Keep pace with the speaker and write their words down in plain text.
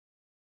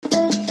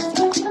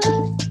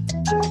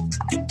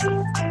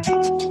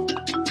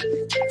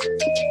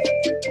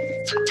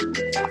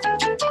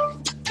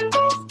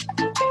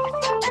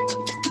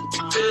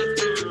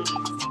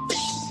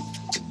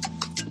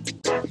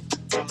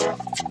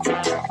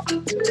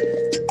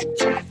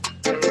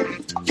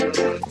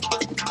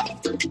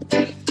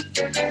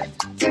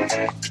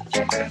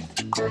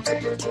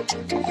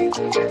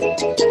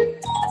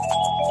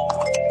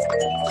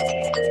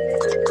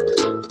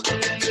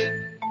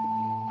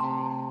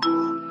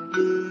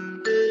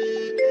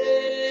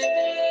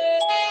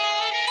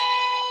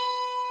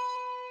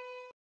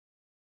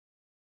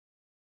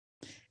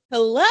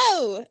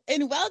Hello,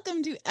 and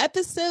welcome to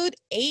episode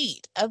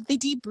 8 of The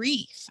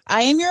Debrief.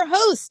 I am your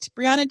host,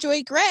 Brianna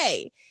Joy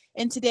Gray,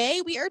 and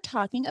today we are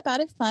talking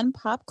about a fun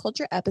pop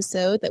culture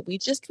episode that we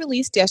just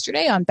released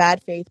yesterday on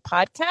Bad Faith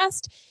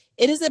Podcast.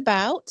 It is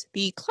about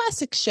the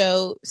classic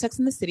show Sex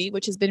and the City,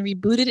 which has been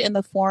rebooted in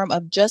the form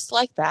of Just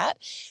Like That.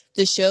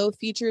 The show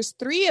features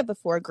 3 of the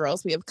 4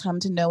 girls we have come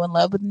to know and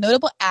love, with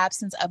notable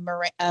absence of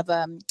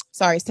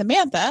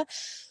Samantha,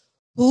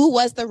 who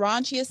was the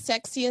raunchiest,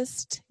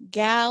 sexiest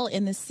gal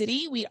in the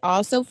city. We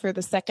also, for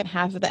the second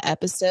half of the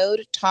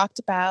episode, talked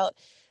about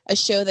a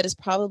show that is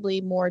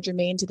probably more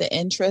germane to the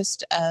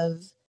interest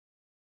of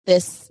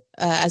this,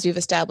 as we've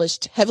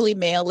established, heavily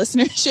male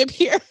listenership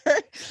here,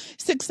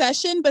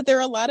 Succession. But there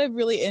are a lot of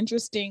really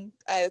interesting,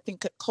 I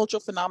think, cultural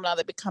phenomena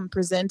that become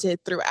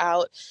presented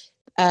throughout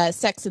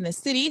Sex in the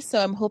City.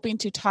 So I'm hoping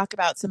to talk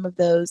about some of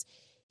those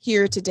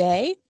here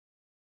today.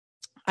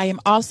 I am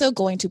also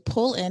going to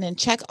pull in and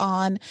check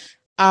on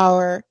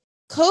our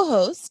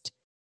co-host,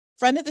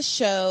 friend of the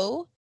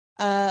show,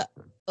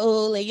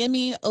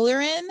 Olayemi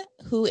Olerin,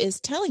 who is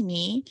telling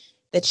me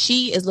that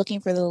she is looking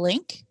for the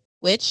link,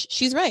 which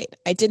she's right.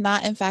 I did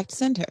not, in fact,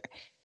 send her.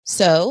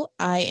 So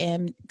I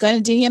am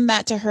going to DM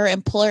that to her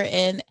and pull her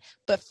in.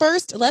 But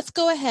first, let's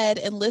go ahead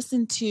and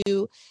listen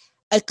to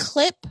a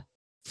clip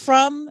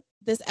from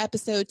this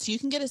episode so you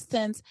can get a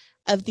sense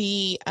of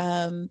the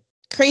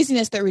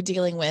craziness that we're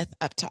dealing with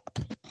up top.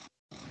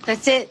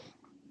 That's it.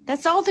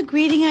 That's all the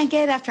greeting I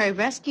get after I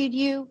rescued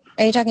you.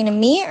 Are you talking to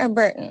me or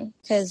Burton?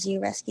 Because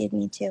you rescued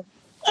me too.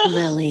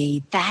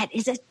 Lily, that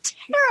is a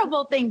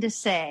terrible thing to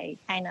say.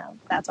 I know.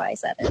 That's why I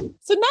said it.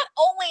 So not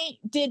only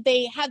did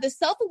they have the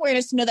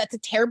self-awareness to know that's a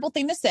terrible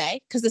thing to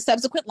say, because the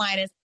subsequent line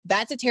is,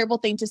 that's a terrible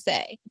thing to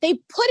say. They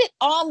put it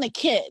on the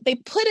kid. They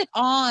put it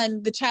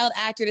on the child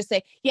actor to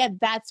say, yeah,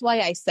 that's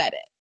why I said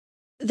it.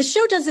 The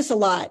show does this a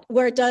lot,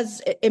 where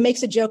it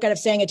makes a joke out of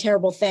saying a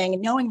terrible thing,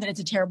 knowing that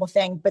it's a terrible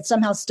thing, but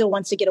somehow still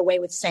wants to get away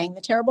with saying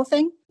the terrible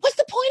thing. What's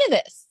the point of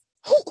this?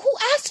 Who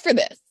asked for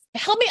this?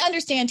 Help me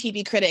understand,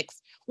 TV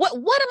critics. What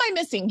am I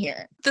missing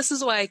here? This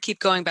is why I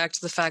keep going back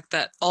to the fact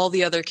that all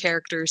the other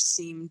characters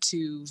seem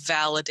to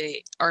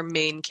validate our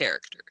main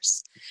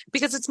characters.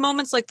 Because it's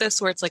moments like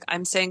this where it's like,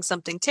 I'm saying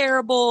something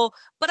terrible,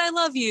 but I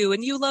love you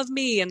and you love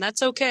me and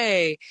that's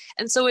okay.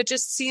 And so it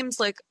just seems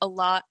like a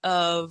lot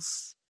of,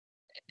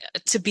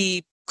 to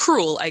be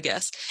cruel, I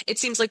guess, it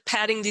seems like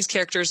patting these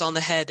characters on the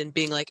head and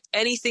being like,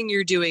 anything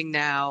you're doing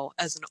now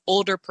as an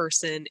older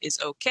person is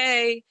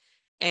okay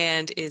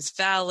and is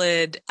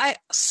valid. I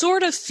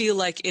sort of feel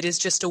like it is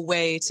just a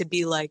way to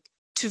be like,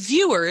 to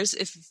viewers,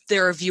 if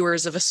there are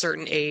viewers of a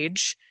certain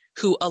age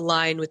who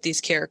align with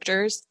these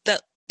characters,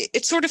 that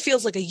it sort of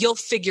feels like you'll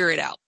figure it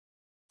out.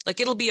 Like,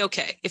 it'll be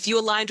okay. If you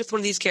aligned with one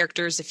of these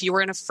characters, if you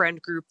were in a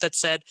friend group that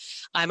said,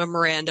 I'm a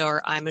Miranda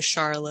or I'm a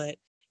Charlotte,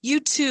 you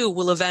too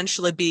will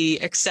eventually be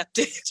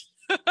accepted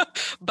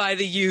by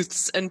the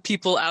youths and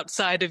people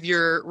outside of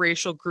your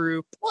racial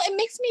group. Well, it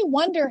makes me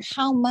wonder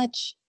how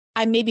much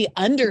I may be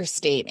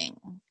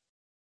understating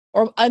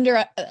or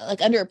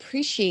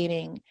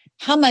underappreciating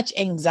how much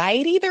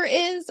anxiety there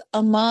is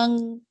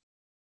among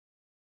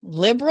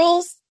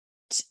liberals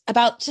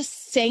about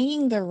just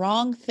saying the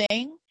wrong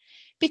thing.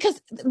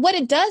 Because what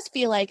it does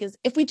feel like is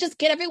if we just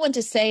get everyone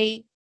to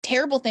say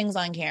terrible things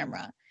on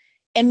camera,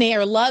 and they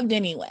are loved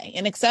anyway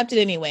and accepted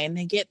anyway, and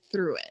they get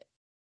through it,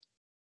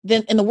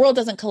 then, and the world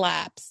doesn't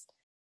collapse,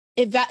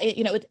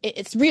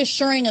 it's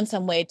reassuring in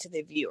some way to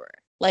the viewer.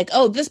 Like,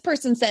 oh, this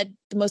person said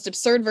the most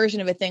absurd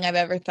version of a thing I've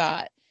ever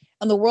thought,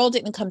 and the world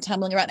didn't come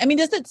tumbling around. I mean,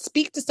 does it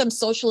speak to some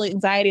social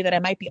anxiety that I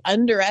might be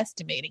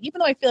underestimating, even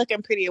though I feel like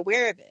I'm pretty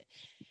aware of it?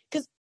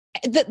 Because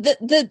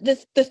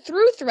the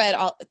through thread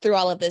through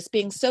all of this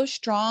being so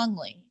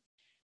strongly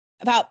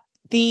about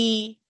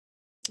the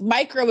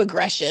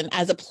microaggression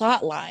as a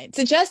plot line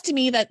suggests to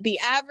me that the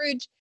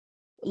average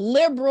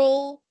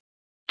liberal,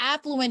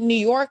 affluent New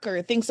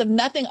Yorker thinks of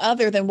nothing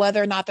other than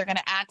whether or not they're going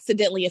to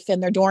accidentally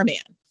offend their doorman.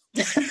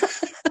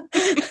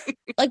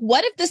 Like,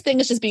 what if this thing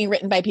is just being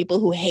written by people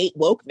who hate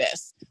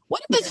wokeness?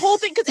 What if this whole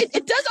thing, because it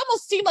does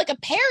almost seem like a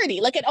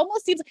parody. Like, it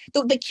almost seems,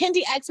 the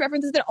Kendi X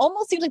references, it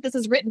almost seems like this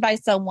is written by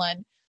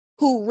someone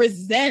who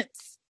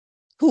resents,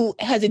 who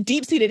has a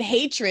deep-seated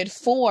hatred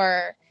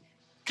for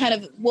kind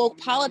of woke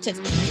politics.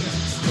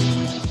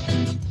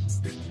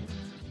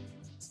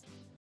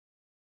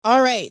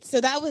 All right,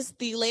 so that was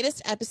the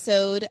latest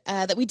episode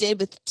that we did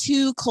with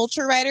 2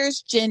 culture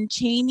writers, Jen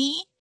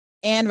Chaney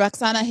and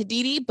Roxana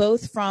Hadidi,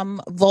 both from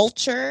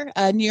Vulture,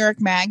 New York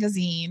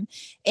Magazine.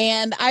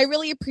 And I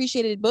really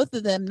appreciated both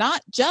of them,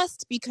 not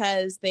just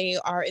because they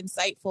are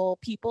insightful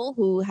people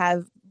who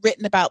have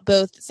written about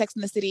both Sex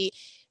and the City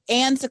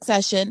and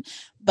Succession,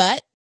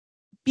 but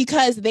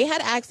because they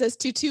had access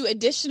to 2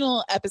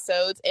 additional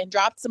episodes and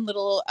dropped some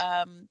little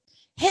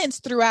hints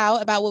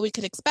throughout about what we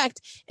could expect.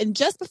 And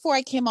just before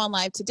I came on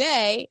live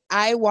today,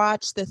 I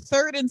watched the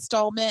 3rd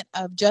installment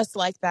of Just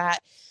Like That,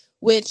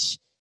 which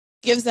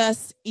gives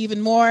us even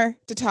more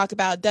to talk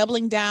about,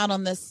 doubling down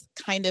on this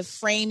kind of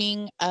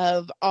framing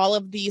of all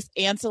of these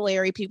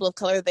ancillary people of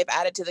color that they've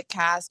added to the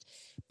cast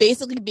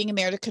basically being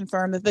there to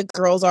confirm that the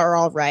girls are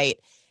all right,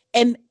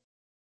 and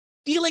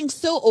feeling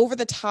so over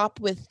the top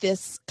with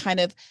this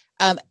kind of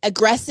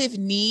aggressive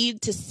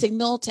need to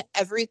signal to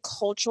every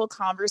cultural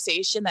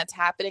conversation that's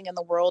happening in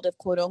the world of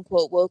quote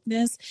unquote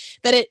wokeness,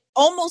 that it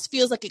almost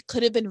feels like it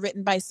could have been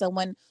written by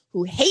someone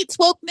who hates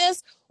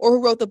wokeness or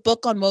who wrote the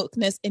book on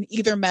wokeness in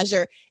either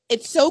measure.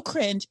 It's so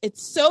cringe.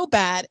 It's so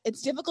bad.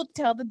 It's difficult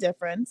to tell the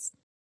difference.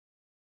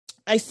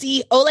 I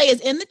see Ole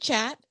is in the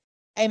chat.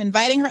 I am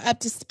inviting her up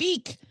to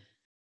speak.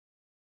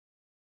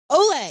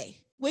 Ole,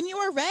 when you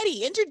are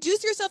ready,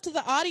 introduce yourself to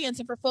the audience,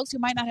 and for folks who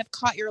might not have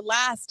caught your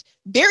last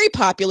very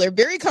popular,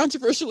 very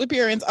controversial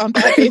appearance on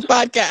Bad Faith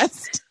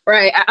Podcast.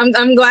 Right.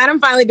 I'm glad I'm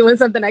finally doing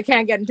something I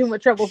can't get in too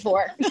much trouble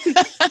for.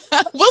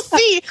 We'll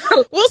see.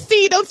 We'll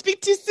see. Don't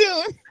speak too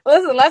soon.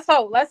 Listen, let's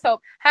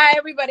hope. Hi,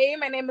 everybody.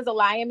 My name is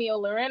Olayemi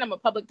Olurin. I'm a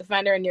public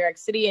defender in New York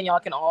City, and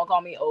y'all can all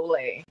call me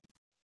Ole.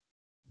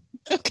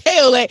 Okay,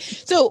 Ole.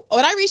 So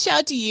when I reached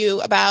out to you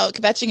about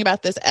kvetching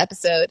about this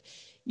episode,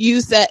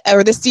 you said,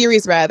 or the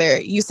series rather,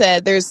 you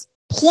said there's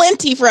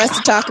plenty for us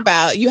to talk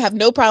about. You have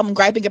no problem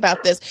griping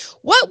about this.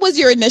 What was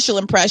your initial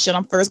impression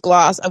on first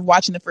gloss of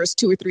watching the first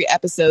 2 or 3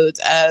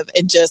 episodes of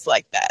And Just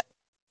Like That?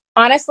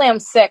 Honestly, I'm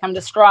sick. I'm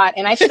distraught,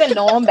 and I should have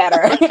known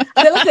better.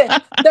 Listen,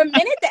 the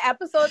minute the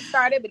episode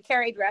started with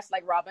Carrie dressed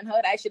like Robin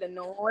Hood, I should have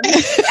known.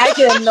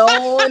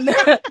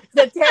 The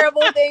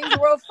terrible things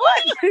were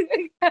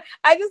afoot.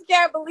 I just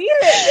can't believe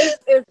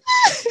it.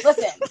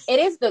 Listen,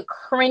 it is the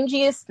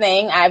cringiest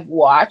thing I've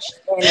watched,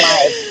 and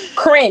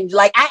cringe.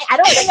 I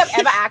don't think I've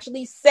ever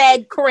actually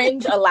said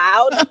cringe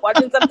aloud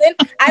watching something.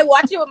 I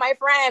watched it with my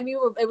friend.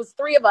 It was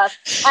 3 of us,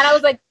 and I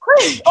was like,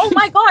 cringe. Oh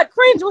my God,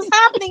 cringe. What's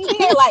happening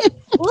here?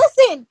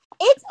 Listen.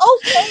 It's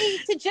okay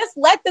to just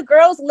let the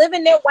girls live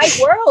in their white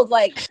world.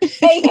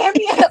 Hey, hear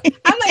me out.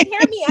 I'm like,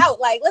 hear me out.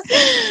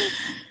 Listen,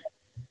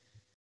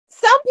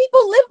 some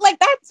people live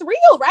that's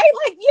real, right?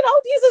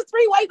 These are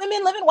 3 white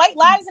women living white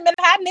lives in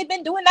Manhattan. They've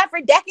been doing that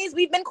for decades.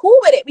 We've been cool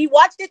with it. We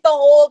watched it the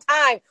whole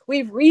time.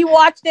 We've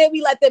rewatched it.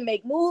 We let them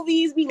make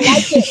movies. We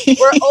like it.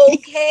 We're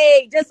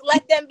okay. Just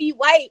let them be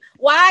white.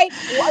 Why?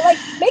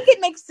 Make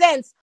it make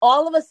sense.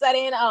 All of a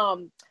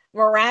sudden,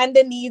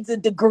 Miranda needs a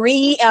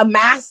degree, a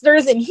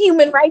master's in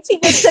human rights. She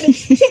couldn't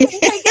take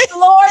it,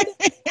 Lord.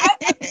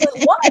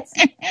 What?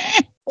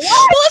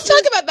 Well, let's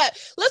talk about that.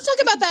 Let's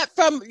talk about that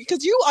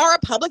because you are a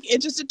public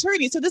interest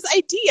attorney. So this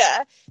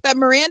idea that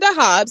Miranda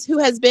Hobbs, who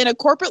has been a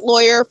corporate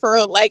lawyer for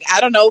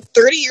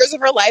 30 years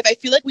of her life, I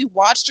feel like we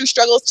watched her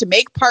struggles to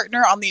make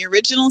partner on the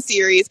original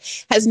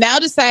series, has now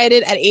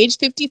decided at age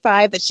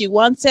 55 that she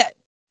wants to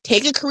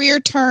take a career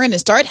turn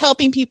and start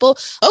helping people.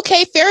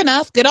 Okay, fair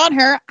enough. Good on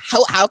her.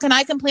 How can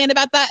I complain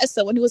about that as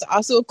someone who was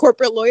also a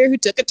corporate lawyer who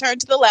took a turn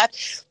to the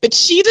left? But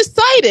she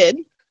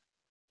decided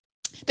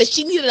that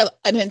she needed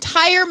an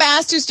entire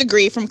master's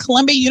degree from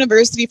Columbia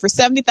University for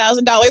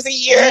 $70,000 a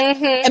year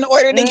in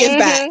order to give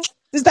back.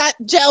 Does that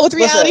gel with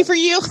reality for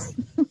you?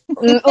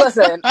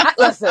 Listen.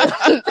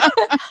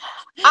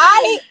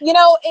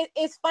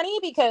 It's funny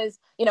because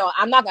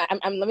I'm not gonna.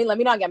 Let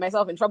me not get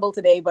myself in trouble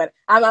today, but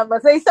I'm gonna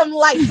say some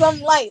light.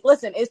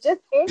 Listen, it's just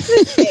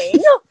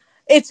interesting.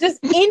 It's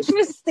just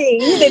interesting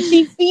that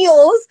she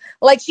feels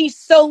like she's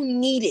so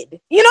needed.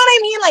 You know what I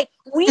mean?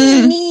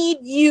 We need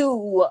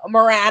you,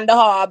 Miranda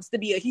Hobbs, to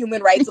be a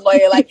human rights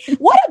lawyer.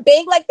 What a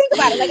big, think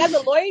about it. As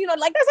a lawyer,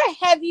 that's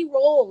a heavy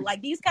role.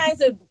 This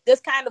kind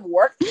of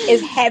work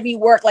is heavy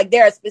work.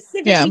 There are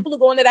specific people who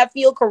go into that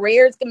field,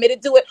 careers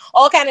committed to it,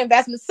 all kind of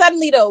investments.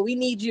 Suddenly, though, we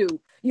need you.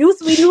 You,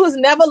 sweetie, who's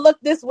never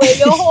looked this way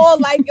your whole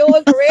life, your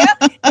career.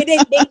 They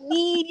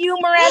need you,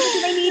 Miranda.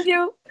 Do they need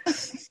you?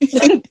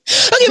 Okay,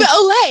 but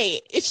Ole,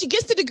 if she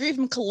gets the degree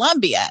from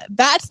Columbia,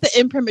 that's the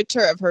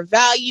imprimatur of her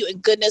value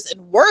and goodness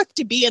and worth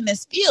to be in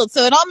this field.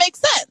 So it all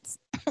makes sense,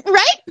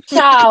 right?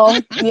 Ciao.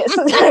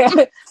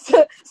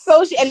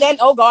 So she, and then,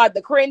 oh God,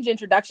 the cringe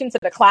introduction to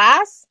the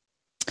class.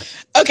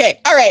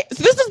 Okay, all right.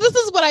 So this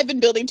is what I've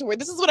been building toward.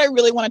 This is what I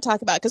really want to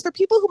talk about. Because for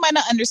people who might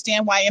not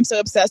understand why I'm so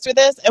obsessed with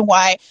this and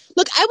why,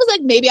 look, I was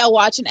like, maybe I'll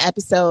watch an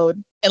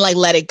episode and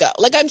let it go.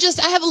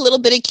 I have a little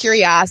bit of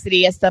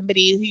curiosity as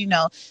somebody who,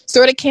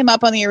 sort of came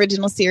up on the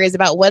original series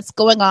about what's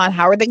going on.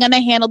 How are they going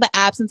to handle the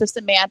absence of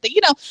Samantha?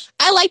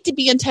 I like to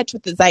be in touch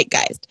with the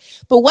zeitgeist.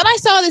 But when I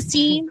saw the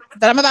scene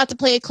that I'm about to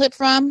play a clip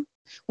from,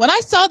 when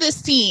I saw this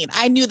scene,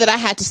 I knew that I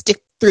had to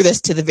stick through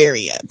this to the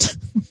very end.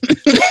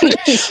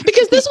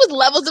 Because this was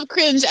levels of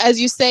cringe, as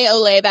you say,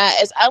 Ole, that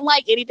is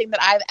unlike anything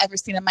that I've ever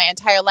seen in my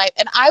entire life.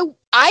 And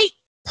I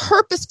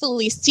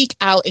purposefully seek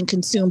out and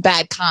consume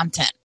bad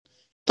content.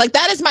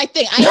 That is my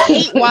thing. I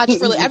hate watch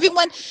for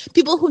everyone.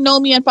 People who know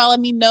me and follow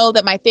me know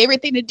that my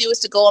favorite thing to do is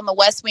to go on the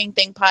West Wing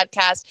Thing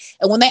podcast.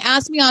 And when they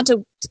asked me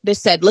they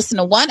said, listen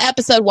to one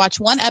episode, watch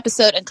one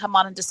episode, and come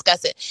on and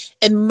discuss it.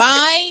 And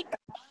my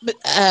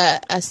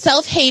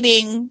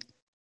self-hating,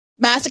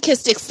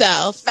 masochistic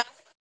self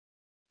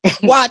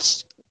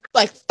watched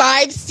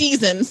 5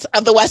 seasons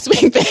of the West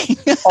Wing Thing.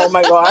 Oh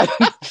my God.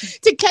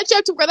 To catch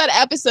up to where that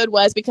episode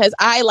was, because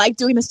I like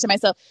doing this to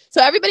myself.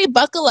 So everybody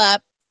buckle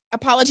up.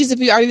 Apologies if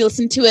you already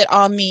listened to it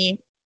on the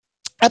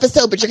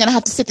episode, but you're going to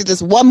have to sit through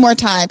this one more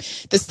time.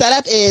 The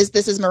setup is,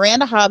 this is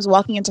Miranda Hobbs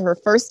walking into her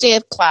first day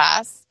of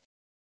class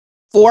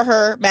for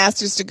her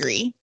master's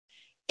degree.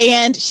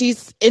 And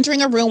she's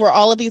entering a room where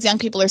all of these young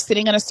people are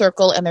sitting in a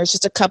circle and there's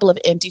just a couple of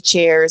empty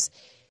chairs.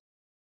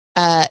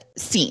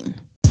 Scene.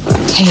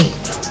 Hey,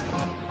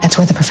 that's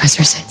where the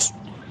professor sits.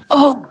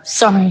 Oh,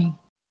 sorry.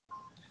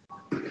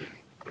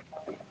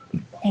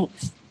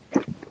 Thanks.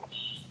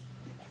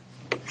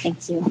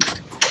 Thank you.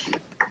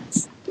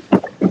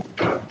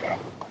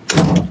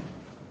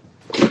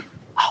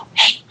 Oh,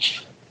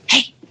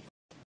 hey.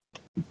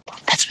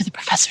 That's where the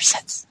professor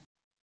sits.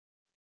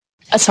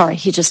 Sorry,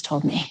 he just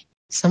told me.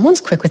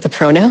 Someone's quick with the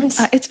pronouns.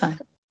 It's fine.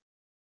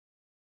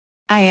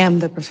 I am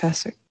the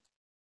professor.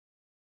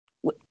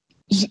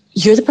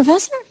 You're the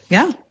professor?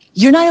 Yeah.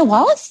 You're Nia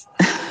Wallace?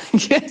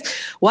 Yes.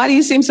 Why do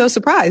you seem so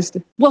surprised?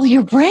 Well,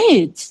 your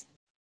braids.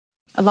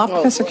 A law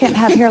professor can't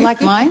have hair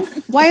like mine?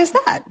 Why is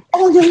that?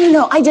 Oh,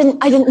 no. I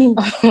didn't mean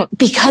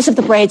because of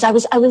the braids. I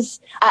was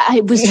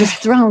just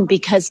thrown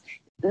because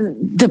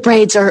the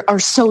braids are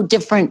so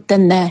different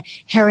than the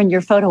hair in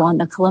your photo on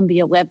the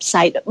Columbia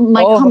website.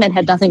 My comment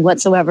had nothing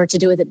whatsoever to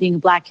do with it being a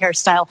black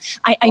hairstyle.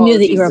 I knew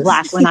that you were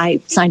black when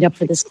I signed up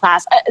for this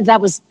class. That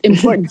was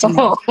important to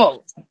me.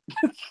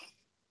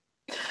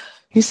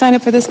 You signed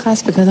up for this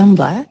class because I'm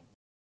black?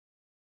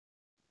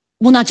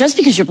 Well, not just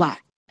because you're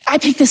black. I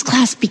picked this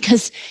class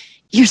because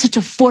you're such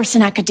a force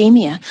in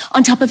academia,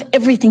 on top of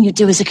everything you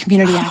do as a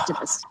community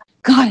activist.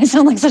 God, I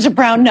sound like such a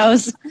brown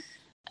nose.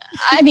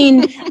 I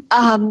mean,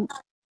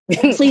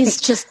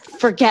 please just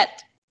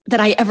forget that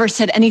I ever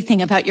said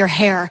anything about your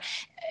hair.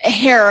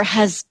 Hair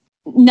has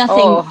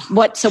nothing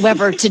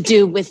whatsoever to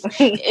do with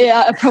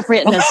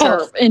appropriateness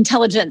or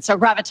intelligence or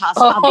gravitas,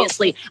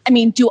 obviously. I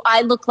mean, do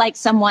I look like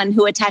someone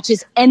who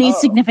attaches any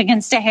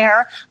significance to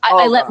hair?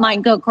 I let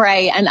mine go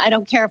gray, and I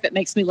don't care if it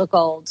makes me look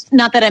old.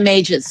 Not that I'm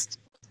ageist.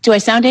 Do I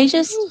sound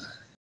ageist?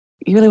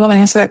 You really want me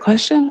to answer that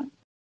question?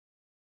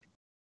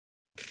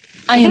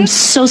 I am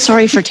so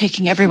sorry for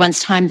taking everyone's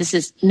time. This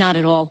is not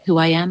at all who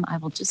I am. I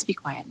will just be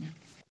quiet now.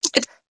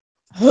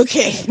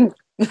 Okay.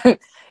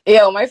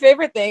 Yo, my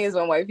favorite thing is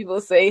when white people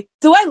say,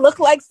 do I look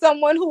like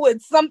someone who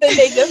would something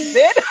they just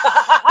did?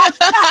 I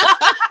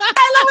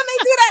love when they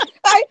do that.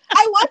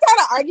 I once had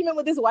an argument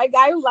with this white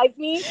guy who liked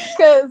me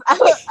because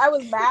I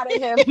was mad at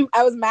him.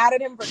 I was mad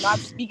at him for not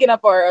speaking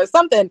up or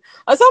something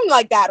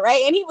like that,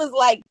 right? And he was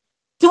like,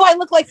 do I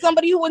look like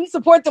somebody who wouldn't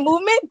support the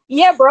movement?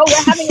 Yeah, bro,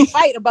 we're having a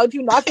fight about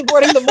you not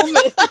supporting the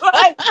movement.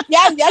 Like,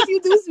 yes,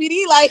 you do,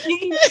 sweetie. Like,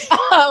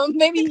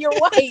 maybe you're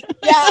white.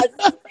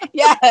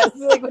 Yes.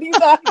 Like, what are you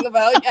talking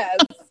about? Yes.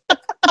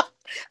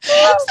 So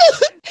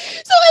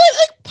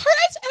like part,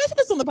 I said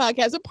this on the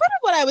podcast, but part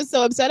of what I was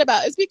so upset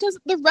about is because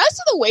the rest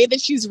of the way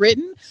that she's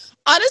written,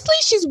 honestly,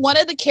 she's one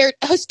of the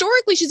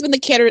historically, she's been the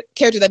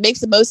character that makes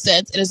the most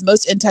sense and is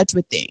most in touch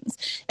with things.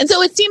 And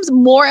so it seems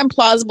more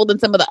implausible than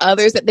some of the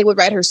others that they would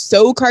write her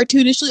so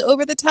cartoonishly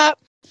over the top.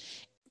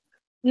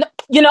 No,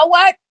 you know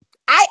what?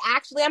 I'm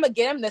going to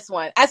give him this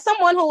one. As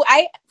someone who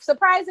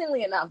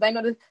surprisingly enough, I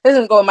know this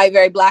doesn't go in my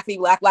very black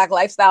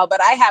lifestyle,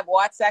 but I have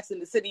watched Sex and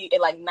the City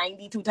like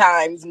 92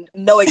 times.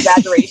 No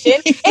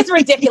exaggeration. It's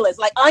ridiculous.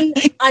 Like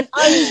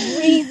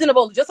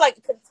unreasonable, just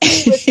like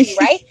continuously,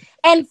 right?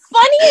 And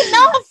funny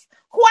enough,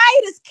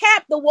 quiet as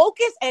kept, the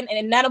wokest, and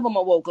none of them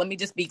are woke. Let me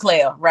just be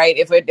clear, right?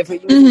 If we're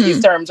using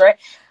these terms, right?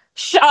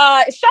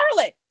 Charlotte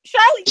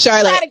used to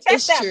try to check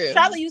them. True.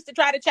 Charlotte used to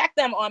try to check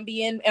them on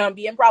being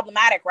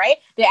problematic, right?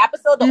 The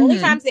only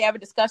times they ever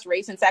discuss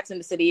race and Sex in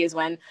the City is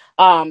when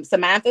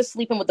Samantha's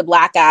sleeping with the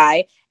black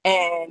guy,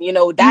 and you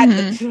know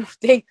that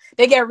they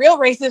get real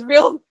racist,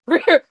 real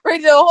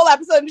the whole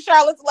episode, and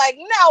Charlotte's like,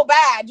 no,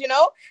 bad, you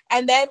know.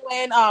 And then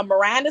when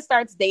Miranda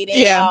starts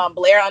dating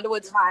Blair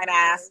Underwood's fine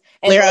ass,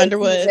 and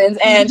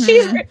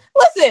she's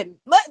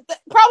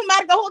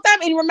problematic the whole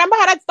time. And you remember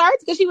how that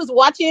starts? Because she was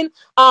watching,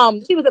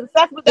 she was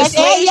obsessed with that.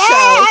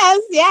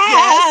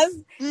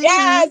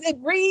 Yes, it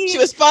reads. She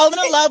was falling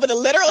in love with a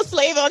literal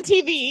slave on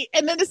TV,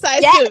 and then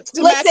decides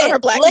to match on her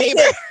black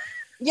neighbor.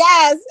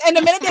 Yes, and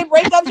the minute they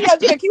break up,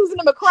 she's accusing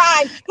him of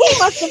crime. He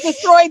must have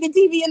destroyed the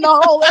TV in the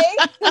hallway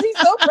because he's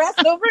so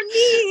pressed over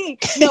me.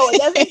 No, it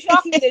doesn't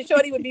shock me that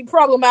Shorty would be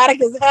problematic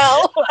as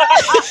hell.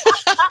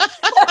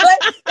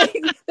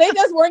 They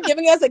just weren't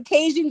giving us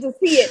occasion to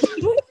see it.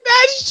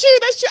 That's true.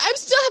 I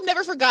still have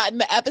never forgotten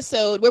the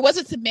episode where was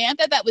it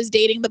Samantha that was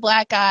dating the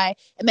black guy,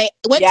 and they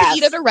went to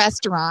eat at a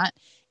restaurant.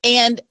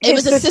 And it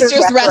was a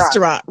sister's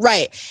restaurant.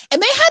 Right.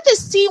 And they had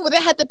this scene where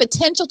they had the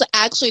potential to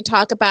actually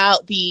talk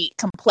about the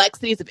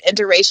complexities of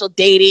interracial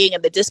dating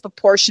and the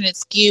disproportionate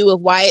skew of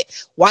why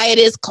it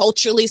is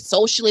culturally,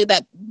 socially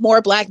that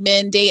more black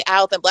men date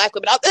out than black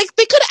women. Like,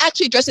 they could have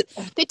actually addressed it.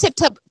 They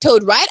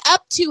tiptoed right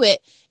up to it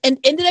and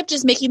ended up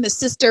just making the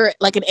sister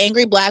like an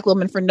angry black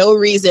woman for no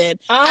reason,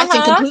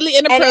 acting completely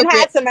inappropriate. And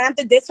had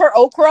Samantha diss her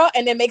okra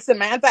and then make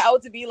Samantha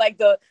out to be like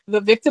the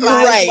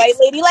victimized white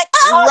lady. Like,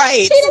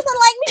 she doesn't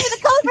like me for the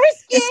color of her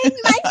skin,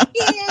 my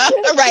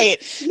skin. Right.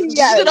 She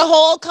did a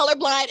whole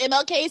colorblind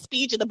MLK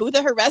speech in the booth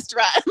of her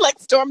restaurant, like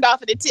stormed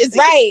off in a tizzy.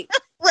 Right.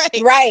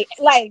 Right.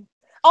 Like,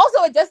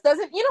 also, it just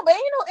doesn't, but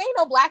ain't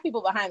no black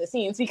people behind the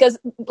scenes because,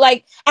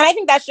 like, and I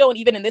think that's shown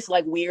even in this,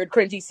 like, weird,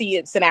 cringy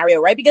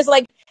scenario, right? Because,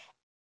 like,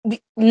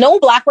 no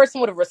black person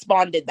would have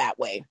responded that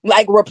way.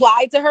 Like,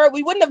 replied to her.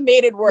 We wouldn't have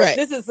made it worse. Right.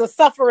 This is a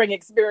suffering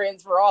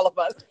experience for all of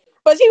us.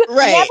 But she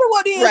never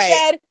would have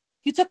said,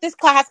 you took this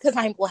class because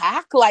I'm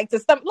black? Like, to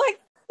some, like,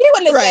 he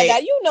wouldn't have said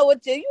that. You know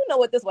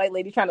what this white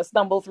lady trying to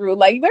stumble through.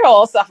 Like, we're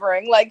all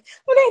suffering. Like,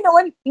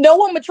 no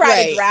one would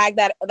try to drag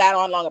that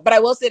on longer. But I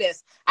will say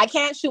this: I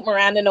can't shoot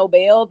Miranda no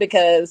bail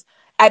because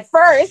at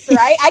first,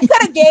 right, I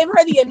could have gave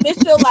her the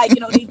initial, like,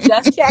 they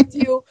just checked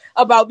you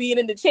about being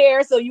in the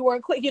chair, so you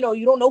weren't quick. You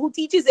don't know who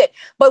teaches it.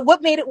 But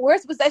what made it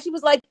worse was that she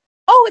was like,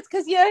 "Oh, it's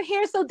because your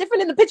hair's so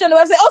different in the picture on the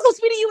website." Also,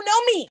 sweetie, you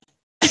know me.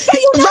 So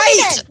you know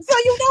me then. So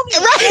you know me.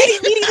 Right. Lady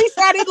immediately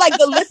started like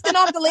the listing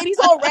off the lady's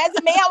whole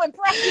resume, how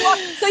impressed you are.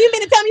 So you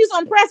mean to tell me you're so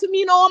impressed with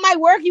me, all my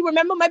work, you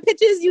remember my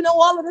pictures,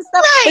 all of this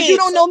stuff, but you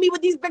don't know me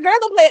with these big girls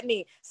don't play at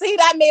me. See,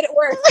 that made it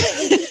worse.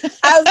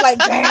 I was like,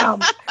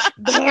 damn.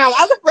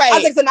 I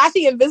was like, so now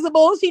she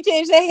invisible, she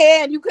changed her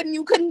hair and you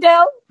couldn't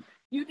tell?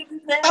 You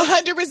didn't tell?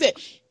 100%.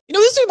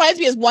 This reminds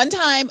me is one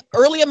time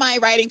early in my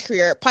writing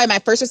career, probably my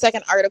first or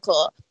second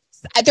article,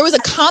 there was a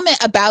comment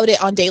about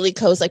it on Daily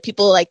Kos, like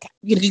people like,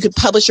 you could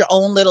publish your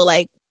own little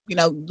like,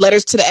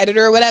 letters to the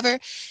editor or whatever.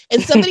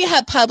 And somebody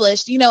had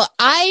published,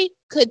 I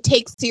could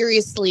take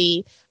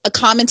seriously a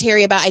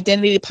commentary about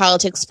identity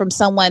politics from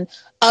someone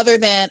other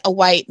than a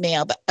white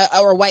male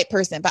or a white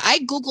person. But I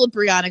Googled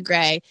Brianna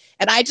Gray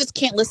and I just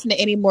can't listen to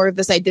any more of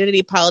this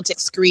identity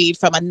politics screed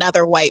from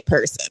another white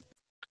person.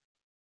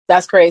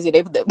 That's crazy.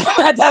 That's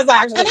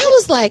actually, and I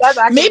was like,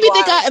 maybe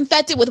wild. They got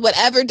infected with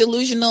whatever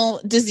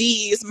delusional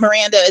disease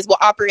Miranda is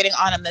operating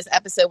on in this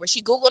episode, where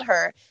she Googled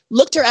her,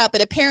 looked her up,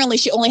 and apparently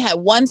she only had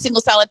one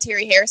single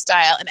solitary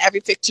hairstyle in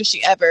every picture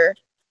she ever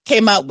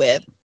came up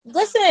with.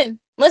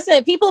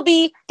 Listen, people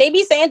be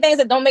saying things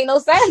that don't make no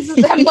sense.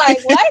 I'm like,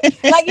 what?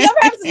 Like, you ever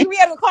have to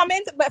read a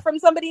comment from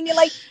somebody and you're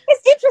like,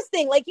 it's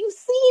interesting. Like,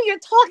 you're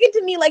talking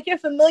to me like you're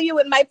familiar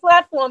with my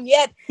platform,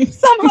 yet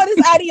somehow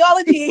this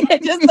ideology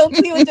just don't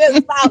see what you're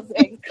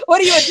espousing.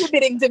 What are you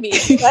attributing to me?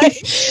 Like,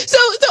 so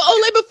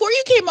Ole, before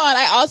you came on,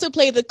 I also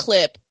played the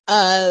clip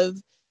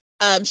of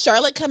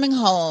Charlotte coming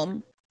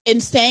home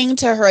and saying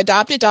to her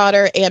adopted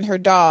daughter and her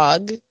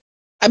dog,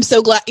 I'm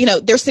so glad,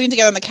 they're sitting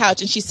together on the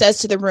couch and she says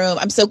to the room,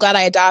 I'm so glad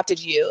I adopted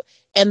you.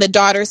 And the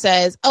daughter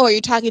says, oh, are you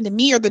talking to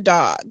me or the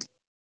dog?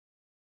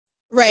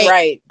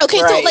 Right.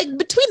 Okay. Right. So like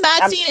between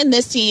that scene and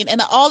this scene and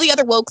all the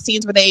other woke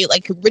scenes where they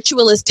like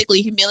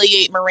ritualistically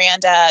humiliate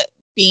Miranda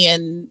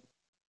being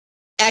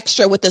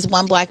extra with this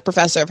one black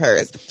professor of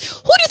hers,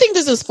 who do you think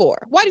this is for?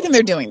 Why do you think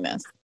they're doing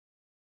this?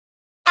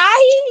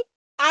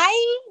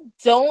 I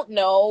don't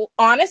know.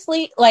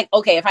 Honestly, like,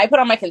 okay, if I put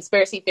on my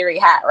conspiracy theory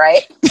hat,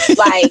 right?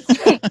 Like,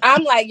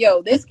 I'm like,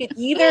 yo, this could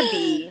either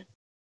be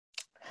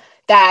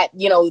that,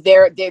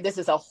 this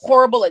is a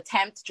horrible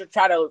attempt to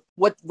try to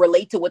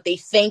relate to what they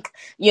think,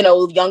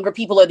 younger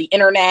people of the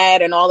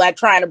internet and all that,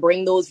 trying to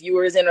bring those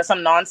viewers in or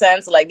some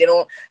nonsense. Like,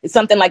 it's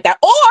something like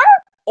that.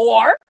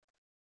 Or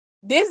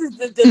this is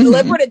the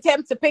deliberate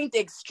attempt to paint the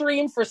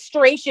extreme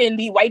frustration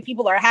the white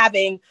people are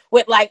having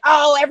with like,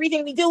 oh,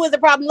 everything we do is a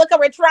problem. Look how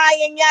we're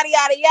trying, yada,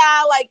 yada,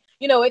 yada. Like,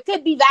 it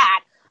could be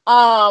that.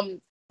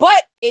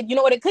 But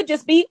what it could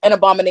just be an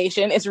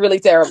abomination. It's really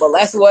terrible.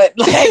 That's what,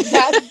 like,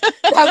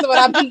 that's what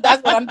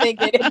I'm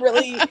thinking.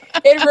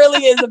 It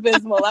really is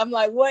abysmal. I'm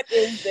like, what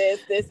is this?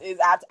 This is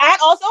abs-. And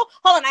also,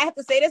 hold on, I have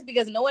to say this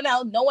because no one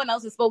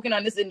else has spoken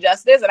on this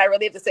injustice, and I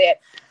really have to say it.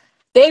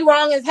 They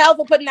wrong as hell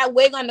for putting that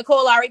wig on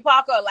Nicole Ari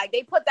Parker. Like,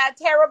 they put that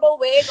terrible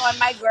wig on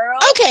my girl.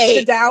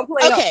 Okay. To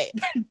downplay.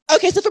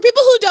 Okay. So for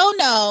people who don't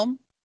know,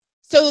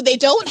 so they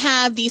don't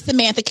have the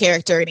Samantha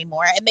character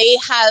anymore, and they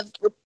have.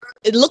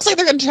 It looks like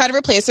they're going to try to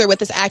replace her with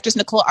this actress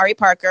Nicole Ari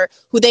Parker,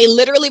 who they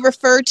literally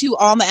refer to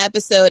on the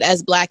episode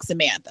as Black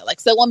Samantha. Like,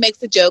 someone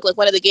makes a joke, like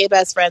one of the gay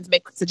best friends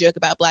makes a joke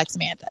about Black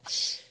Samantha.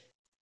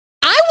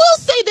 I will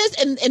say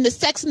this in the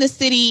Sex and the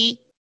City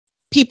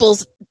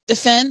people's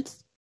defense.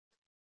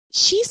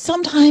 She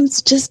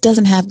sometimes just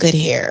doesn't have good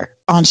hair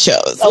on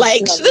shows.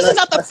 This is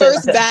not the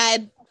first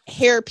bad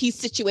hair piece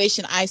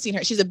situation I've seen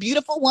her. She's a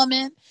beautiful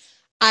woman.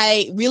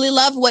 I really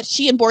love what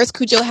she and Boris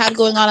Cujo have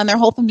going on in their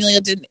whole familial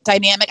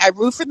dynamic. I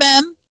root for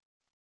them.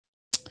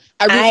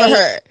 I root for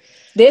her.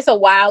 This a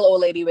wild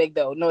old lady wig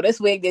though. No, this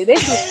wig is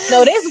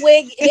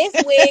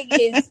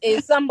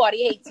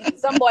somebody hates you.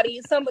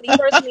 Somebody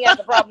personally has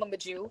a problem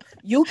with you.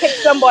 You kicked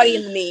somebody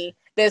in the knee.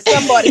 There's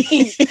somebody.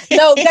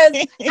 No, because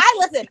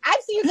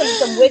I've seen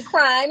some wig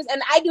crimes,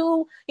 and I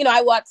do.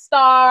 I watch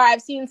Star.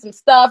 I've seen some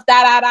stuff.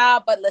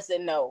 But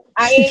listen, no,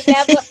 listen.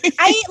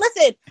 I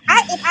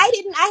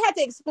had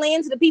to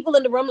explain to the people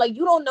in the room, like,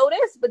 you don't know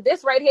this, but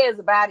this right here is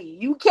a baddie.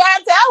 You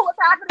can't tell what's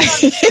happening on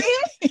the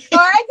screen, all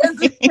right?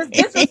 Because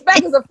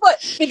disrespect is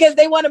afoot. Because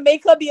they want to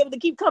make her be able to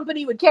keep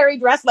company with Carrie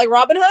dressed like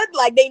Robin Hood.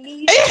 Like, they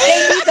need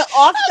to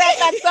offset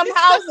that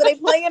somehow. So they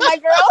playing my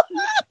girl,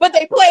 but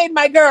they played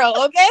my girl.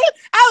 Okay,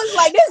 I was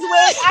like, this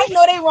wig, I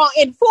know they wrong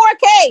in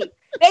 4K.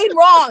 They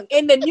wrong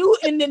in the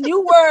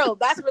new world.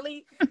 That's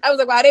really. I was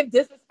like, wow, they've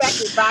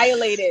disrespected,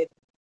 violated.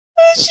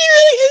 She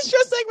really is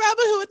dressed like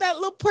Robin Hood with that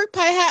little pork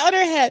pie hat on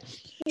her head.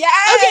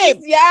 Yes.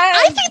 Okay. Yes.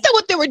 I think that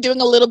what they were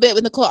doing a little bit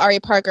with Nicole Ari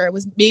Parker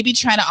was maybe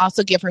trying to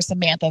also give her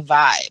Samantha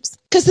vibes,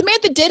 because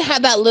Samantha did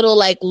have that little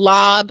like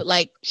lob,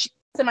 like.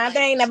 Samantha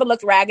ain't never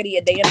looked raggedy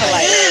a day in her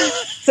life.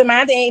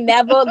 Samantha ain't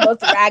never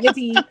looked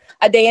raggedy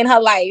a day in her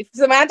life.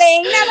 Samantha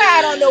ain't never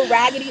had on no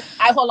raggedy.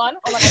 Hold on.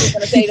 I was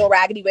gonna say no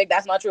raggedy wig.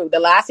 That's not true. The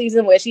last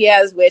season where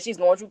she's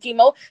going through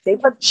chemo, they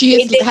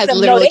has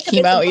literal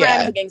chemo.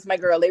 Yeah, against my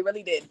girl, they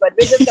really did. But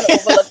we're just gonna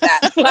overlook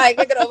that. Like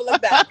we're gonna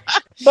overlook that.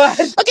 But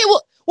okay,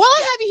 well. While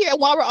I have you here,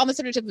 and while we're on the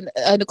subject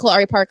of Nicole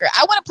Ari Parker,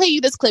 I want to play you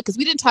this clip because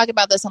we didn't talk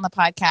about this on the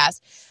podcast.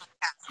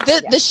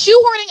 The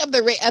shoehorning of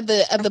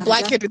the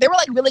black character, they were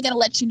like really going to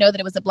let you know that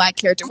it was a black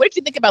character. What did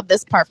you think about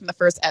this part from the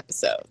first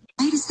episode?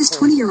 Right, it's this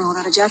 20-year-old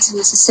out of Jackson,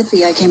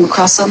 Mississippi I came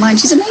across online.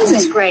 She's amazing.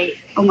 That's great.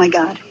 Oh my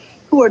God.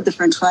 Who ordered the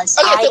French fries?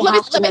 Okay, so let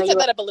me set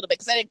that up a little bit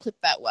because I didn't clip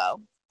that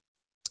well.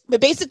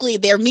 But basically,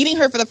 they're meeting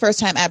her for the first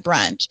time at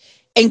brunch,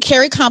 and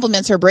Carrie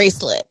compliments her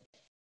bracelet,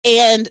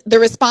 and the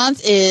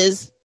response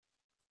is.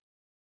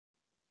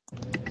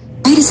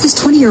 Right, it's this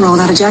 20-year-old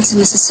out of Jackson,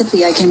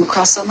 Mississippi I came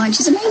across online.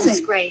 She's amazing. That's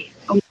great.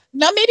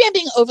 Now, maybe I'm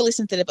being overly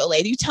sensitive,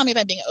 Olay. You tell me if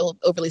I'm being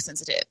overly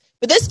sensitive.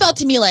 But this felt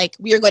to me like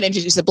we are going to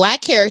introduce a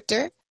black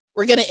character.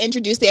 We're going to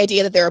introduce the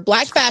idea that there are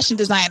black fashion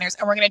designers,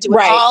 and we're going to do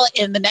it all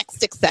in the next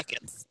 6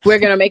 seconds. We're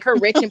going to make her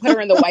rich and put her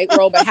in the white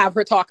robe and have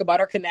her talk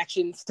about her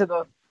connections to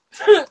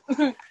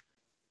the...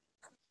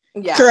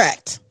 Yeah.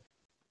 Correct.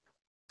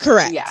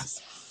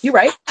 Yes. You're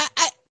right.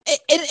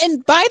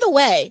 And by the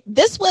way,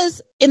 this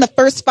was in the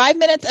first 5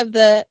 minutes of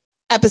the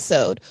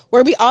episode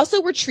where we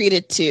also were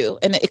treated to,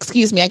 and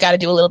excuse me, I got to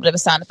do a little bit of a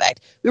sound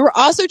effect. We were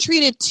also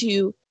treated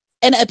to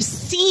an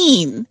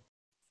obscene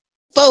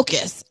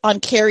focus on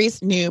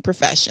Carrie's new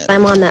profession.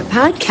 I'm on that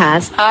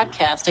podcast.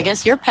 I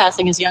guess your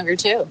passing is younger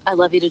too. I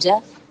love you to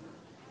death,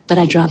 but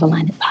I draw the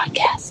line at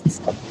podcasts.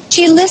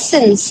 She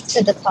listens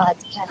to the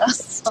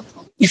podcast.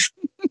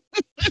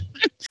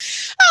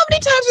 How many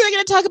times are they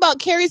going to talk about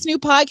Carrie's new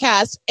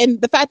podcast and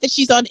the fact that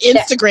she's on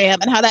Instagram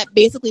and how that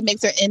basically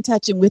makes her in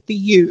touch with the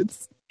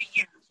youths?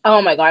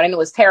 Oh my God, and it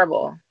was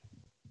terrible.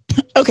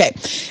 Okay.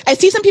 I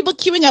see some people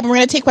queuing up and we're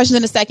going to take questions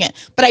in a second,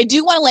 but I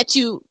do want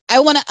to I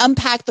want to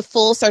unpack the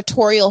full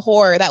sartorial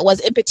horror that was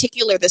in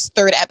particular this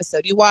third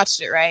episode. You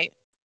watched it, right?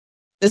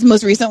 This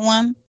most recent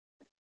one?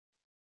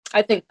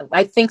 I think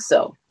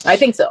so. I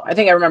think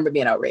I remember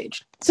being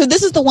outraged. So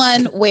this is the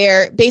one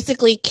where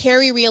basically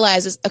Carrie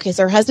realizes, okay,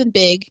 so her husband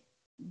Big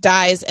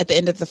dies at the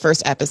end of the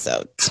first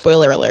episode.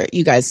 Spoiler alert.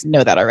 You guys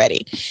know that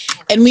already.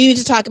 And we need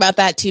to talk about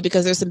that too,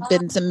 because there's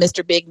been some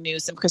Mr. Big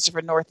news, some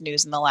Christopher North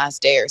news in the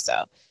last day or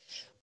so.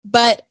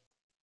 But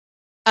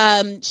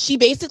she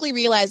basically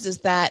realizes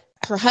that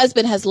her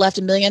husband has left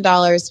 $1 million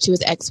to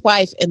his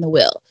ex-wife in the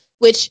will,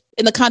 which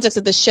in the context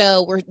of the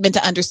show, we're meant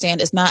to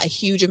understand is not a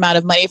huge amount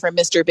of money for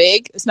Mr.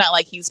 Big. It's not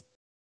like he's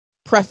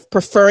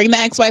preferring the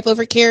ex-wife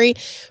over Carrie,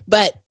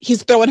 but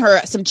he's throwing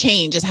her some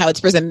change is how it's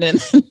presented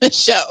in the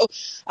show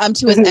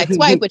to his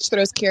ex-wife, which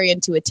throws Carrie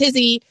into a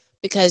tizzy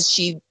because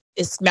she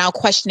is now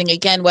questioning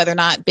again whether or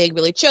not Big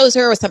really chose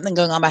her or something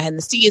going on behind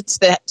the scenes.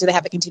 Do they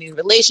have a continued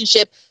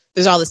relationship?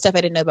 There's all this stuff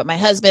I didn't know about my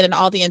husband, and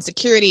all the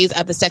insecurities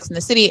of the Sex and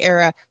the City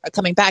era are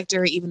coming back to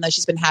her, even though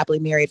she's been happily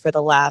married for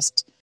the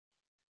last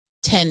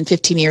 10,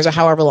 15 years or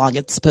however long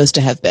it's supposed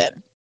to have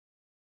been.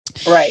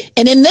 Right.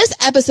 And in this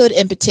episode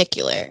in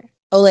particular,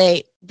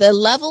 Olay, the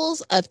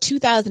levels of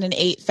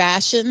 2008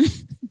 fashion,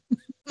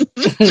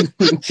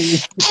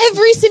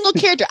 every single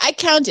character, I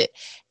counted,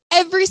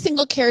 every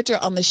single character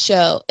on the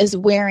show is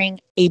wearing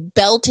a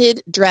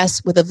belted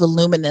dress with a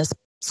voluminous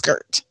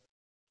skirt.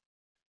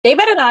 They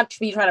better not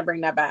be trying to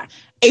bring that back.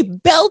 A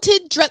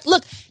belted dress.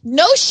 Look,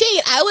 no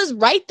shade. I was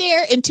right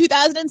there in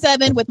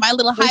 2007 with my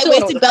little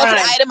high-waisted belted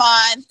item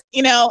on,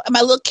 and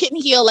my little kitten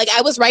heel. Like,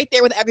 I was right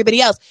there with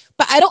everybody else.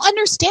 But I don't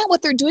understand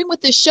what they're doing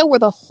with this show where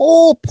the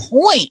whole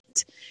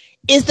point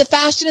is the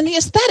fashion and the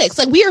aesthetics.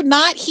 Like, we are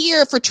not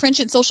here for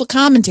trenchant social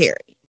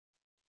commentary.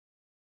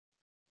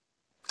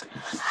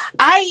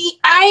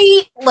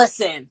 I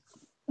listen.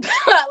 It's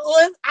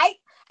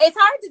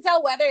hard to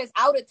tell whether it's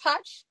out of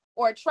touch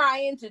or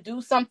trying to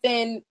do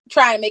something,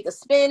 trying to make a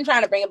spin,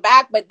 trying to bring it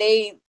back, but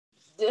they're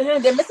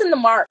missing the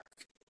mark.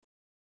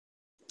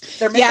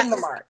 They're missing the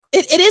mark.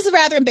 It is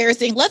rather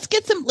embarrassing. Let's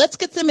get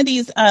some of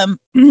these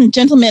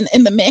gentlemen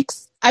in the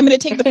mix. I'm going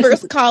to take the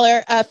first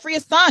caller. Free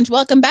Assange,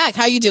 welcome back.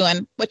 How you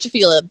doing? What you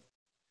feeling?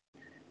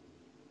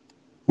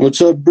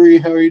 What's up, Bree?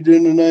 How are you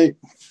doing tonight?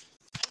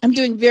 I'm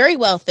doing very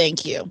well,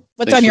 thank you.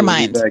 What's on your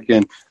mind? Back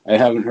in. I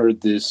haven't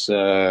heard this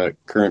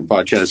current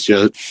podcast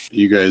yet.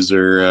 You guys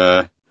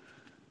are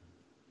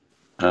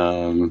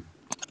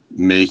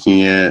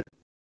making it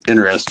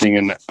interesting,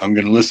 and I'm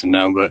going to listen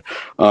now, but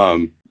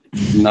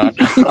not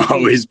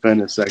always been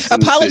a Sex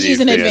and the City apologies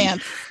in fan.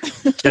 advance.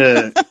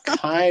 To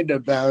kind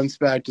of bounce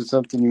back to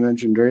something you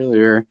mentioned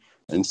earlier,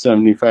 and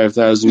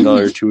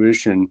 $75,000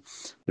 tuition,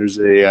 there's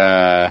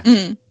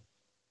a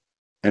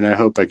and I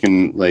hope I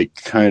can like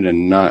kind of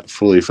not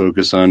fully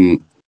focus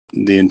on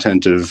the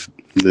intent of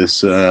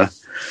this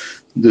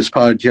this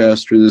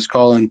podcast or this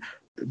call-in,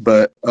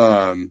 but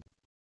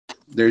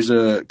there's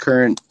a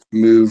current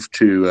move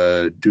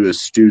to do a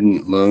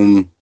student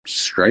loan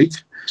strike,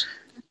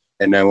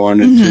 and I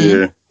wanted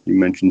to. You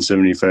mentioned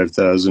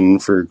 75,000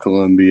 for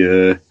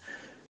Columbia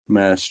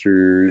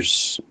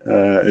master's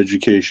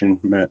education,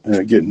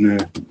 getting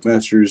a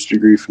master's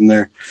degree from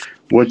there.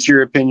 What's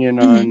your opinion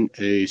on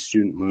a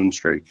student loan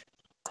strike?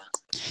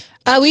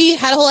 We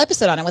had a whole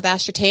episode on it with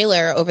Astra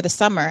Taylor over the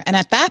summer. And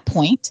at that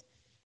point,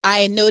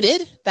 I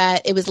noted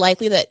that it was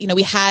likely that,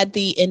 we had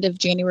the end of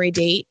January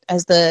date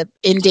as the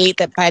end date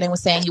that Biden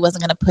was saying he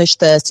wasn't going to push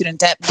the student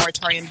debt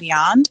moratorium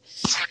beyond.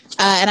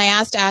 And I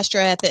asked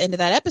Astra at the end of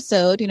that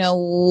episode,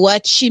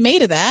 what she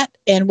made of that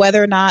and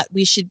whether or not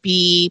we should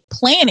be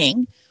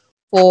planning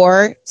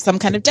for some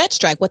kind of debt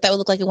strike, what that would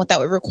look like and what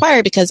that would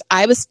require, because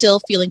I was still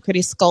feeling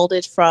pretty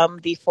scalded from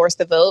the force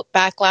the vote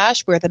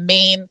backlash, where the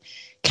main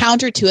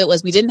counter to it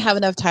was we didn't have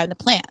enough time to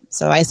plan.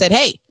 So I said,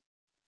 hey,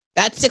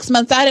 that's 6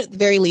 months out at the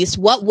very least.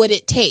 What would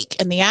it take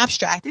in the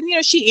abstract?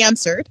 And, she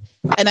answered,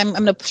 and I'm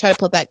going to try to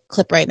pull that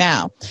clip right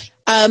now.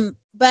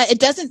 But it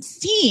doesn't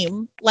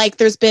seem like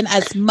there's been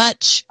as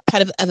much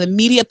kind of a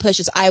media push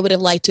as I would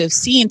have liked to have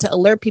seen to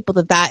alert people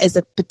that that is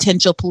a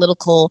potential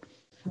political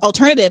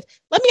alternative.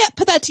 Let me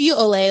put that to you,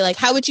 Ole. Like,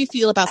 how would you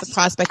feel about the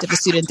prospect of a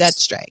student debt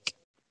strike?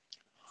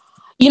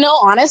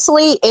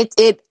 Honestly,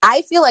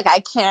 I feel like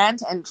I can't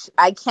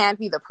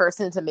be the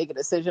person to make a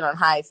decision on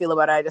how I feel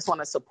about it. I just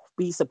want to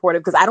be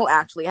supportive because I don't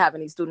actually have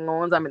any student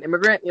loans. I'm an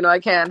immigrant. I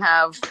can't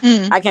have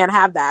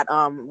that.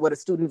 With a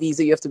student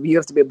visa, you have to be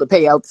able to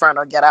pay out front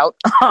or get out.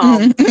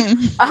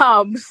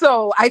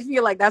 So I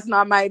feel like that's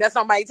not my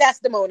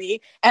testimony.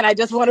 And I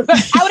just want to, you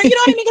know what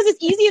I mean? Because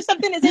it's easy if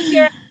something is in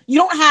here, you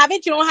don't have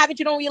it, you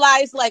don't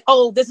realize like,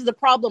 oh, this is a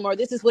problem or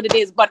this is what it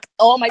is. But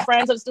all my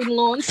friends have student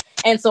loans.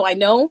 And so I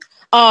know.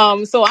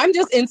 So I'm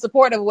just in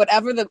support of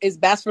whatever is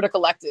best for the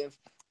collective.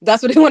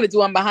 That's what they want to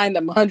do. I'm behind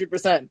them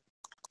 100%.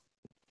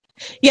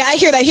 Yeah, I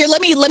hear that. Here, let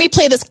me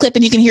play this clip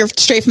and you can hear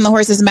straight from the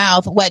horse's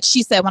mouth what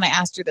she said when I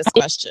asked her this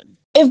question.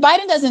 If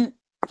Biden doesn't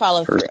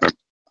follow through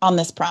on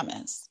this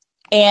promise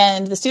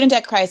and the student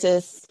debt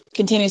crisis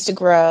continues to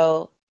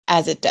grow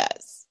as it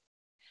does,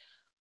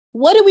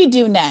 what do we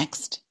do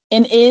next?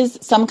 And is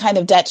some kind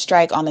of debt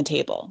strike on the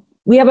table?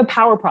 We have a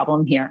power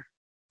problem here.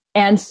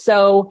 And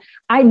so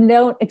I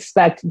don't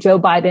expect Joe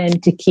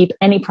Biden to keep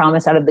any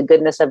promise out of the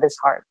goodness of his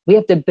heart. We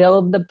have to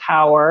build the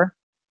power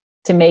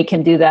to make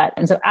him do that.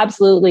 And so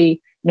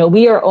absolutely,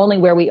 we are only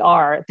where we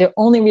are. The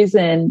only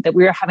reason that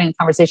we're having a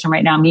conversation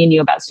right now, me and you,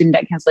 about student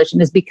debt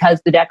cancellation is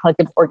because the Debt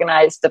Collective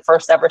organized the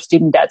first ever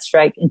student debt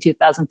strike in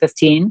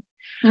 2015.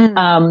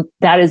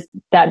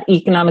 That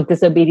economic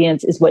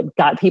disobedience is what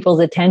got people's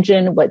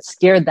attention, what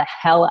scared the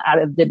hell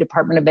out of the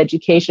Department of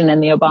Education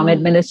and the Obama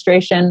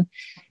administration.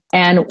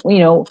 And,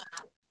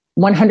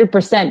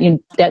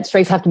 100% debt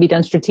strikes have to be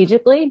done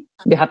strategically.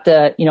 You have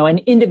to, an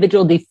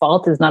individual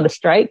default is not a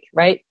strike,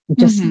 right?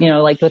 Just,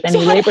 like with any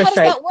labor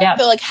strike. Does that work,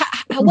 though? Like,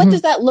 what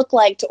does that look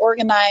like to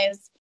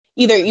organize?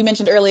 Either you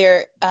mentioned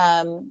earlier,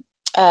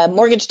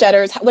 mortgage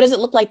debtors. What does it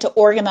look like to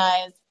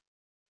organize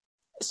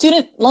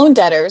student loan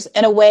debtors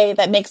in a way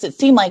that makes it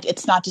seem like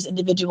it's not just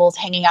individuals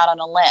hanging out on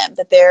a limb,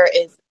 that there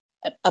is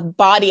a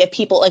body of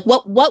people? Like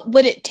what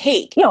would it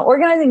take?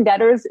 Organizing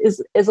debtors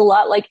is a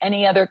lot like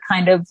any other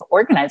kind of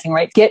organizing,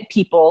 right? Get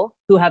people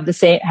who have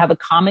a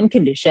common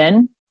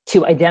condition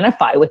to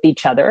identify with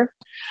each other,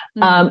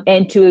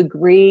 and to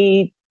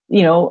agree,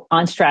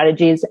 on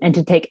strategies and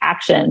to take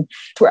action.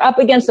 We're up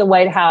against the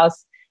White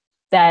House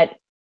that,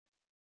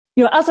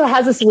 also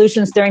has a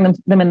solution staring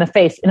them in the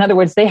face. In other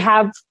words, they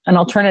have an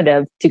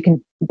alternative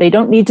they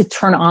don't need to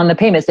turn on the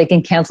payments. They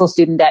can cancel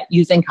student debt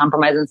using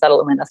compromise and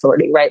settlement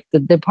authority, right? The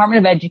Department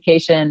of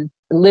Education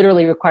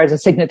literally requires a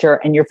signature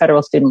and your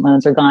federal student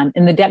loans are gone.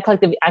 And the Debt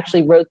Collective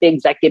actually wrote the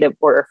executive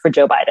order for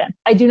Joe Biden.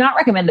 I do not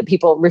recommend that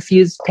people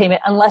refuse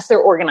payment unless they're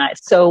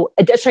organized. So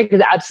a debt strike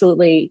is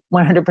absolutely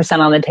 100%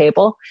 on the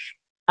table.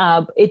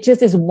 It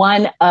just is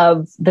one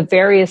of the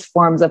various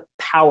forms of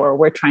power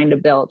we're trying to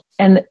build.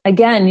 And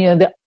again,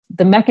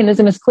 the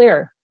mechanism is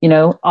clear.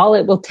 All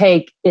it will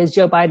take is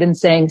Joe Biden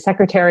saying,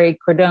 Secretary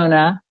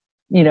Cardona,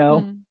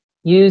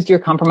 use your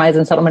compromise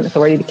and settlement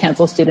authority to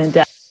cancel student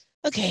debt.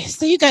 Okay,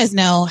 so you guys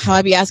know how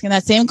I'd be asking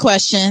that same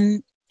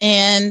question.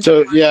 And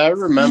so, yeah, I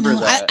remember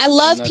that. I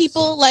love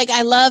people. Like,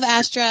 I love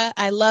Astra.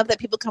 I love that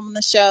people come on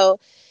the show.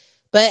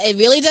 But it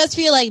really does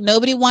feel like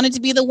nobody wanted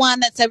to be the one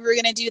that said we were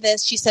going to do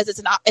this. She says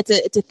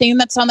it's a thing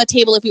that's on the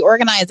table if we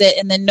organize it,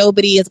 and then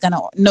nobody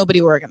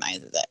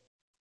organizes it.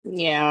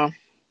 Yeah.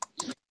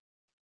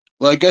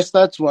 Well, I guess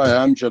that's why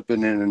I'm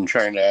jumping in and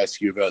trying to ask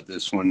you about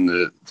this when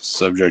the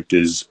subject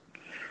is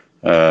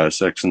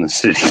Sex and the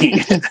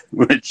City,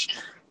 which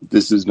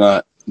this is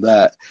not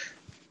that.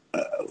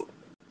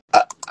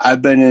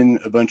 I've been in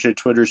a bunch of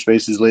Twitter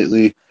spaces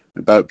lately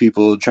about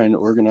people trying to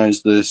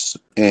organize this,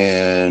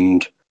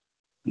 and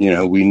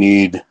we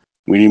need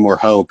more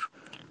help.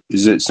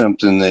 is it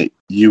something that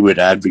you would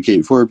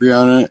advocate for,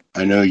 Brianna?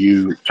 I know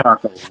you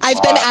talk a lot. I've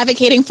been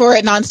advocating for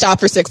it nonstop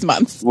for 6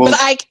 months. Well,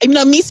 but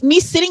me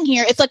sitting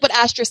here, it's like what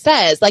Astra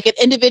says, like an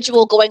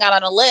individual going out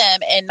on a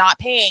limb and not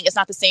paying is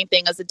not the same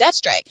thing as a debt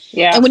strike.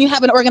 Yeah. And when you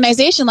have an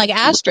organization like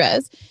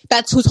Astra's,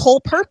 that's whose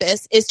whole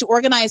purpose is to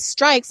organize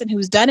strikes and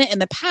who's done it in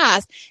the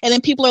past. And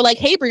then people are like,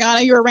 hey,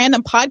 Brianna, you're a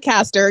random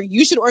podcaster.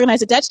 You should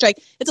organize a debt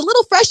strike. It's a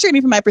little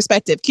frustrating from my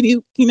perspective. Can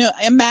you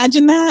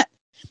imagine that?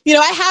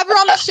 I have her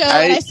on the show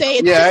and I say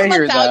it's 6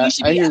 months out. You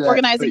should be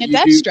organizing a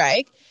debt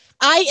strike.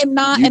 I am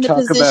not in a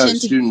position to talk about to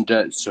student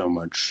debt so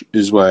much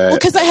is why.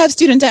 Because I have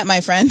student debt,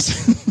 my friend.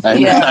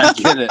 I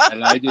get it,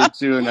 and I did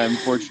too. And I'm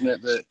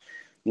fortunate that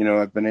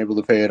I've been able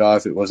to pay it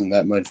off. It wasn't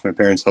that much. My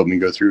parents helped me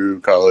go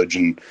through college,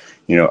 and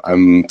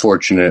I'm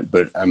fortunate.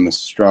 But I'm a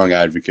strong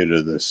advocate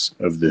of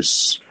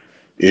this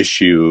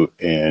issue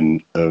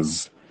and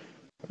of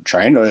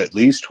trying to at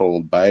least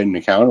hold Biden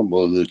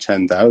accountable to the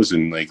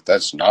 10,000. Like,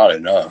 that's not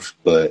enough.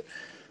 But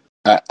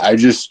I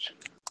just,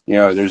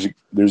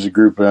 there's a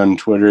group on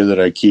Twitter that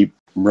I keep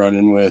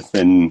running with,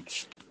 and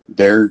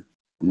they're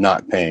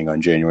not paying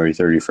on January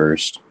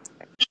 31st.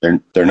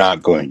 They're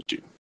not going to.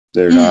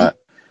 They're not.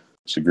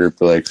 It's a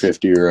group of like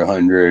 50 or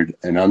 100,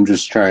 and I'm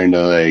just trying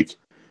to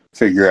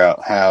figure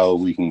out how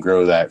we can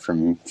grow that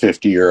from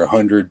 50 or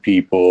 100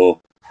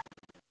 people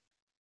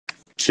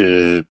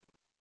to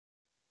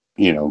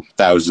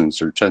thousands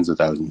or tens of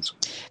thousands.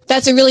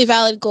 That's a really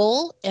valid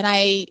goal. And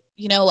I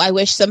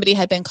wish somebody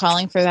had been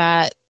calling for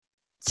that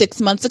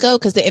 6 months ago,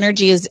 because the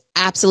energy is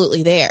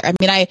absolutely there. I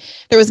mean,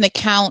 there was an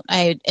account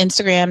I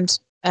Instagrammed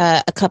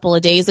a couple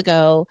of days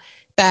ago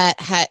that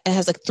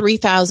has like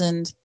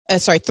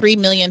 3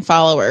 million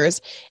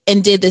followers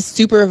and did this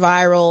super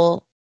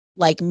viral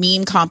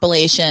meme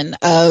compilation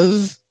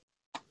of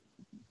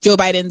Joe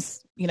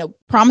Biden's,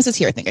 promises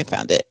here. I think I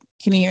found it.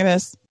 Can you hear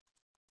this?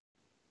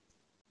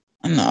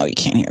 No, you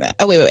can't hear that.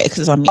 Oh, wait, because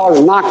it's on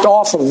mute. Knocked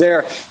off of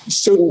their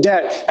student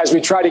debt as we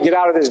try to get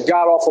out of this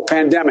god-awful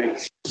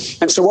pandemic.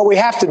 And so what we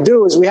have to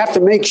do is we have to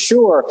make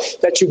sure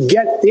that you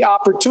get the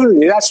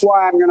opportunity. That's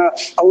why I'm going to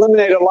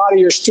eliminate a lot of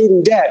your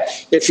student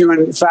debt. If you,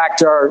 in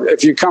fact,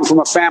 if you come from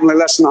a family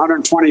less than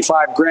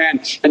 125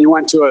 grand and you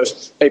went to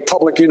a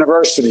public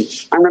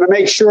university, I'm going to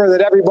make sure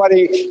that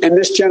everybody in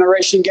this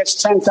generation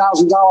gets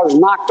 $10,000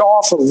 knocked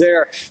off of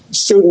their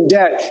student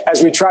debt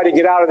as we try to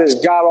get out of this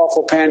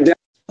god-awful pandemic.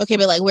 Okay,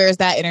 but where's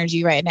that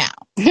energy right now?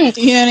 You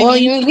know what I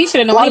mean? We should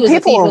have known he was a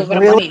thief with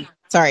money.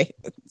 Sorry.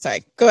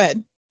 Go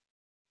ahead.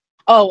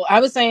 Oh, I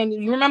was saying,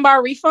 you remember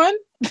our refund?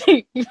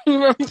 Right.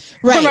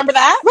 Remember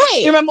that? Right.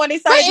 You remember when they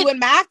started doing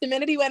math the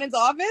minute he went into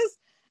office?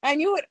 I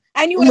knew what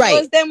it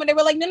was then when they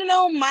were like,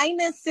 no,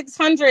 minus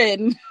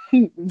 600.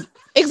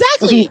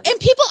 Exactly. And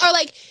people are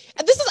like,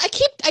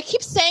 I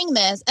keep saying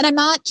this, and I'm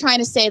not trying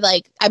to say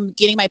I'm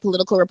getting my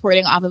political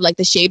reporting off of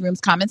the Shade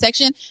Room's comment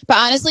section, but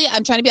honestly,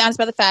 I'm trying to be honest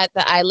about the fact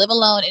that I live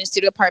alone in a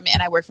studio apartment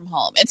and I work from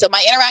home. And so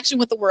my interaction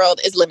with the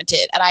world is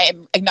limited, and I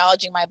am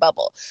acknowledging my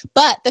bubble.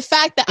 But the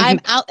fact that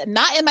I'm out,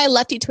 not in my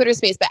lefty Twitter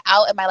space, but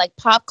out in my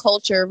pop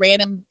culture,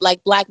 random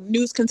Black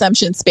news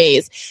consumption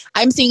space,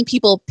 I'm seeing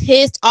people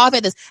pissed off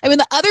at this. I mean,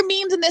 the other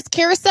memes in this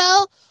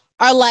carousel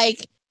are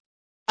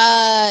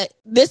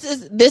this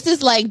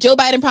is like Joe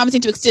Biden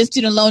promising to extend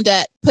student loan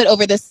debt put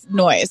over this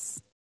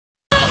noise.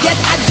 Yes,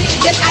 I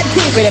did. Yes, I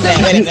did. Wait a minute.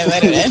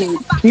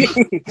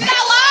 Get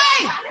out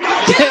line!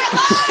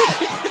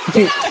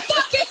 Get out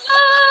fucking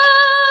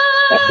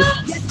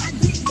line! Yes, I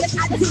did. Yes,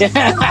 I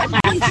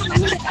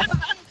did.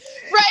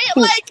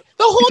 Right?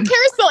 The whole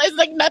carousel is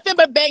nothing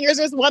but bangers.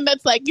 There's one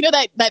that's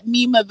that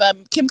meme of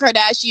Kim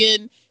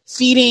Kardashian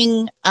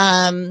feeding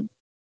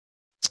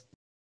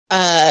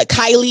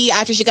Kylie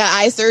after she got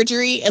eye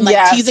surgery and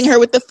teasing her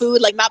with the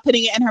food, not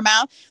putting it in her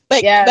mouth.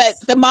 But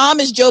the mom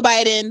is Joe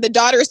Biden, the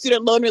daughter is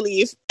student loan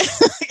relief,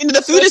 and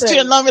the food is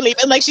student loan relief,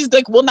 and she's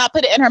will not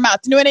put it in her mouth.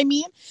 You know what I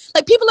mean?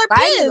 People are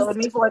pissed. Biden owed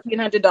me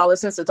 $1,400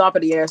 since the top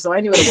of the year, so I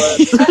knew what it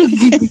was.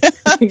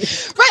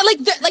 Right?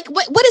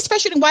 What is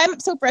frustrating? Why I'm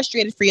so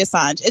frustrated for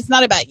Assange? It's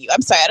not about you.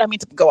 I'm sorry, I don't mean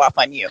to go off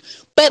on you,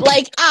 but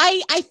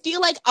I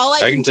feel like all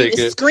I can do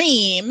is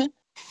scream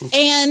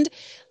and.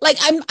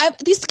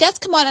 These guests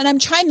come on, and I'm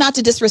trying not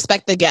to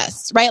disrespect the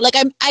guests, right?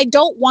 I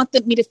don't want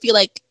me to feel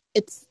like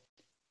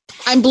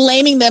I'm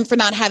blaming them for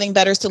not having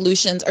better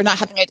solutions or not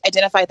having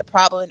identified the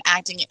problem and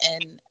acting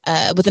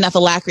with enough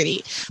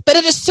alacrity. But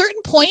at a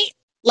certain point,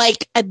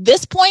 at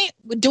this point,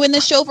 doing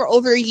this show for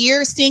over a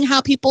year, seeing how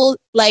people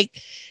the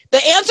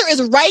answer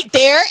is right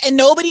there and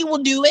nobody will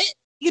do it.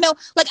 I'm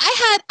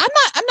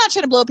not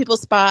trying to blow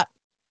people's spot,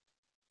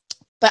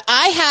 but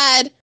I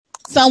had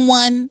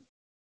someone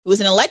who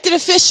was an elected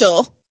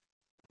official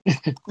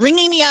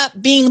ringing me up,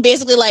 being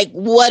basically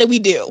what do we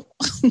do?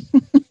 And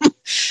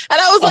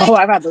I was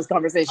I've had those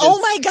conversations. Oh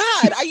my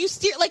God, are you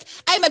serious?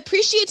 I'm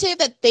appreciative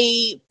that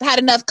they had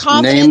enough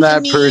confidence name that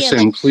in me. Person,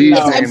 and please.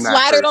 I'm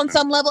flattered on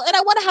some level, and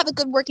I want to have a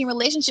good working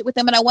relationship with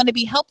them, and I want to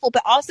be helpful.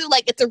 But also,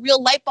 it's a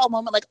real light bulb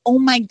moment. Oh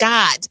my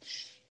God,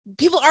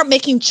 people aren't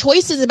making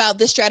choices about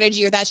this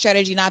strategy or that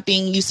strategy not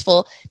being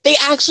useful. They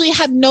actually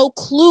have no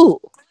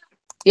clue.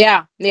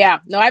 Yeah.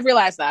 No, I've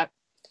realized that.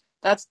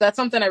 That's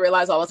something I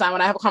realize all the time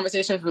when I have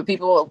conversations with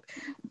people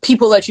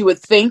that you would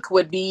think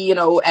would be, you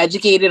know,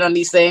 educated on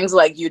these things.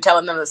 Like, you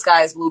telling them the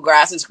sky is blue,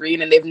 grass is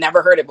green, and they've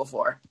never heard it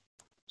before.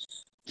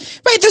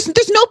 Right. There's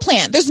no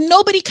plan. There's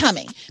nobody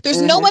coming.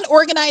 There's no one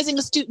organizing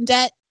a student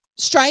debt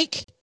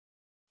strike.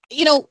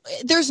 You know,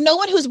 there's no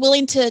one who's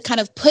willing to kind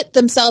of put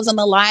themselves on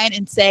the line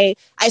and say,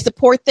 I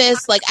support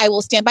this. Like, I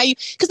will stand by you.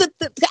 Because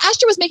the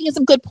Astor was making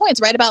some good points,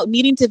 right, about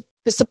needing to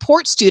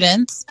support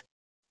students.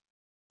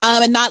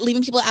 And not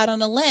leaving people out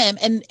on a limb,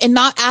 and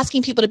not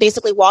asking people to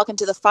basically walk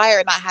into the fire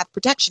and not have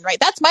protection, right?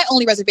 That's my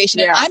only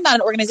reservation. Yeah. And I'm not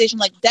an organization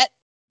like Debt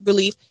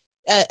Relief,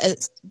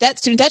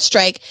 Student Debt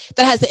Strike,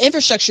 that has the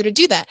infrastructure to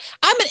do that.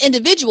 I'm an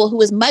individual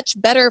who is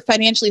much better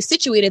financially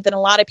situated than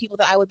a lot of people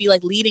that I would be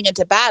like leading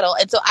into battle.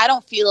 And so I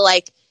don't feel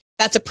like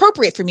that's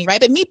appropriate for me, right?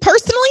 But me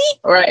personally,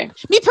 I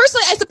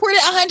support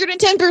it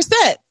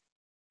 110%.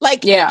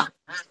 Like, yeah.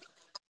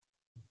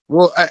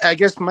 Well, I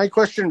guess my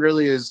question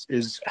really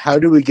is how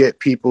do we get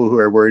people who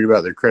are worried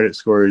about their credit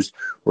scores,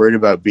 worried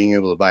about being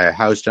able to buy a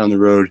house down the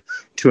road,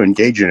 to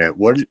engage in it?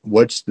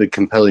 What's the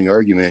compelling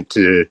argument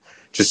to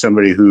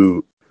somebody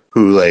who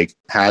like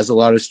has a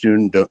lot of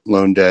student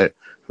loan debt,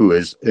 who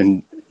has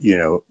been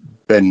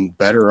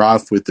better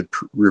off with the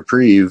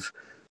reprieve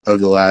of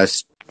the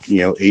last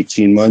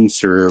 18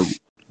 months or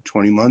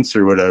 20 months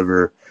or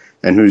whatever,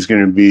 and who's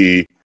going to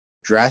be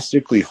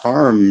drastically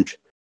harmed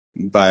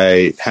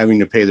by having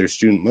to pay their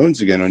student loans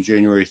again on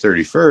January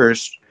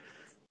 31st,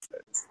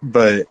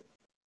 but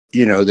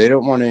they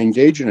don't want to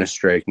engage in a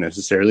strike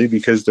necessarily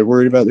because they're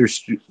worried about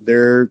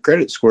their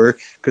credit score,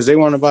 because they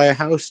want to buy a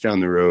house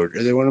down the road,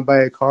 or they want to buy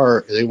a car,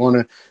 or they want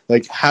to,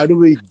 like, how do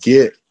we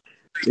get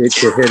it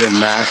to hit a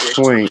mass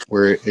point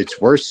where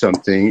it's worth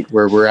something,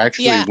 where we're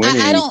actually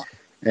winning? I don't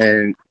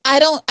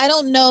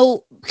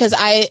know, because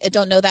I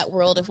don't know that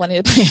world of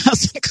wanting to buy a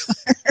house and a car.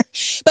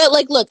 But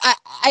like, look,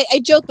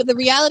 I joke, but the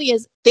reality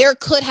is there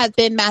could have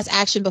been mass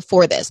action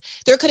before this.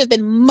 There could have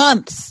been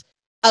months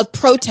of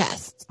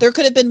protests. There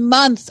could have been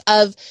months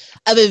of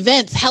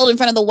events held in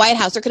front of the White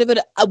House. There could have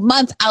been a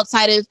month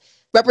outside of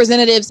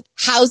representatives'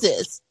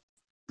 houses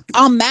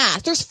en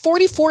masse. There's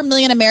 44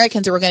 million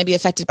Americans who are going to be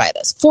affected by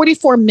this.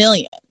 44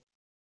 million.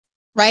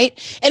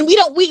 Right. And we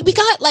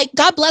got, like,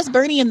 God bless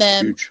Bernie and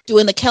them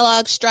doing the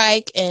Kellogg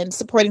strike and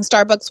supporting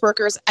Starbucks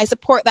workers. I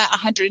support that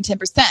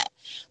 110%.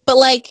 But,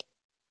 like,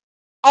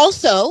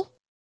 also,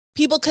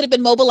 people could have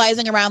been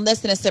mobilizing around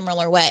this in a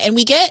similar way. And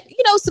we get,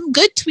 some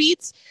good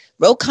tweets.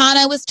 Ro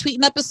Khanna was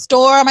tweeting up a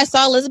storm. I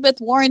saw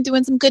Elizabeth Warren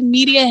doing some good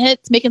media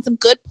hits, making some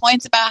good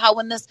points about how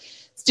when this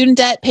student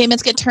debt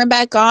payments get turned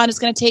back on, it's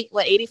going to take,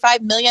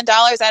 $85 million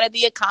out of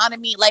the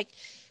economy. Like,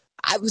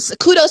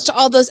 kudos to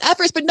all those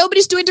efforts, but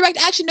nobody's doing direct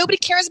action. Nobody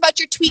cares about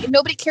your tweet, and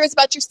nobody cares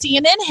about your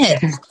CNN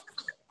hit.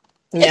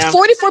 Yeah. It's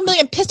 44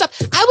 million pissed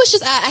off.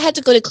 I had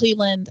to go to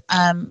Cleveland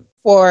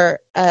for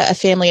a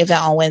family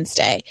event on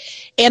Wednesday,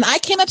 and I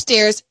came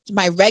upstairs,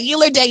 my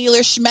regular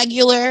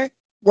schmegular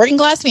working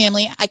class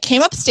family. I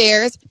came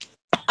upstairs.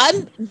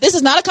 This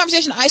is not a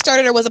conversation I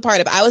started or was a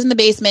part of. I was in the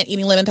basement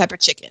eating lemon pepper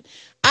chicken.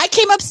 I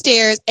came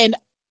upstairs, and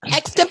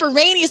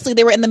extemporaneously,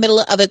 they were in the middle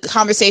of a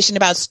conversation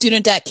about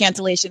student debt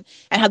cancellation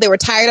and how they were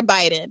tired of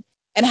Biden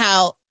and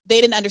how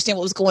they didn't understand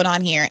what was going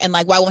on here, and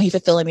like, why won't he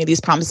fulfill any of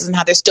these promises, and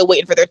how they're still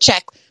waiting for their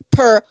check,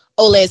 per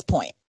Ole's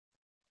point.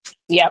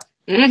 Yep.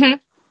 Mm-hmm.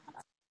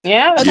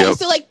 Yeah. Okay. Yep.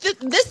 So like,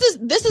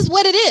 this is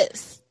what it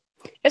is.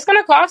 It's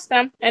going to cost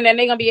them, and then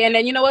they're going to be, and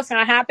then you know what's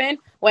going to happen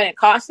when it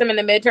costs them in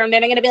the midterm?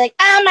 Then they're going to be like,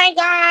 oh my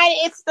God,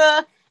 it's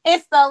the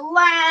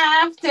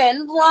left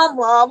and blah,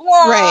 blah,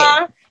 blah.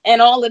 Right. And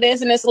all of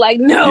this, and it's like,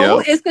 no,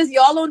 it's because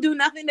y'all don't do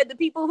nothing that the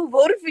people who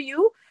voted for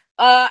you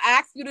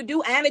asked you to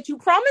do, and that you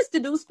promised to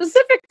do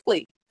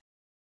specifically.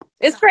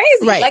 It's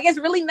crazy. Right. Like, it's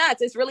really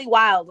nuts. It's really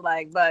wild.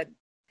 Like, but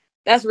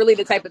that's really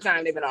the type of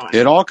time they've been on.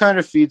 It all kind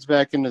of feeds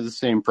back into the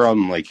same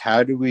problem. Like,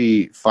 how do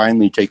we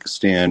finally take a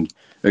stand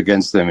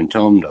against them and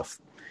tell them to,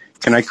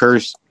 can I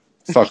curse?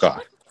 Fuck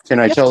off. Can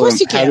I tell them,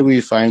 how do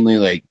we finally,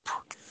 like,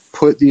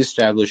 put the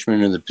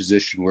establishment in the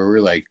position where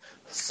we're like,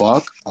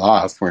 fuck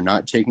off. We're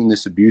not taking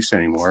this abuse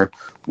anymore.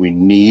 We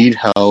need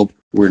help.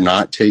 We're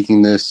not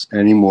taking this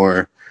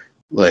anymore.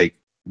 Like,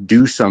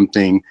 do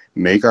something,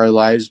 make our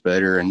lives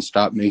better, and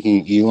stop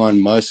making Elon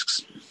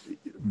Musk's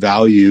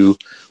value,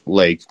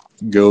 like,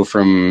 go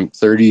from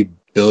 30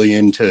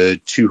 billion to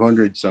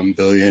 200 some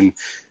billion.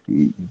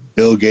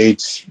 Bill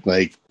Gates,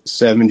 like,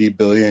 70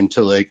 billion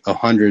to like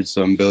 100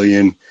 some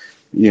billion.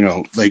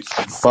 Like,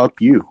 fuck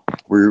you.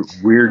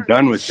 We're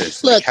done with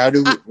this. Look, like, how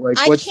do we,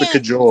 what's the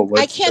cajole?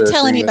 I can't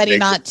tell anybody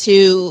not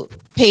to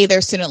pay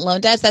their student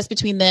loan debts. That's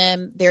between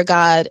them, their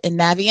God, and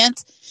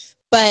Navient.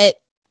 But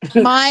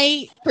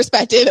my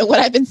perspective and what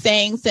I've been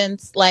saying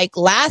since like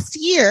last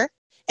year,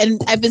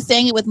 and I've been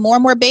saying it with more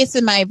and more bass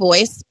in my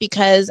voice,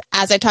 because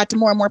as I talk to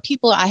more and more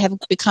people, I have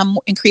become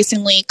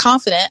increasingly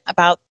confident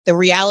about the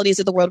realities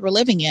of the world we're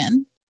living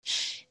in,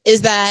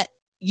 is that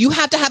you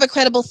have to have a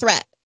credible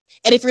threat.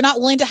 And if you're not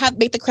willing to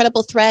make the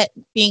credible threat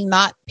being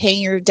not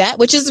paying your debt,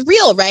 which is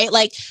real, right?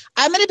 Like,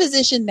 I'm in a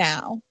position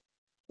now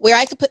where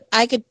I could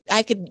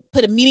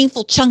put a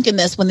meaningful chunk in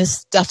this when this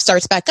stuff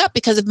starts back up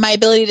because of my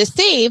ability to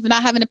save,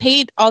 not having to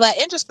pay all that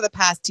interest for the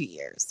past 2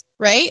 years,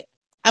 right?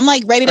 I'm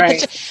like ready to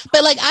put,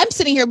 but like I'm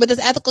sitting here with this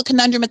ethical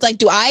conundrum. It's like,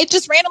 do I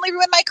just randomly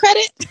ruin my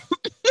credit?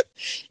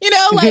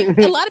 Like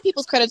a lot of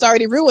people's credit's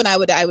already ruined. I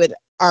would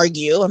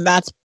argue, and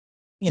that's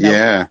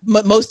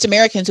most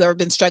Americans who have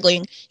been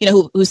struggling,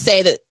 who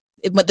say that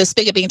the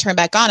spigot being turned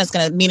back on is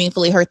going to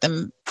meaningfully hurt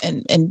them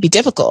and be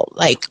difficult,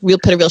 like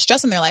put a real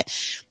stress on their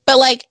life. But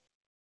like,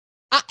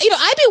 I'd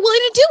be willing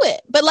to do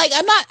it, but like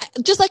I'm not,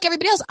 just like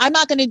everybody else, I'm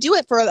not going to do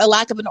it for a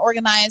lack of an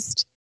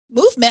organized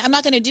movement. I'm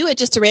not going to do it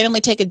just to randomly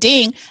take a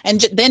ding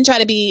and then try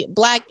to be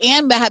black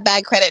and have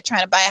bad credit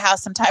trying to buy a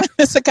house sometime in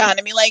this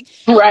economy. Like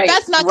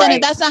that's not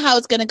how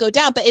it's going to go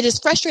down. But it is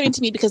frustrating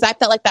to me because I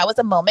felt like that was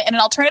a moment, and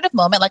an alternative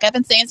moment, like I've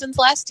been saying since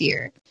last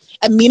year,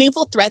 a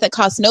meaningful threat that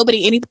costs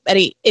nobody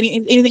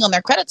anything on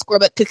their credit score,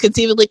 but could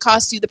conceivably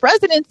cost you the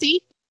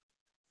presidency,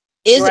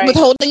 is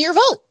withholding your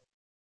vote.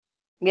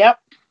 Yep.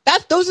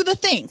 Those are the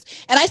things.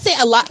 And I say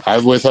a lot.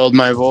 I've withheld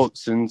my vote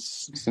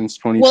since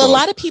 2012. Well, a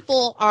lot of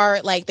people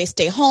are like, they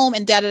stay home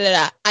and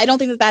da-da-da-da. I don't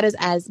think that is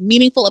as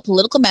meaningful a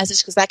political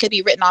message, because that could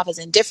be written off as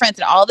indifference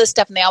and all this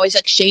stuff. And they always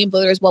like shame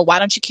voters. Well, why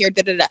don't you care?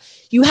 Da-da-da.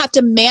 You have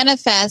to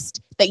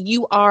manifest that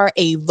you are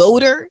a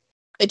voter,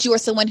 that you are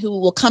someone who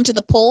will come to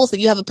the polls, that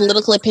you have a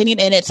political opinion,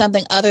 and it's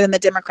something other than the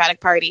Democratic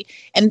Party,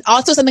 and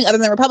also something other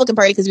than the Republican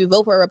Party, because if you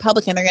vote for a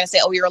Republican, they're going to say,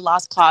 oh, you're a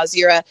lost cause,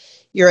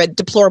 you're a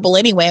deplorable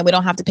anyway, and we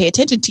don't have to pay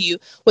attention to you.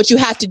 What you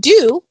have to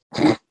do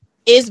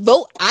is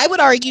vote, I would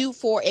argue,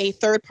 for a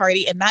third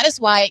party, and that is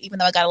why, even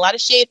though I got a lot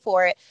of shade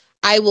for it,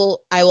 I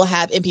will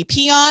have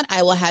MPP on,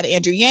 I will have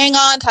Andrew Yang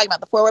on, talking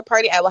about the Forward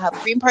Party, I will have the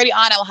Green Party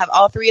on, I will have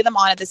all three of them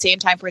on at the same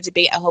time for a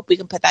debate. I hope we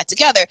can put that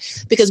together,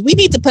 because we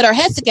need to put our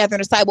heads together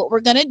and decide what we're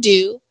going to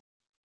do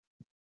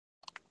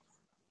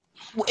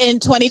in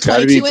 2022. It's got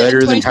to be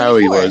better than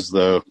Howie was,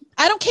 though.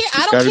 I don't care.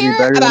 I don't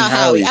care about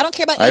Howie. I don't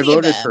care about any of them. I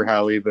voted for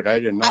Howie, but I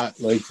did not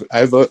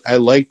I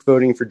liked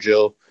voting for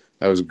Jill.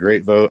 That was a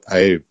great vote.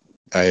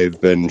 I've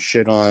been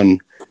shit on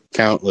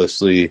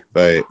countlessly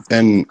by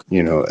an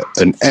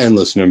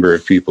endless number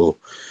of people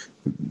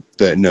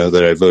that know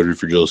that I voted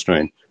for Jill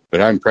Stein.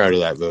 But I'm proud of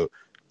that vote.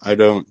 I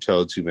don't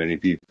tell too many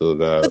people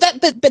about.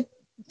 But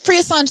Free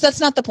Assange,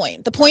 that's not the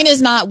point. The point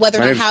is not whether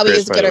or not Howie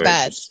is good or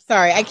bad.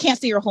 Sorry, I can't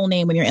see your whole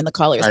name when you're in the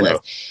callers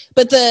list.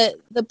 But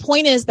the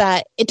point is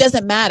that it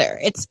doesn't matter.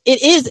 It's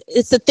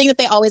the thing that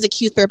they always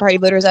accuse third party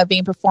voters of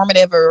being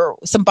performative or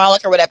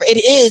symbolic or whatever. It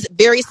is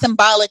very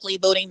symbolically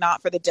voting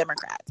not for the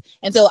Democrats.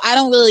 And so I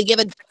don't really give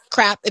a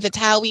crap if it's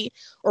Howie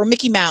or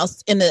Mickey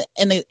Mouse in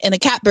the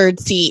catbird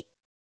seat.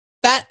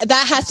 That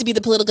has to be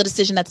the political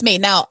decision that's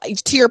made. Now,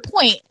 to your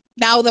point,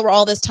 now that we're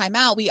all this time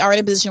out, we are in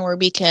a position where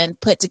we can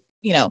put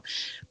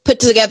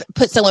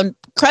someone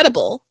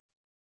credible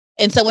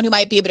and someone who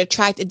might be able to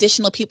attract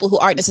additional people who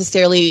aren't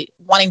necessarily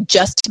wanting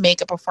just to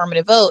make a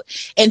performative vote.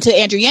 And to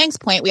Andrew Yang's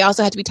point, we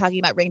also have to be talking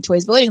about ranked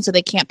choice voting, so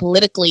they can't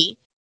politically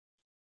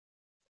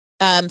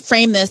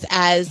frame this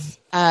as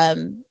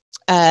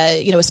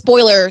a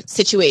spoiler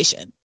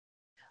situation.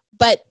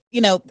 But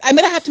I'm going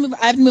to have to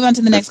move on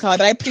to the next caller.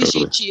 But I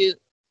appreciate you.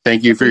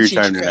 Thank you for your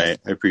time tonight.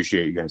 I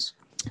appreciate you guys.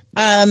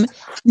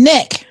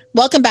 Nick,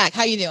 welcome back.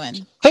 How you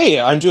doing? Hey,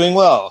 I'm doing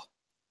well.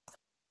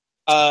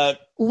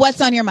 What's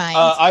on your mind?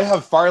 I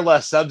have far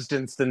less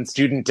substance than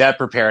student debt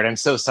prepared. I'm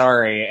so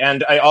sorry.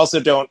 And I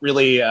also don't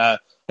really, I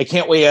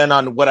can't weigh in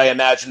on what I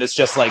imagine is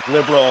just like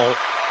liberal.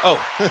 Oh,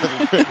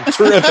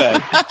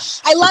 terrific.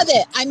 I love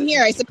it. I'm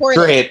here. I support it.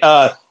 Great.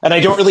 And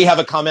I don't really have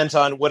a comment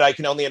on what I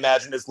can only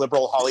imagine is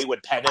liberal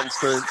Hollywood penance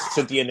for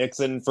Cynthia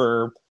Nixon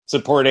for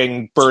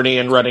supporting Bernie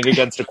and running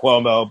against a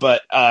Cuomo.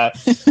 But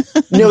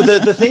no,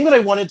 the thing that I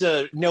wanted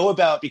to know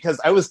about, because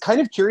I was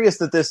kind of curious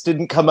that this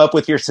didn't come up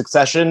with your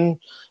succession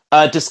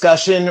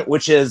discussion,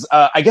 which is,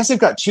 I guess I've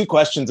got two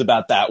questions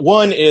about that.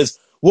 One is,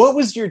 what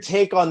was your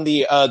take on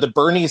the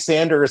Bernie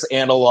Sanders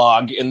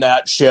analog in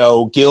that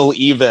show, Gil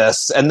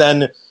Evis? And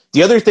then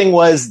the other thing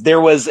was,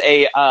 there was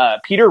a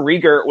Peter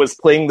Riegert was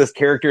playing this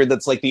character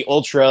that's like the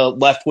ultra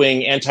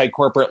left-wing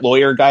anti-corporate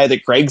lawyer guy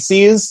that Craig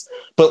sees.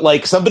 But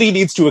like, somebody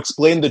needs to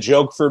explain the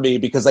joke for me,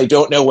 because I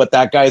don't know what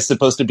that guy is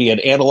supposed to be an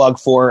analog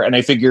for. And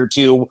I figure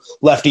two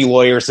lefty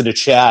lawyers in a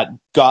chat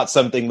got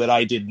something that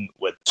I didn't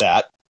with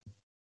that.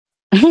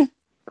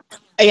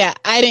 Yeah,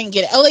 I didn't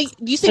get it. Oh, like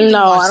you said,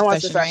 no, I don't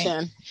watch Succession.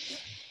 Right?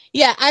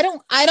 Yeah, I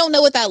don't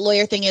know what that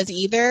lawyer thing is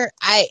either.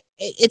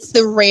 It's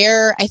the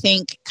rare, I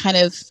think, kind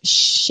of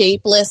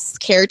shapeless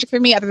character for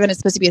me, other than it's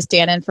supposed to be a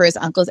stand-in for his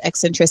uncle's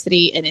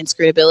eccentricity and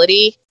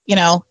inscrutability.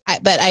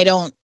 But I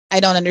don't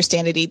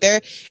understand it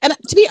either. And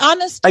to be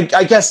honest,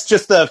 I guess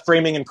just the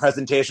framing and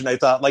presentation, I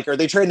thought, like, are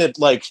they trying to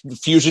like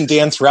fusion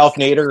dance Ralph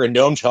Nader and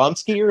Noam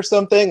Chomsky or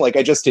something? Like,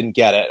 I just didn't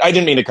get it. I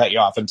didn't mean to cut you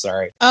off. I'm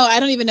sorry. Oh, I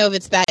don't even know if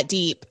it's that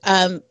deep.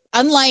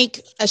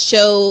 Unlike a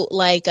show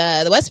like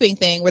the West Wing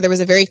thing, where there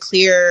was a very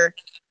clear,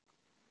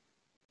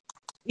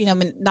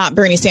 not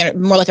Bernie Sanders,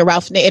 more like a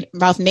Ralph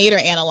Nader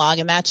analog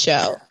in that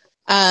show.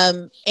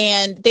 And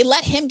they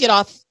let him get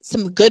off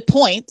some good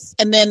points,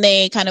 and then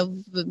they kind of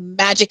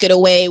magic it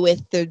away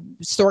with the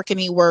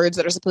Sorkin-y words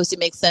that are supposed to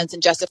make sense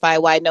and justify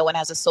why no one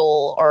has a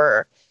soul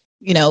or,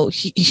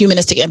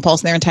 humanistic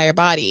impulse in their entire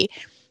body.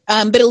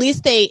 But at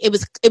least it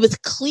was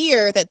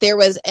clear that there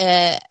was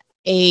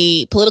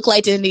a political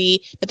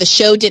identity that the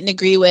show didn't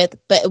agree with,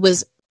 but it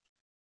was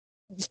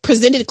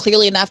presented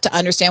clearly enough to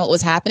understand what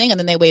was happening, and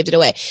then they waved it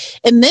away.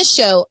 In this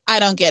show, I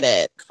don't get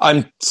it.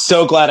 I'm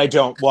so glad I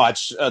don't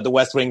watch the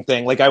West Wing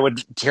thing. Like, I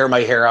would tear my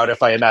hair out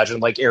if I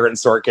imagined like Aaron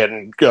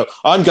Sorkin go,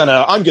 I'm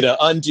gonna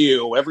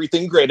undo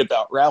everything great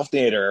about Ralph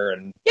Nader.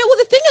 And yeah, well,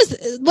 the thing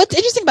is, what's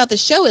interesting about the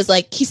show is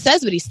like he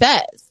says what he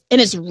says, and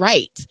it's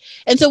right.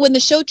 And so when the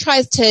show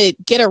tries to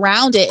get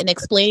around it and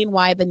explain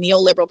why the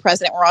neoliberal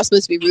president we're all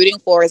supposed to be rooting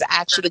for is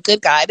actually the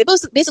good guy, they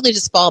basically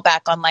just fall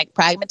back on like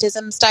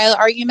pragmatism style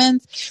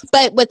arguments.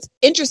 But what's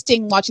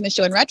interesting watching the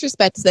show in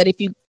retrospect is that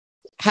if you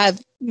have,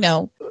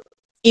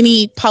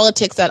 any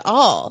politics at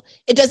all,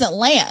 it doesn't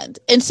land.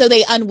 And so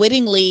they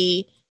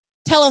unwittingly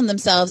tell on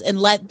themselves and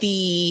let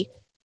the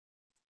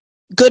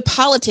good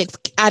politics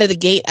out of the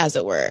gate, as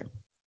it were.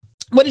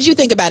 What did you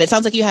think about it?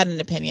 Sounds like you had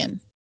an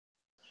opinion.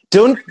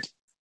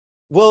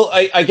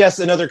 I guess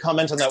another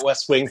comment on that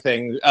West Wing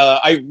thing.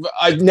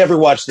 I've never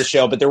watched the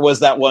show, but there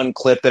was that one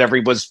clip that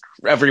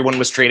everyone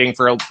was trading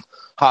for a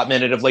hot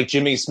minute of like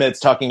Jimmy Smits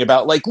talking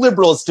about like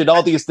liberals did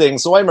all these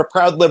things, so I'm a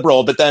proud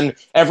liberal. But then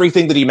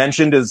everything that he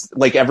mentioned is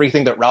like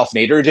everything that Ralph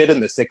Nader did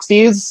in the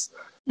 60s.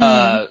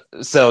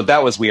 So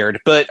that was weird.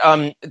 But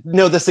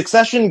no, the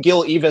Succession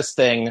Gil Evis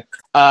thing,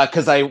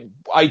 because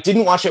I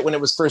didn't watch it when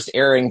it was first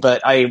airing,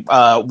 but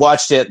I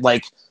watched it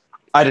like,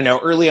 I don't know,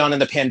 early on in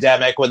the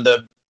pandemic when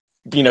the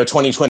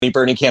 2020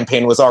 Bernie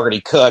campaign was already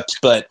cooked.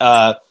 But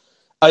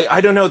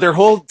I don't know, their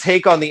whole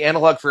take on the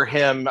analog for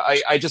him,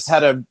 I just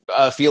had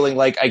a feeling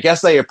like, I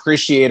guess I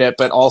appreciate it,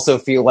 but also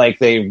feel like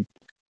they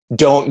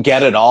don't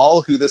get at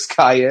all who this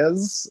guy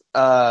is.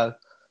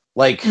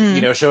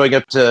 Showing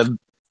up to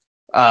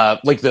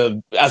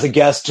as a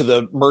guest to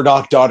the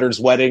Murdoch daughter's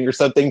wedding or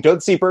something.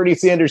 Don't see Bernie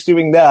Sanders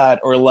doing that.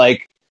 Or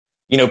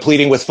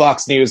pleading with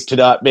Fox News to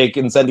not make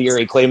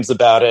incendiary claims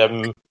about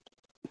him.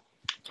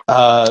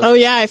 Oh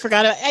yeah, I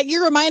forgot it.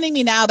 You're reminding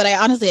me now, but I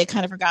had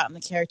kind of forgotten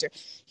the character.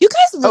 You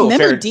guys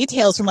remember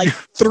details from like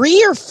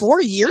 3 or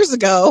 4 years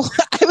ago.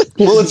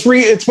 Well,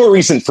 it's more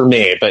recent for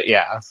me, but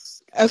yeah.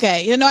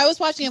 Okay, I was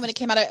watching it when it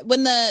came out.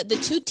 When the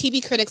two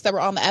TV critics that were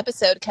on the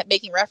episode kept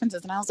making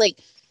references, and I was like,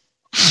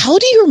 "How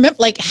do you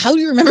remember? How do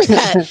you remember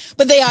that?"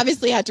 But they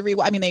obviously had to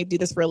rewatch. I mean, they do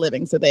this for a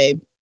living, so they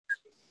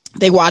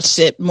watched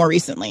it more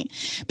recently.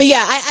 But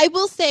yeah, I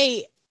will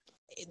say,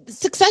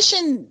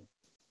 Succession.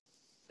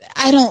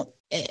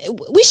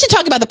 We should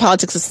talk about the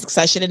politics of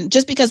Succession, and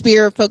just because we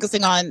are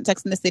focusing on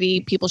Sex and the City,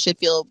 people should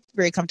feel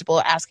very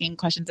comfortable asking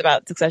questions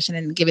about Succession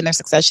and giving their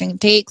Succession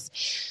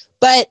takes.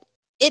 But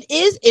it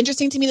is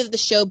interesting to me that the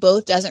show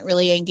both doesn't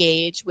really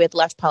engage with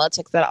left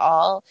politics at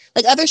all.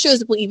 Like other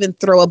shows will even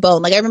throw a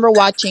bone. Like I remember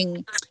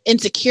watching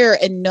Insecure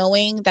and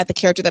knowing that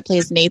the actor that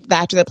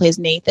plays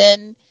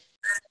Nathan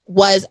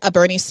was a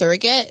Bernie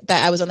surrogate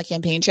that I was on the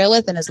campaign trail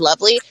with and is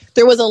lovely.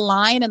 There was a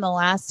line in the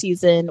last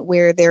season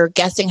where they're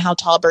guessing how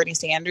tall Bernie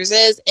Sanders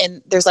is,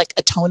 and there's like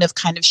a tone of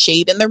kind of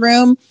shade in the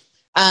room.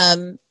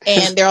 And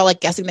they're all like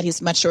guessing that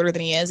he's much shorter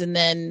than he is. And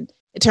then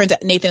it turns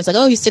out Nathan is like,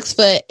 oh, he's 6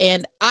 foot.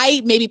 And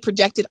I maybe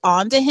projected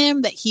onto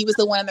him that he was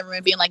the one in the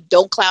room being like,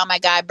 don't clown my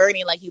guy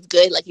Bernie, like he's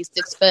good, like he's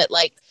 6 foot,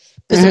 like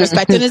put some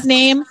respect in his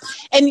name.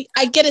 And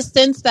I get a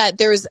sense that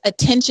there's a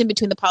tension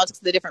between the politics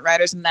of the different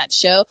writers in that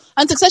show.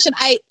 On Succession,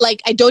 I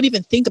don't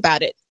even think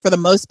about it for the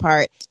most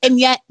part. And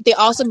yet they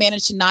also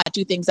manage to not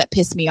do things that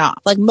piss me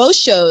off. Like most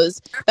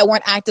shows that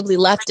weren't actively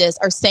leftist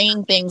are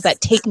saying things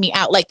that take me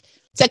out. Like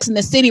Sex and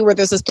the City, where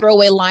there's this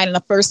throwaway line in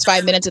the first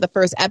 5 minutes of the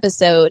first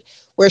episode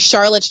where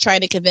Charlotte's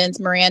trying to convince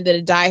Miranda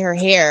to dye her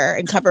hair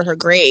and cover her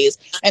grays.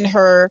 And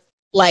her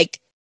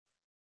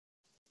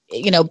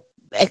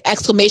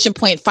exclamation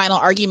point final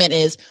argument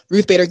is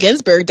Ruth Bader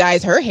Ginsburg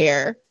dyes her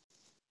hair.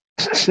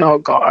 Oh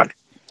God.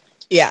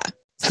 Yeah.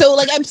 So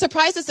I'm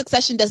surprised that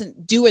Succession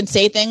doesn't do and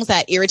say things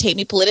that irritate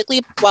me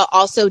politically while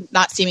also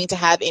not seeming to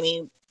have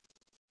any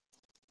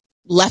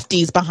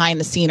lefties behind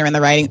the scene or in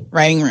the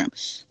writing room.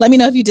 Let me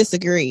know if you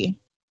disagree.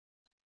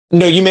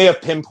 No, you may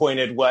have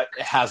pinpointed what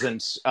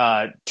hasn't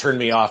turned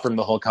me off from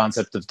the whole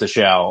concept of the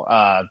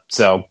show.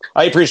 So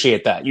I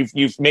appreciate that.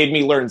 You've made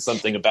me learn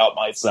something about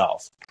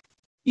myself.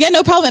 Yeah,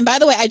 no problem. And by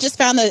the way, I just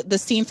found the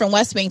scene from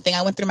West Wing thing.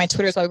 I went through my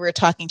Twitters while we were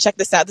talking. Check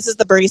this out. This is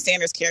the Bernie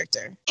Sanders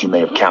character. You may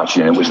have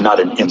counted, and it was not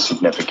an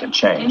insignificant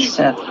change.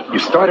 You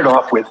started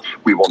off with,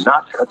 we will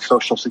not cut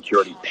Social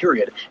Security,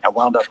 period, and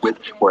wound up with,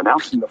 we're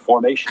announcing the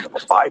formation of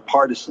a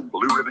bipartisan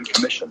Blue Ribbon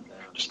Commission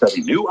to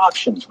study new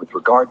options with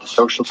regard to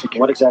Social Security.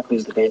 What exactly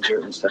is the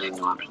danger in studying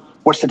new options?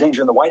 What's the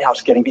danger in the White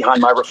House getting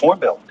behind my reform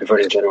bill?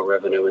 Converting general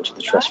revenue into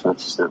the trust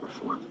funds is not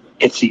reform.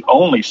 It's the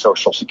only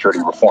Social Security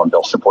reform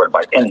bill supported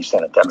by any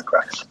Senate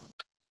Democrats.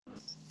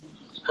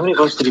 How many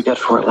votes did you get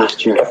for it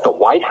last year? If the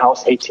White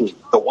House, 18.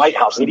 The White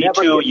House,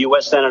 82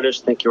 U.S.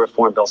 senators think your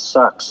reform bill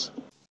sucks.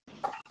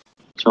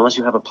 So unless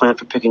you have a plan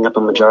for picking up a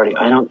majority,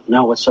 I don't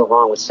know what's so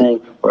wrong with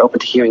saying we're open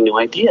to hearing new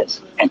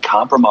ideas. And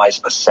compromise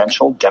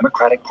essential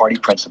Democratic Party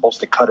principles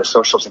to cut a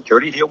Social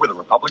Security deal with the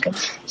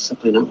Republicans?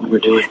 Simply not what we're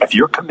doing. If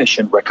your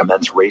commission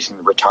recommends raising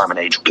the retirement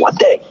age 1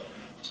 day,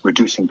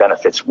 reducing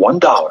benefits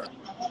 $1,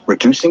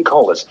 reducing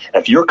COLAs,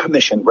 if your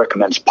commission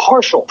recommends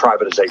partial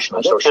privatization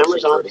of Social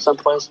Security,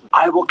 someplace?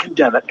 I will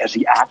condemn it as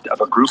the act of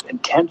a group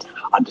intent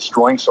on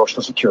destroying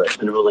Social Security.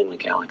 And ruling the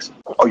galaxy.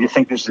 Oh, you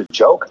think this is a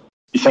joke?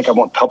 You think I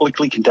won't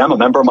publicly condemn a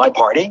member of my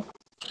party?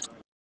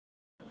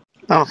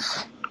 Oh.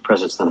 The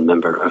president's not a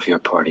member of your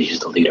party. He's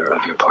the leader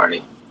of your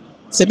party.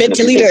 Submit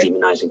to leader.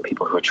 Demonizing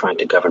people who are trying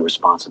to govern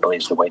responsibly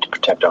is the way to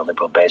protect our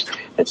liberal base.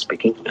 And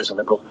speaking as a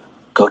liberal,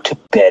 go to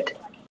bed.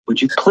 Would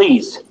you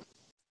please?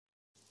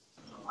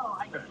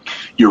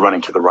 You're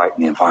running to the right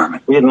in the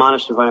environment. We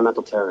admonished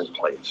environmental terrorism.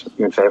 Please.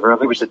 You're in favor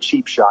of it? It was a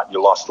cheap shot, and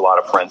you lost a lot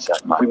of friends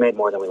that night. We made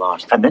more than we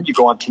lost. And then you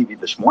go on TV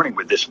this morning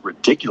with this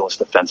ridiculous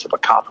defense of a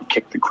cop who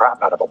kicked the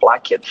crap out of a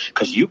black kid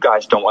because you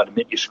guys don't want to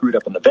admit you screwed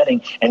up in the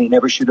vetting, and he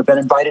never should have been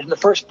invited in the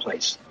first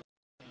place.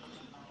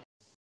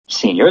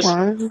 Seniors,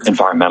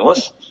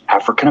 environmentalists,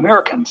 African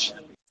Americans.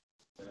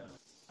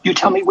 You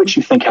tell me which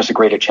you think has a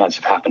greater chance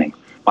of happening.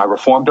 My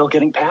reform bill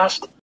getting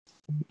passed?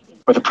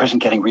 Or the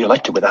president getting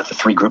reelected without the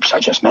 3 groups I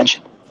just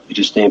mentioned? You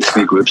just named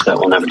 3 groups that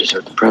will never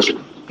desert the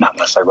president. Not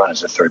unless I run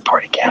as a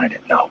third-party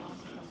candidate, no.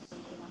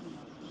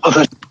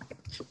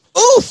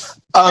 Oof!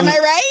 Am I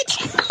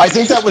right? I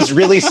think that was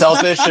really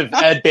selfish of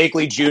Ed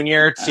Bakley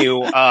Jr.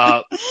 to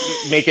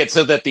make it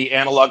so that the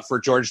analog for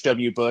George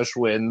W. Bush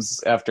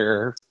wins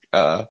after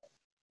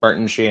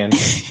Martin Sheen.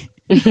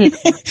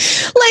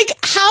 Like,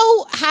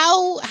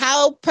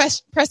 how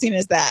pressing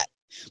is that?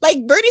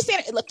 Like, Bernie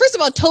Sanders, first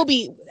of all,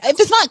 Toby, if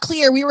it's not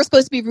clear, we were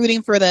supposed to be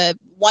rooting for the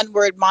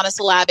one-word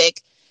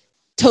monosyllabic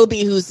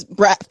Toby, who's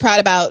proud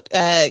about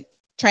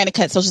trying to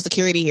cut Social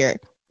Security here,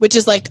 which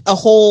is like a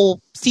whole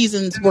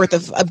season's worth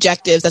of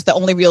objectives. That's the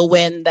only real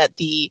win that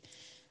the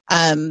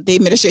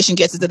administration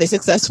gets, is that they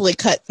successfully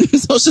cut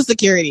Social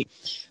Security.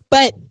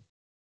 But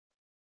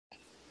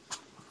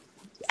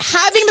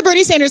having the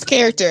Bernie Sanders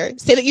character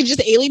say that you've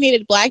just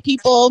alienated Black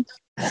people,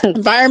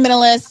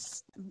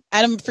 environmentalists,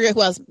 I don't forget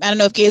who else. I don't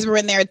know if gays were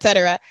in there,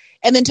 etc.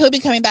 And then Toby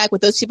coming back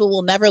with those people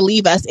will never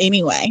leave us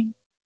anyway,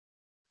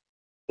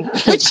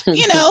 which,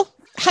 you know,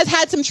 has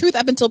had some truth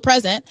up until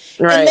present.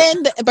 Right.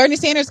 And then Bernie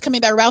Sanders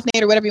coming back, Ralph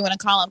Nader, whatever you want to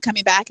call him,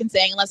 coming back and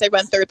saying, unless I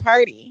run third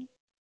party.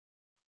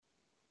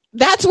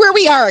 That's where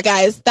we are,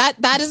 guys.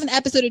 That is an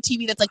episode of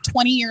TV that's like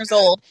 20 years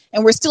old,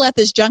 and we're still at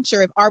this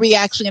juncture of, are we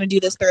actually going to do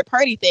this third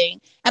party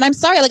thing? And I'm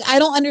sorry, like, I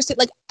don't understand.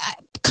 Like,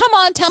 come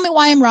on, tell me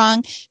why I'm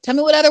wrong. Tell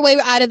me what other way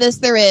out of this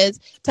there is.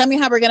 Tell me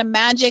how we're going to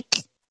magic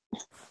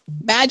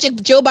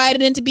Joe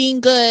Biden into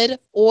being good,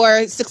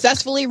 or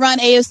successfully run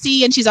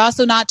AOC, and she's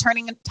also not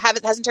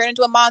hasn't turned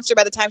into a monster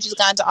by the time she's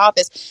gone to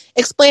office.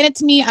 Explain it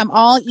to me. I'm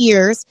all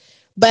ears.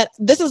 But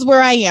this is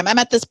where I am. I'm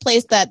at this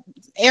place that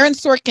Aaron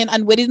Sorkin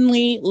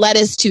unwittingly led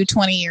us to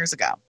 20 years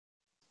ago.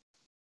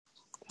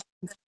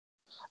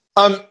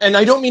 And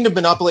I don't mean to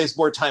monopolize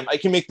more time. I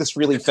can make this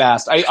really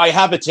fast. I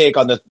have a take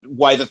on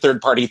why the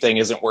third party thing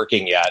isn't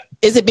working yet.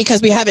 Is it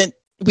because we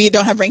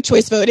don't have ranked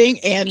choice voting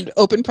and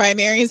open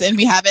primaries, and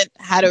we haven't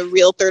had a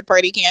real third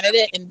party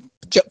candidate, and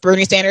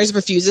Bernie Sanders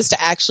refuses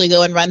to actually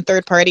go and run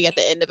third party at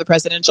the end of a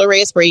presidential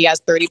race where he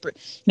has 50%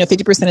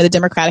 of the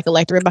Democratic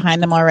electorate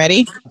behind him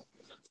already?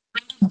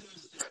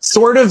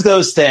 Sort of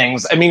those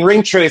things. I mean,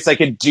 ranked choice I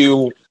could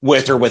do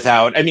with or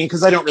without. I mean,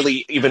 because I don't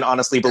really even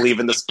honestly believe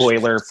in the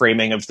spoiler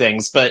framing of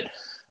things. But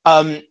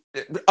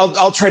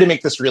I'll try to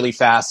make this really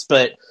fast.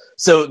 But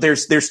so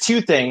there's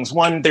 2 things.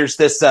 One, there's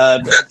this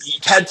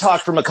TED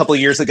Talk from a couple of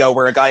years ago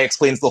where a guy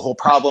explains the whole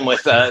problem with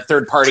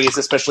third parties,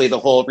 especially the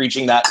whole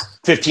reaching that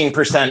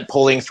 15%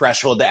 polling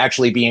threshold to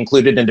actually be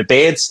included in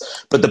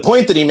debates. But the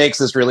point that he makes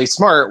is really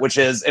smart, which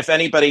is if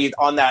anybody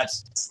on that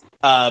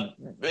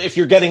if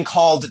you're getting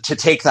called to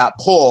take that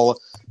poll,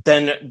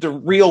 then the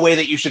real way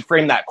that you should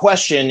frame that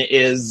question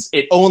is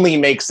it only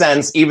makes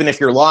sense, even if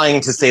you're lying,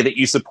 to say that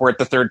you support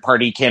the third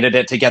party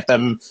candidate to get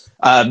them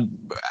as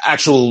an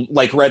actual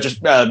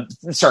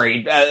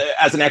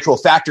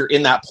factor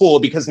in that poll,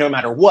 because no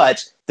matter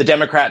what, the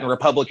Democrat and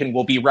Republican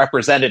will be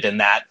represented in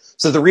that.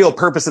 So the real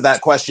purpose of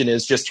that question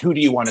is just, who do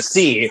you want to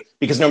see?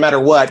 Because no matter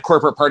what,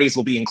 corporate parties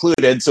will be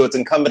included. So it's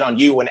incumbent on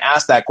you when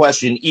asked that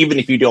question, even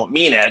if you don't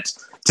mean it,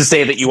 to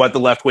say that you want the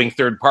left-wing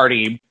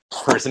third-party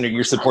person, or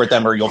you support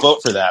them, or you'll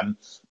vote for them.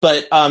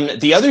 But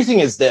the other thing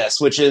is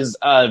this, which is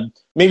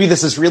maybe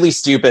this is really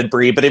stupid,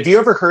 Brie, but have you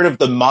ever heard of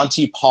the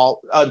Monty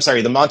Hall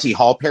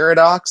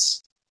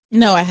paradox?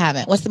 No, I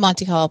haven't. What's the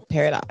Monty Hall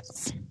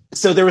paradox?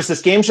 So there was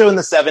this game show in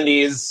the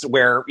 70s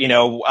where,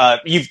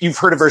 you've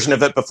heard a version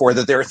of it before,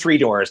 that there are 3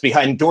 doors.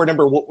 Behind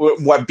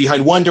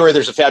one door,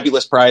 there's a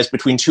fabulous prize.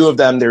 Between 2 of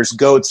them, there's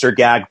goats or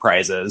gag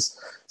prizes.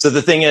 So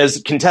the thing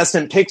is,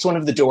 contestant picks one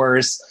of the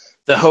doors.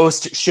 The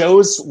host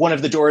shows one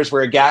of the doors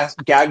where a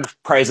gag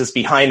prize is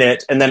behind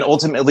it, and then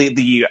ultimately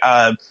the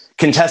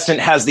contestant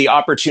has the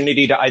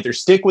opportunity to either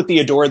stick with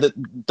the door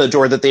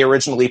that they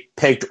originally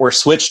picked, or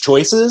switch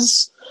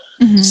choices.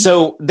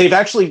 So they've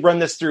actually run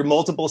this through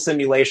multiple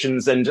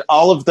simulations, and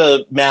all of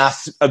the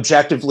math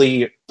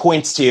objectively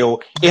points to,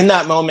 in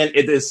that moment,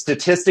 it is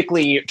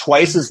statistically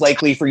twice as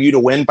likely for you to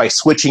win by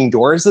switching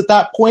doors at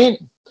that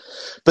point.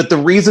 But the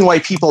reason why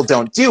people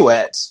don't do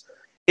it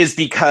is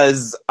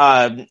because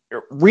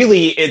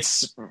really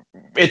it's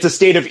a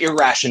state of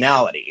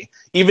irrationality.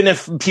 Even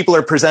if people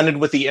are presented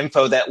with the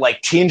info that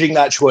like changing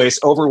that choice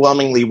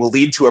overwhelmingly will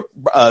lead to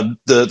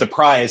the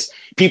prize,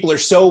 people are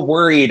so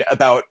worried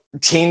about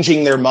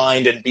changing their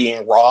mind and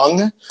being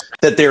wrong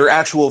that their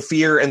actual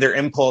fear and their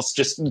impulse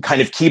just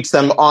kind of keeps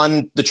them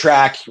on the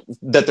track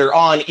that they're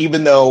on,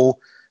 even though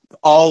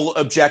all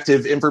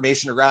objective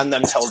information around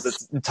them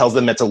tells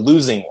them it's a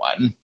losing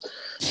one.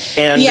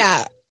 And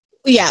yeah.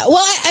 Well,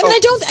 I mean,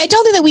 I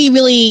don't think that we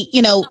really,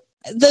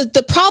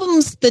 the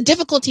problems, the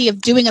difficulty of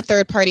doing a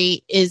third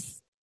party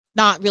is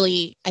not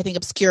really, I think,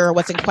 obscure or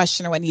what's in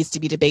question or what needs to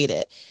be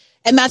debated.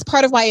 And that's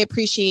part of why I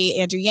appreciate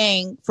Andrew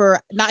Yang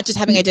for not just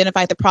having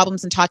identified the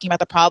problems and talking about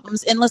the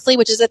problems endlessly,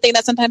 which is a thing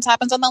that sometimes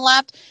happens on the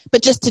left,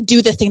 but just to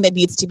do the thing that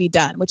needs to be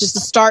done, which is to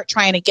start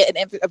trying to get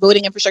a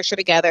voting infrastructure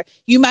together.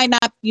 You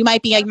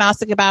might be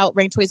agnostic about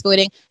ranked choice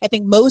voting. I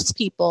think most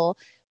people,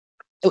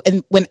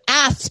 and when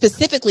asked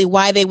specifically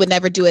why they would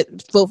never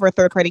vote for a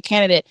third party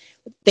candidate,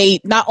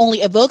 they not only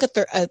evoke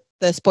the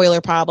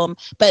spoiler problem,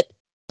 but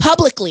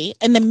publicly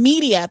in the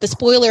media, the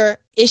spoiler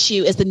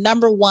issue is the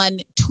number one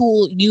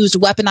tool used,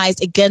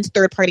 weaponized against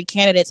third party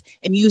candidates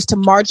and used to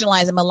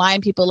marginalize and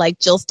malign people like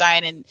Jill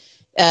Stein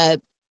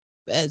and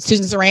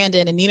Susan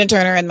Sarandon and Nina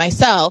Turner and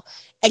myself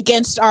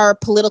against our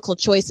political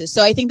choices.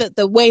 So I think that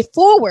the way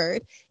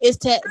forward is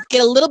to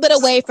get a little bit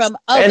away from,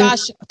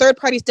 third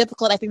party is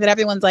difficult. I think that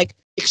everyone's like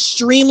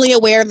extremely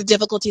aware of the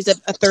difficulties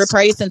of a third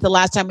party since the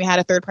last time we had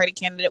a third party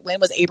candidate win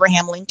was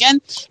Abraham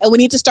Lincoln. And we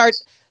need to start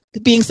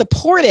being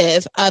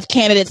supportive of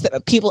candidates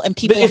that people in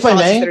politics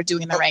that are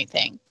doing the right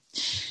thing.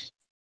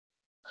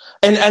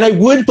 And I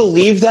would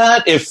believe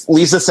that if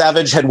Lisa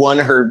Savage had won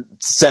her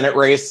Senate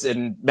race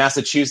in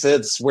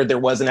Massachusetts where there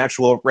was an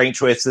actual ranked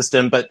choice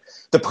system. But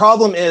the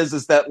problem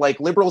is that like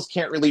liberals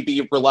can't really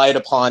be relied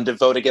upon to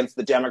vote against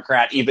the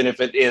Democrat, even if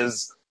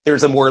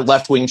there's a more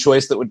left-wing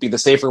choice that would be the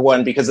safer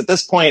one. Because at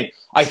this point,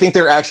 I think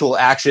their actual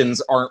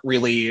actions aren't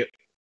really,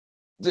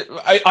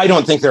 I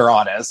don't think they're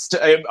honest.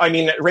 I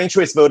mean, ranked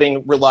choice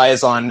voting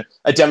relies on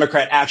a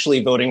Democrat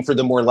actually voting for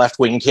the more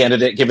left-wing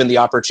candidate given the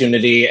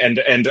opportunity,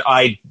 and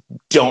I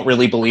don't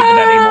really believe it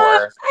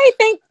anymore. I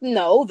think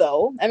no,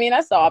 though. I mean,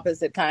 that's the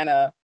opposite kind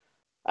of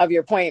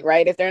your point,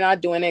 right? If they're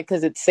not doing it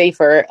because it's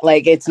safer,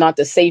 like it's not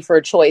the safer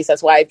choice.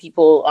 That's why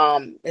people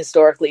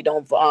historically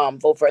don't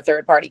vote for a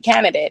third party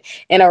candidate.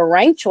 In a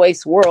ranked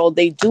choice world,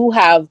 they do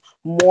have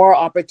more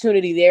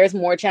opportunity. There's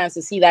more chance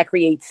to see that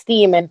create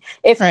steam. And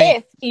if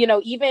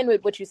even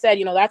with what you said,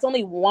 that's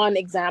only one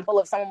example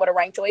of someone with a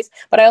ranked choice.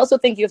 But I also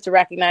think you have to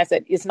recognize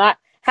that it's not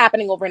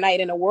happening overnight.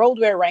 In a world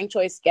where ranked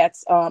choice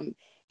gets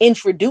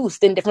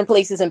introduced in different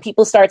places and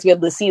people start to be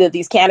able to see that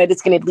these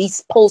candidates can at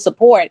least pull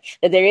support,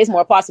 that there is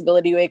more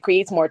possibility where it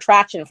creates more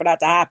traction for that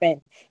to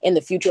happen in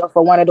the future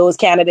for one of those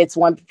candidates,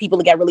 want people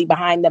to get really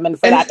behind them and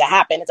for that to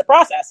happen. It's a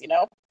process,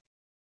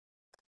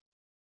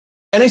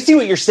 And I see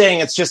what you're saying.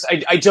 It's just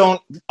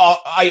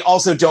I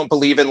also don't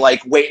believe in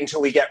like wait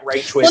until we get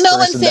ranked choice. Well, no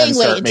one's saying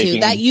wait until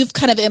that. You've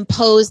kind of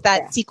imposed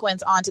that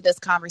sequence onto this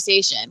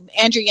conversation.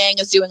 Andrew Yang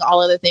is doing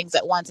all of the things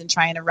at once and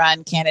trying to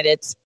run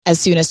candidates as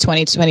soon as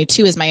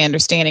 2022 is my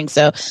understanding.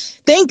 So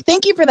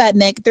thank you for that,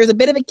 Nick. There's a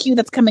bit of a cue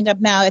that's coming up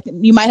now. I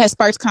think you might have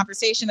sparked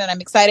conversation, and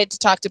I'm excited to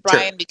talk to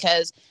Brian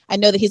because I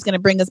know that he's going to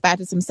bring us back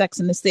to some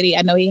Sex in the City.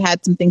 I know he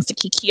had some things to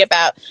kiki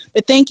about,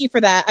 but thank you for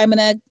that. I'm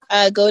going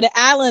to go to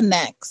Alan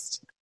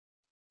next.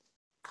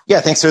 Yeah,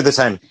 thanks for the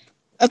time.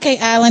 Okay,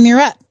 Alan, you're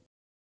up.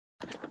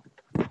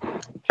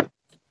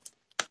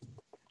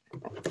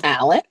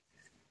 Alan?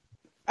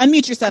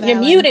 Unmute yourself, You're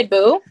Alan. muted,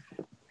 boo.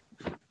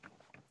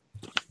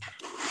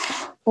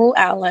 Oh,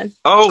 Alan.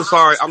 Oh,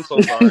 sorry. I'm so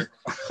sorry.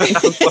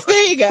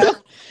 There you go.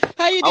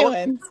 How you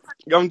doing?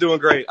 I'm doing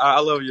great.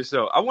 I love your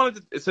show. I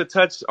wanted to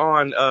touch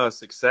on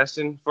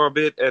Succession for a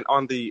bit and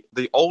on the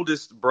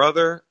oldest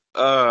brother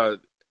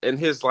in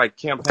his like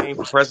campaign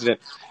for president.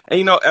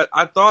 And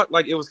I thought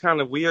like it was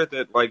kind of weird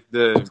that like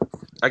the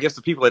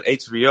people at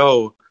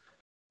HBO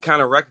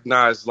kind of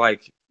recognized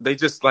like they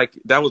just like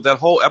that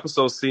whole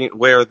episode scene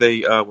where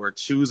they were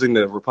choosing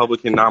the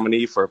Republican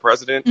nominee for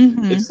president.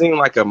 Mm-hmm. It seemed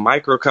like a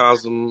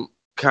microcosm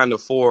kind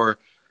of for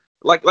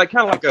like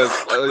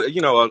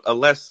a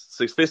less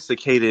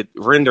sophisticated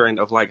rendering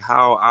of like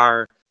how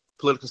our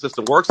political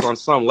system works on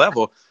some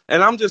level.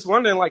 And I'm just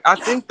wondering, like, I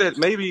think that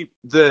maybe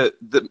this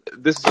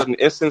is an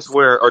instance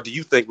where do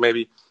you think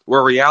maybe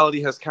where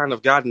reality has kind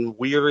of gotten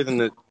weirder than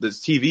the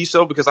TV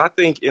show? Because I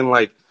think in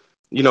like,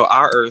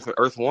 our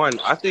Earth One,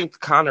 I think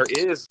Connor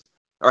is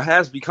or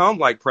has become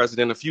like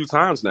president a few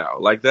times now.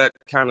 Like that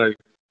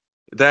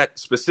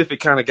specific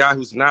kind of guy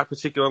who's not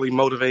particularly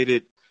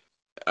motivated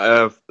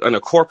on a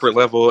corporate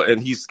level,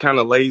 and he's kind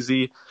of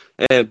lazy,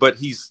 but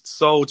he's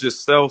so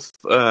just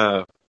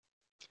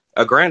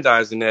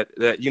aggrandizing that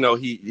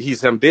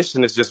his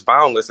ambition is just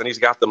boundless and he's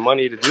got the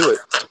money to do it.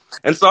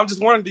 And so I'm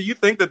just wondering, do you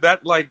think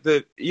that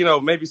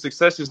maybe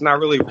succession is not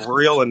really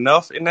real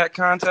enough in that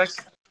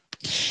context?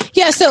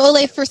 Yeah. So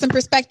Ole, for some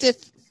perspective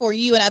for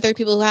you and other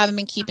people who haven't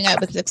been keeping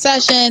up with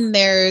Succession,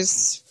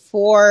 there's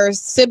 4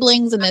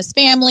 siblings in this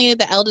family.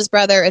 The eldest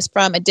brother is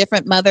from a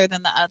different mother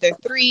than the other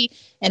 3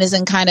 and is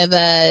in kind of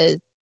a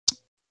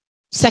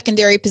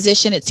secondary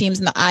position, it seems,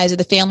 in the eyes of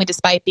the family,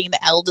 despite being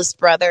the eldest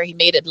brother. He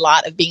made a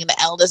lot of being the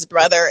eldest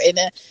brother in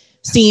a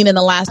scene in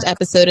the last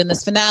episode in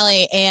this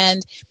finale.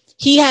 And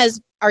he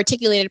has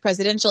articulated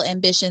presidential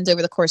ambitions over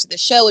the course of the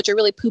show, which are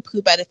really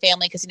poo-pooed by the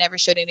family because he never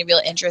showed any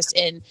real interest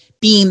in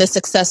being the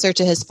successor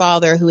to his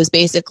father, who is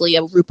basically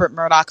a Rupert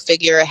Murdoch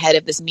figure, head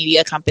of this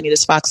media company,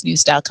 this Fox News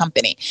style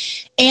company.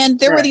 And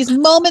there were these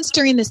moments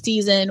during the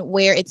season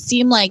where it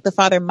seemed like the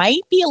father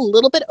might be a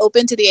little bit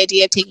open to the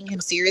idea of taking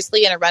him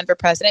seriously in a run for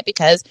president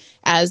because,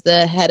 as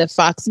the head of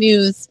Fox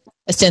News,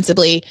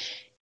 ostensibly,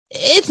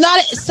 it's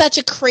not such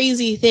a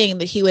crazy thing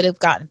that he would have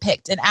gotten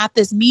picked. And at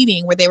this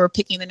meeting where they were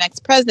picking the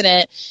next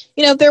president,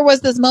 there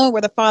was this moment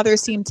where the father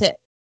seemed to,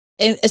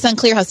 it's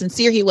unclear how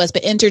sincere he was,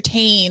 but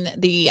entertain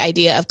the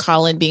idea of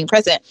Colin being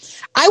president.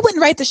 I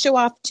wouldn't write the show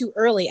off too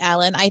early,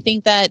 Alan. I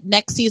think that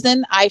next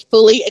season, I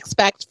fully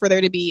expect for there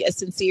to be a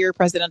sincere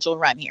presidential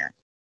run here.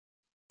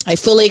 I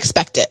fully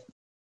expect it.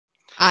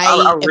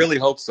 I really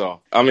hope so.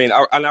 I mean,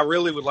 I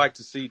really would like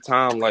to see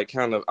Tom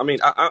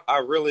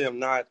I really am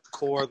not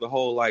for the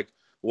whole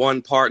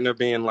one partner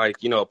being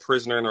a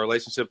prisoner in a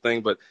relationship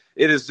thing, but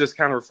it is just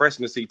kind of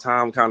refreshing to see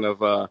Tom kind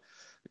of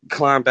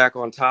climb back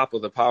on top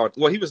of the power.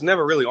 Well, he was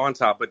never really on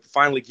top, but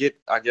finally get,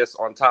 I guess,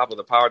 on top of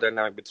the power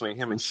dynamic between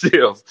him and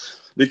Shiv,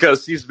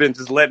 because she's been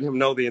just letting him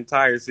know the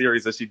entire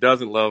series that she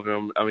doesn't love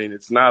him. I mean,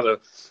 it's not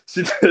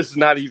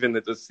even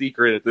a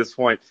secret at this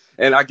point.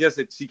 And I guess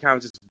she kind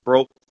of just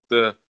broke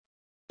the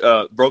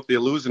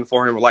illusion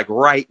for him,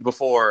 right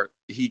before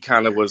he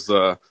kind of was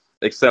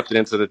accepted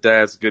into the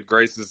dad's good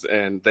graces,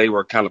 and they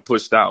were kind of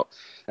pushed out.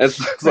 And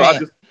so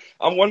right.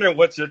 I'm wondering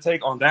what your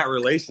take on that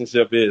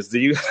relationship is.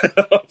 Do you?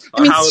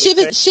 I mean,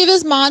 Shiv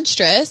is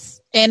monstrous,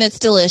 and it's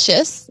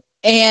delicious,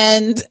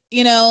 and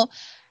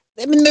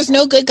there's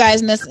no good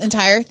guys in this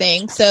entire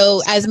thing.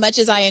 So as much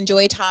as I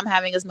enjoy Tom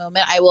having his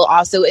moment, I will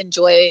also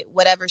enjoy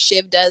whatever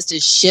Shiv does to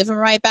shiv him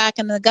right back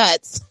in the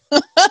guts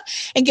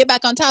and get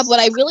back on top. What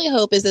I really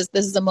hope is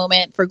this is a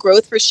moment for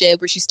growth for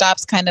Shiv, where she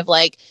stops kind of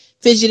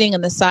fidgeting in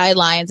the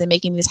sidelines and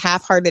making these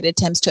half-hearted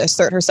attempts to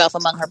assert herself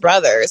among her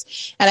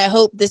brothers. And I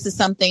hope this is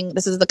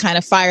the kind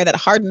of fire that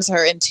hardens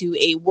her into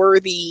a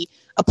worthy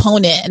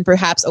opponent and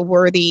perhaps a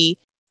worthy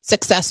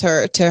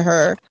successor to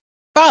her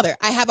father.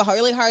 I have a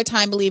really hard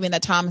time believing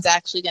that Tom is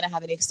actually going to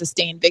have any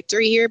sustained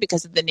victory here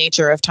because of the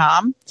nature of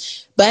Tom.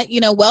 But,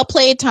 well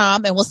played,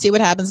 Tom, and we'll see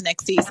what happens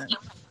next season.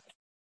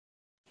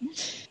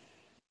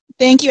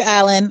 Thank you,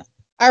 Alan.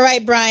 All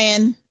right,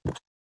 Brian.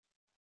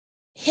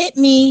 Hit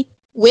me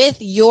with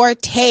your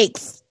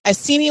takes. I've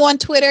seen you on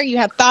Twitter. You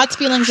have thoughts,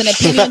 feelings, and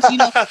opinions.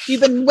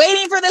 You've been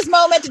waiting for this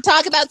moment to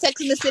talk about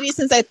Sex and the City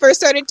since I first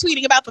started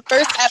tweeting about the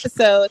first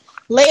episode.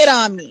 Lay it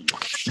on me.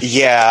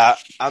 Yeah,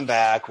 I'm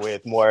back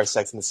with more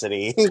Sex and the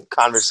City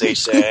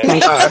conversation.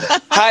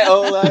 Hi,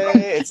 Ola.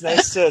 It's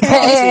nice to talk to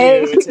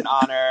you. It's an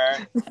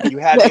honor. You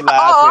had me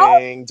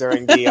laughing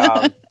during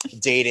the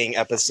dating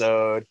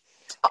episode.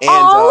 And,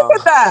 look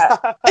at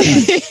that.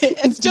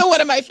 It's still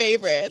one of my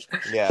favorites.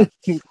 Yeah.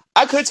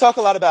 I could talk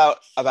a lot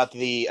about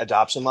the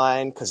adoption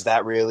line, because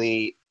that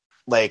really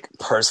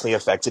personally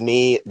affected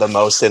me the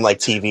most in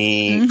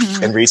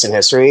TV in recent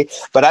history.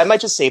 But I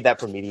might just save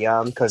that for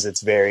Medium, because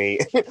it's very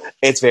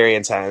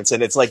intense,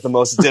 and it's the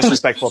most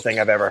disrespectful thing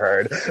I've ever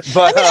heard.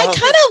 But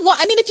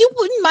if you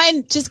wouldn't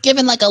mind just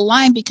giving a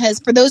line, because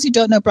for those who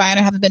don't know Brian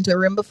or haven't been to a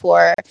room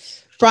before,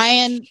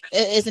 Brian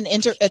is an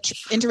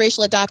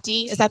interracial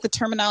adoptee. Is that the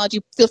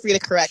terminology? Feel free to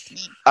correct me.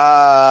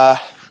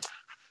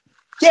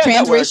 Yeah,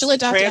 transracial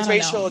adoptee.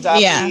 Transracial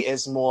adoptee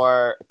is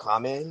more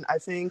common, I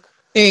think.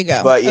 There you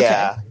go. But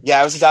yeah,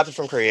 I was adopted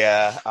from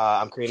Korea.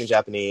 I'm Korean and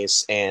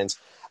Japanese, and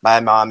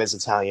my mom is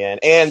Italian.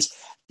 And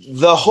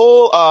the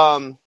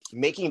whole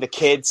making the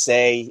kid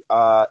say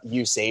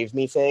 "you saved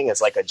me" thing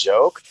is a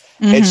joke.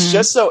 Mm-hmm. It's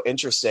just so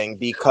interesting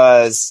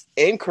because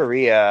in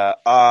Korea,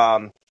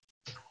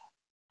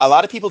 a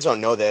lot of people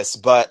don't know this,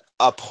 but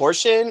a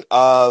portion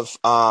of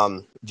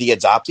the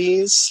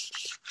adoptees,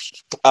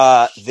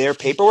 their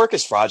paperwork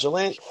is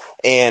fraudulent,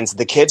 and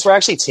the kids were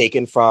actually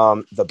taken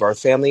from the birth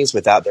families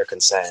without their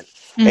consent.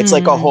 Mm. It's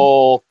a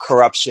whole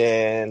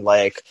corruption,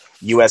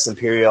 U.S.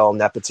 imperial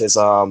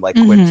nepotism,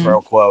 quid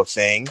pro quo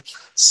thing.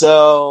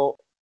 So,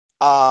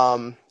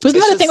 wasn't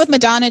that a thing with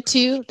Madonna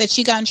too, that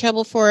she got in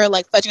trouble for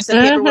fudging some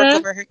paperwork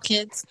over her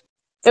kids?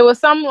 It was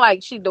something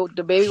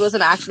the baby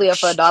wasn't actually up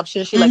for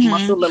adoption. She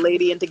muscled the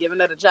lady into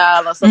giving her the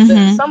child or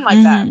something, something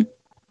like that.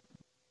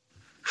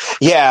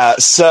 Yeah,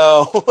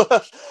 so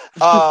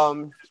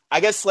I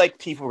guess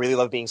people really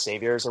love being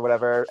saviors or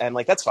whatever, and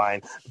that's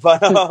fine.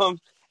 But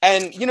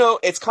and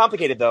it's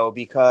complicated though,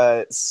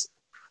 because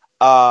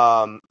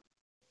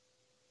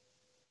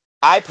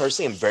I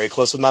personally am very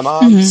close with my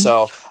mom, Mhm.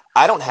 so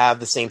I don't have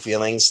the same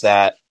feelings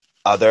that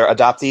other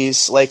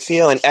adoptees like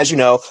feel. And as you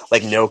know,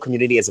 like no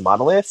community is a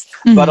monolith,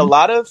 but a Mhm.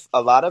 lot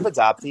of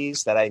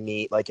adoptees that I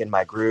meet like in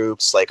my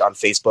groups, like on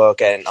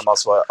Facebook, and I'm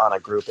also on a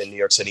group in New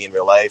York City in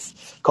real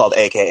life called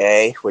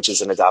AKA, which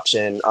is an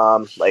adoption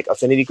like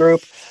affinity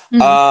group.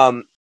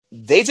 Mhm.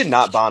 They did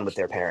not bond with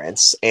their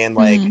parents, and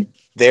like Mhm.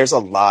 there's a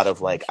lot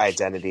of like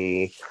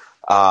identity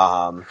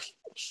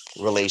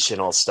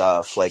relational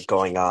stuff like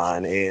going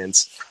on, and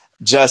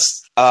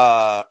just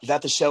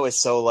that the show is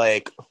so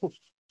like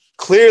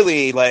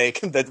clearly like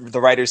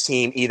the writers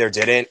team either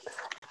didn't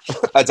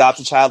adopt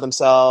a child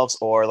themselves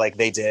or like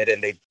they did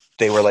and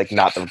they were like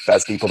not the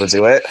best people to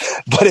do it,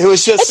 but it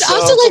was just It's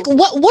also like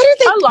what are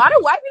they? A lot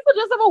of white people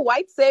just have a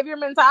white savior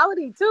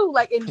mentality too,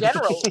 like in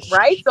general,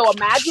 right? So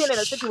imagine in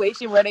a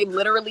situation where they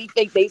literally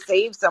think they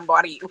saved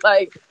somebody,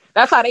 like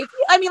that's how they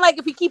feel. I mean, like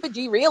if you keep it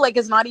G real, like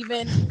it's not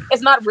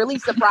really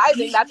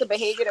surprising. That's a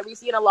behavior that we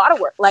see in a lot of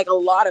work, like a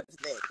lot of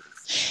things.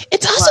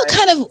 It's also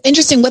kind of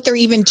interesting what they're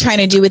even trying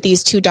to do with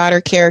these two daughter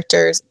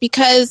characters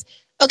because,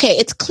 okay,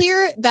 it's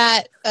clear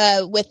that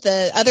with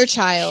the other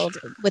child,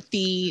 with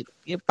the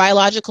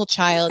biological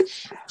child,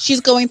 she's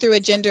going through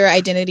a gender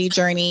identity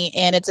journey,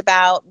 and it's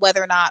about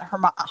whether or not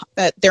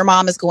their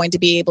mom is going to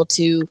be able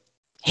to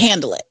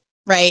handle it,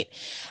 right?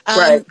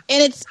 Right.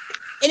 And it's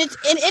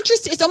an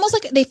interest. It's almost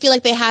like they feel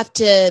like they have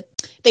to.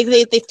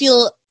 They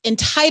feel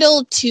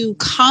entitled to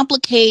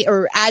complicate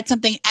or add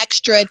something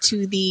extra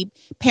to the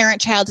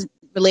parent-child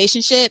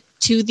relationship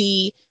to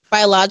the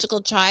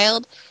biological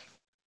child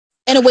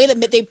in a way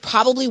that they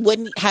probably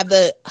wouldn't have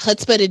the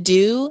chutzpah to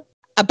do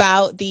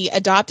about the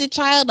adopted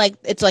child. Like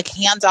it's like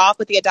hands off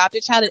with the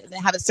adopted child and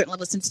have a certain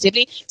level of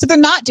sensitivity. So they're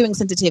not doing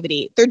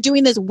sensitivity. They're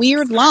doing this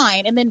weird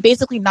line and then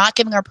basically not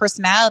giving her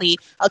personality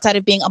outside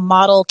of being a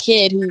model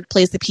kid who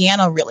plays the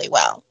piano really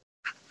well.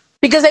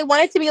 Because they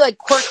want it to be like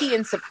quirky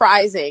and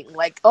surprising,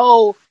 like,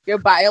 oh, your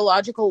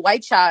biological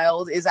white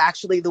child is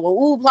actually the one.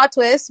 Ooh, plot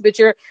twist! But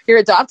your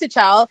adopted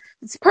child,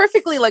 it's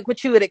perfectly like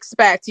what you would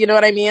expect. You know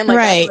what I mean? Like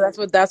right.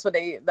 That's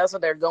what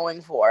they're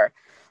going for.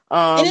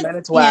 And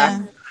it's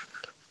whack.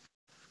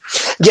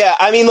 Yeah,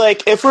 I mean,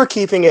 like if we're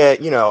keeping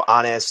it,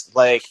 honest,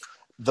 like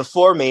the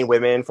four main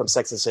women from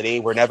Sex and the City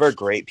were never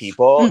great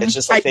people. Mm-hmm. It's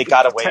just like they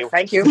got away.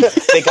 Thank you.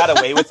 They got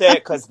away with it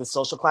because the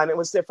social climate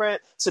was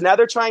different. So now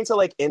they're trying to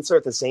like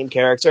insert the same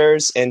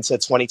characters into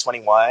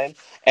 2021,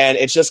 and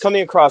it's just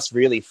coming across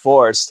really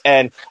forced.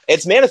 And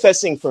it's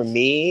manifesting for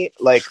me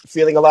like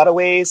feeling a lot of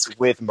ways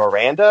with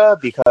Miranda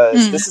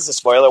because this is a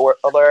spoiler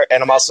alert,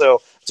 and I'm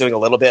also doing a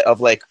little bit of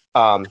like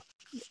of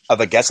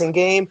a guessing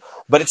game.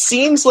 But it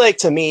seems like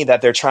to me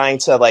that they're trying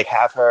to like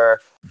have her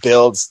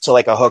build to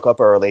like a hookup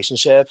or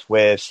relationship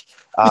with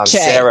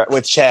Sarah,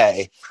 with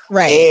Che.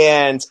 Right.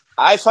 And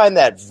I find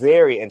that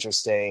very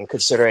interesting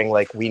considering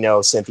like we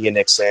know Cynthia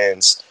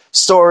Nixon's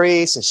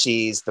story since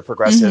she's the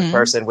progressive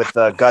person with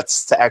the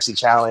guts to actually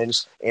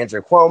challenge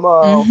Andrew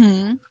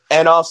Cuomo.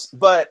 And also,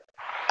 but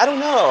I don't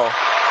know.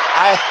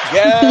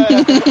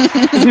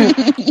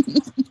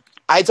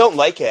 I don't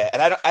like it,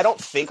 and I don't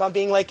think I'm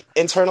being like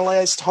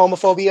internalized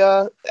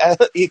homophobia.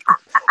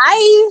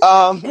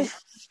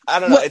 I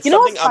don't know. It's something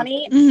what's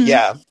funny?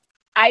 Yeah.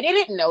 I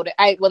didn't know that.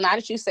 Now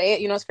that you say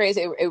it, it's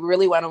crazy. It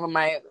really went over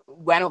my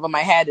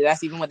head.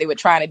 That's even what they were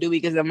trying to do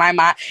because in my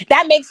mind,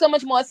 that makes so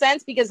much more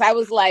sense because I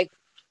was like,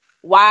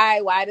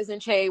 why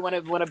doesn't Che want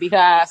to be her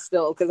ass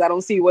still? Because I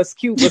don't see what's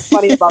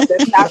funny about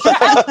this. I was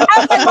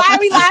like, why are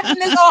we laughing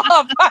this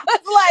off? I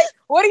was like,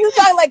 what are you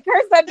talking? Like,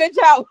 curse that bitch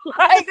out.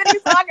 Like, what are you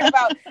talking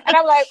about? And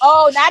I'm like,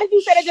 oh, now that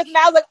you said it just now,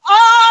 I was like,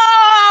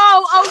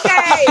 oh,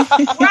 okay,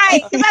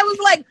 right. Because I was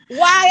like,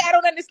 why? I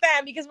don't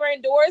understand. Because we're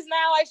indoors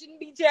now, I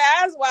shouldn't be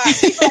Jazz. Why?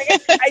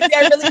 Like,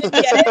 I really didn't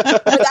get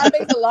it, but that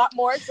makes a lot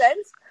more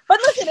sense. But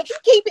listen, if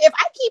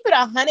I keep it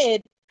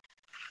 100.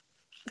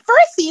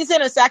 First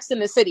season of Sex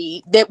and the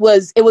City, it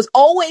was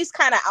always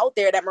kind of out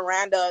there that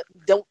Miranda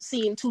don't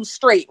seem too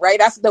straight, right?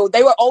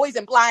 They were always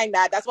implying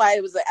that. That's why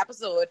it was an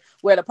episode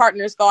where the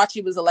partners thought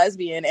she was a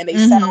lesbian and they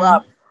set her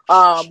up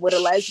with a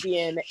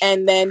lesbian,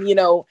 and then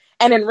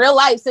and in real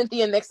life,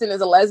 Cynthia Nixon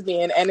is a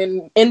lesbian,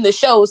 and in the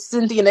show,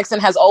 Cynthia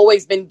Nixon has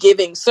always been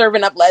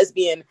serving up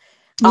lesbian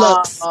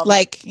looks,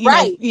 like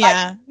right,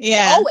 yeah,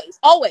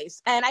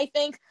 always, and I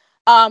think.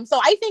 So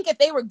I think if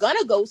they were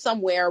gonna go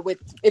somewhere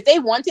if they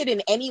wanted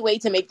in any way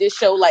to make this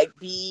show like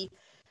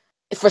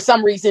for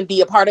some reason be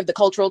a part of the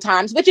cultural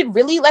times, which it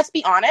really, let's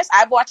be honest,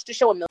 I've watched the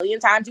show a million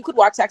times. You could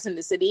watch Sex and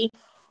the City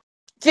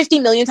 50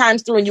 million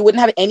times through and you wouldn't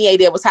have any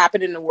idea what's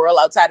happening in the world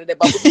outside of their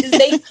bubble because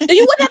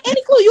you wouldn't have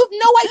any clue. You have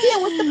no idea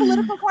what's the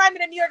political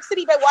climate in New York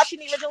City by watching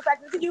the original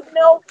Sex and the City. You have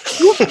no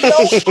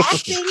acting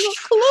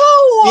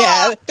clue.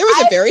 Yeah, there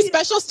was a very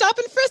special Stop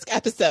and Frisk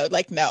episode.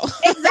 Like, no.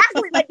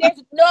 Exactly. Like,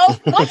 there's no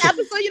one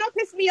episode. You don't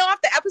piss me off.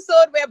 The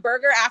episode where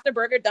after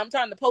Burger dumped her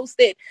on the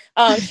Post-it,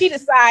 she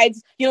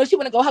decides, she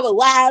want to go have a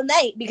wild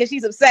night because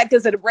she's upset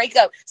because of the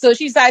breakup. So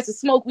she decides to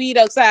smoke weed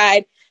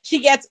outside. She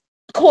gets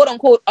quote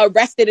unquote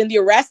arrested, and the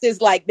arrest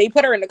is like they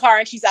put her in the car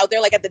and she's out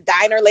there like at the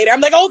diner later.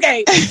 I'm like,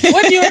 okay,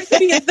 what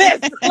university is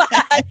this?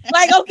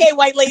 Like, okay,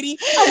 white lady,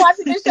 I'm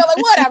watching this show, like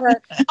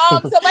whatever.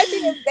 So my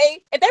thing is,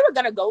 if they were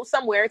gonna go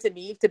somewhere to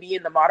be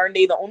in the modern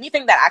day, the only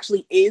thing that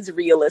actually is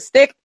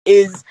realistic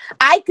is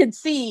I could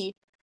see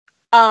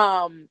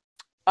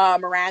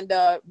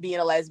Miranda being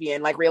a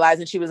lesbian, like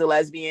realizing she was a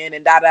lesbian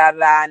and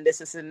and this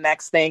is the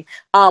next thing.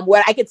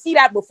 Where I could see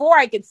that before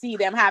I could see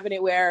them having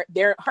it where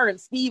her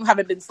and Steve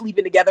haven't been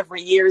sleeping together for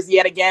years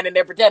yet again, and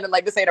they're pretending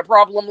like this ain't a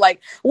problem.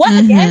 Like, what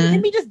again?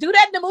 Didn't we just do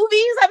that in the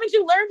movies? Haven't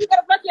you learned you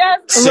gotta fuck your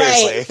husband?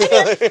 Right.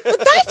 But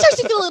that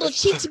starts to feel a little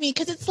cheap to me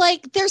because it's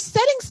like they're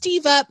setting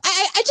Steve up.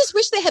 I just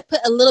wish they had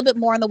put a little bit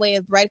more in the way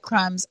of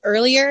breadcrumbs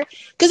earlier,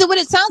 because what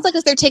it sounds like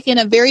is they're taking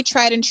a very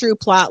tried and true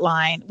plot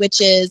line, which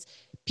is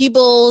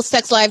people's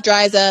sex life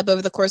dries up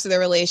over the course of their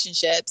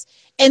relationships,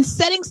 and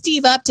setting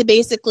Steve up to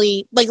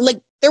basically like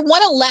they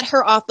want to let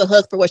her off the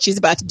hook for what she's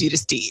about to do to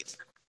Steve.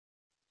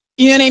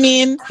 You know what I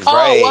mean?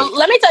 Right. Oh, well,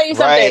 let me tell you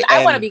something. Right.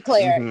 I want to be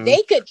clear.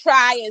 They could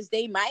try as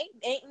they might.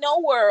 Ain't no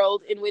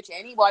world in which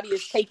anybody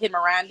is taking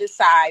Miranda's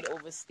side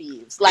over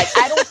Steve's. Like,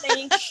 I don't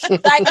think,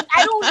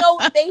 I don't know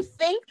if they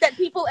think that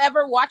people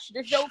ever watch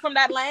the show from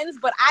that lens,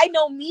 but I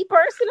know me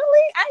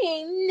personally, I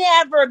ain't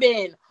never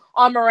been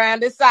on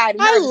Miranda's side.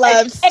 I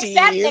love Steve.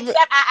 Except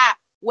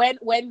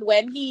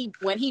when he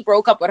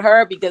broke up with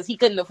her because he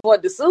couldn't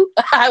afford the suit,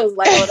 I was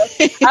like, that's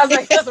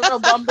a real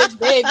bum bitch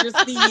behavior,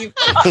 Steve.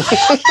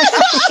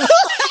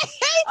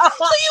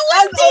 So you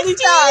want any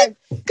time?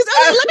 Because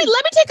let me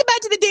take it back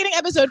to the dating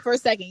episode for a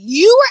second.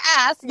 You were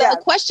asked that a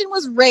question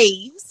was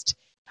raised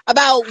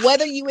about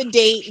whether you would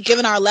date,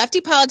 given our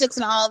lefty politics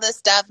and all of this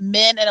stuff,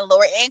 men in a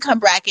lower income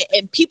bracket,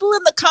 and people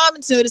in the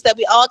comments noticed that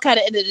we all kind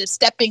of ended up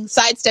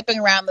sidestepping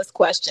around this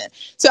question.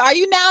 So are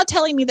you now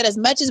telling me that as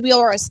much as we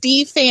are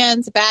Steve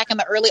fans back in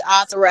the early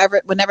aughts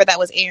or whenever that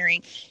was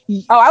airing?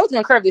 I was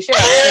going to curve the shit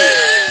out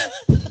of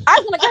Steve. I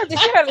was going to curve the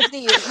shit out of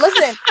Steve.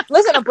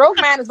 Listen, a broke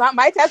man is not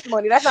my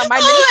testimony. That's not my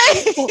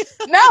ministry.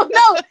 No,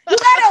 you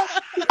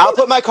gotta. I'll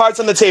put my cards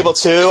on the table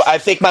too. I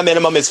think my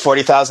minimum is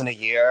 $40,000 a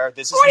year.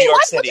 This is 40, New York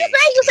what? City. What'd you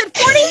say? You said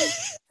 40?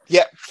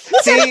 Yeah. You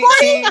said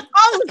 40?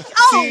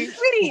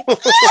 Sweetie. Oh,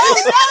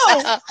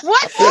 no.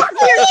 What? For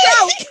your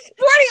show?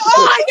 40?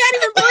 Oh, I can't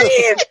even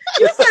breathe.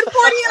 You said 40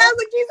 and I was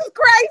like, Jesus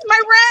Christ,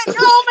 my rent.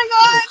 Oh, my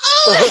God.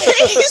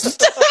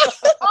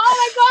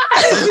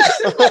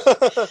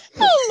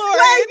 Oh, Lord.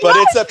 But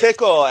it's a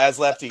pickle as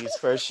lefties,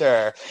 for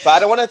sure. But I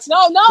don't want to...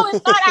 No,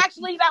 it's not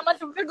actually that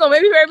much of a pickle.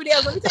 Maybe for everybody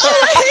else. Let me tell you.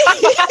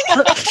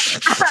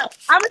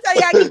 I'm going to tell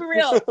you, I keep it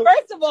real.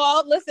 First of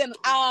all, listen,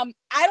 I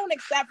don't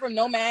accept from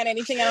no man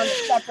anything I don't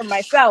accept from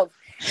myself.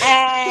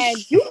 And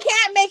you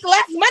can't make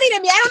less money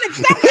than me. I don't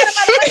accept that in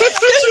my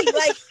relationship.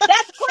 Like,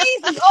 that's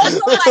crazy.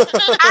 Also, like,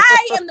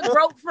 I am the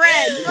broke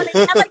friend. You know what I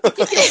mean? I like to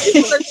kick it with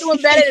people that's doing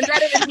better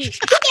than me. You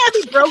can't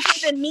be broker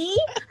than me.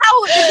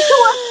 How if the two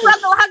of us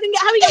struggle? How we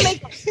gonna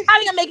make it? How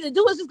we gonna make it? The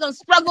two of us just gonna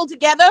struggle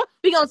together?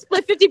 We gonna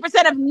split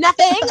 50% of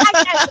nothing? I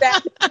can't do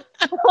that.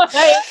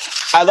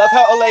 I love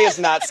how Olay is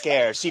not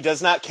scared. She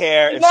does not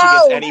care if she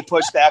gets any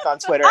pushback on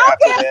Twitter after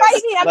this.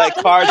 Like,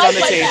 cards on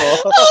the table.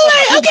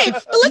 Olay, okay,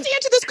 but let's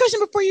answer this question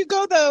before you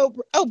go, though.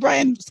 Oh,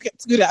 Brian,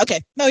 scoot out.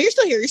 Okay, no, you're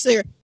still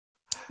here.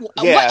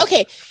 Yeah.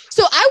 Okay,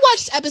 so I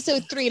watched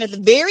episode 3, and at the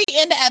very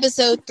end of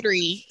episode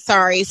 3,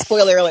 sorry,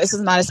 spoiler alert, this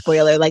is not a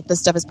spoiler, like, this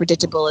stuff is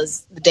predictable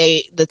as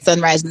the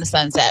sunrise and the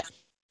sunset.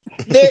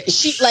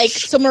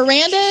 So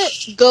Miranda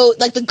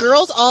the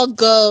girls all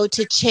go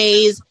to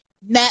Che's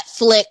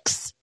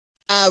Netflix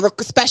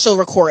special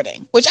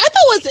recording, which I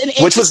thought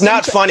was was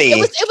not funny.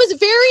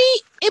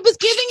 It was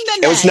giving the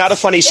net. It was not a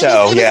funny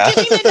show. It was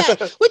giving the net,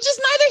 which is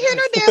neither here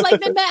nor there. Like,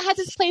 the net has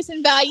its place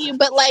and value,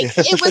 but like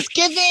it was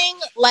giving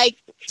like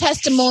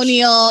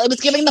testimonial. It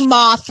was giving the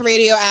Moth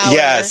radio hour.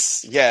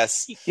 Yes.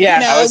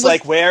 Yeah. I was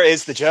like, where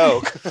is the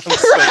joke?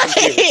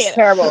 Right.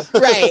 Terrible.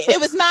 Right. It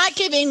was not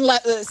giving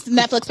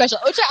Netflix special,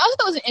 which I also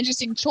thought was an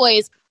interesting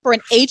choice for an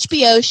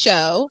HBO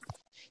show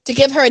to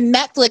give her a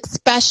Netflix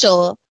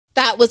special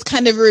that was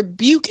kind of a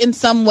rebuke in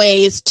some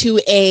ways to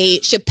a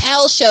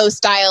Chappelle show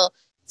style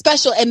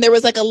special. And there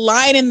was like a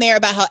line in there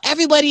about how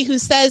everybody who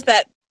says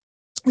that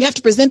we have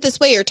to present this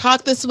way or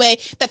talk this way,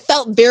 that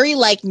felt very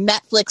like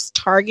Netflix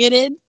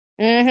targeted.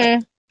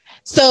 Mm-hmm.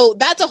 So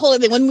that's a whole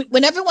other thing.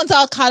 When everyone's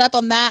all caught up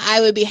on that,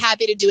 I would be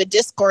happy to do a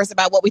discourse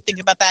about what we think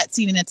about that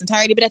scene in its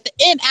entirety. But at the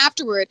end,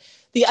 afterward,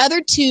 the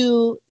other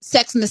two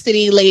Sex and the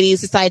City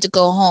ladies decide to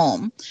go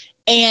home.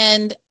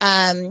 And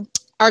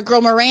our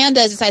girl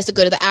Miranda decides to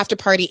go to the after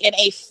party in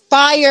a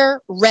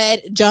fire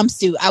red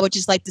jumpsuit. I would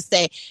just like to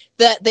say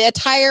that the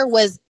attire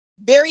was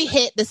very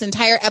hit this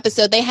entire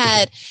episode. They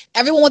had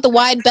everyone with the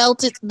wide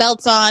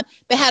belts on.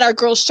 They had our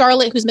girl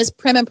Charlotte, who's Miss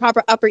Prim and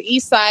Proper Upper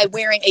East Side,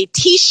 wearing a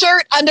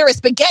t-shirt under a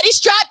spaghetti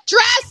strap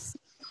dress.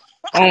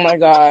 Oh my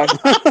God.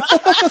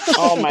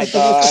 Oh my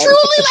God.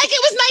 Truly like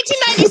it was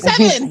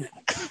 1997.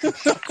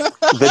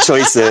 The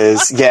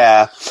choices.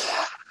 Yeah.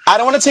 I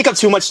don't want to take up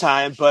too much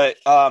time, but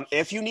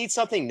if you need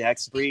something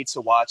next, Bree,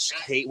 to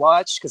hate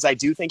watch, because I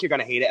do think you're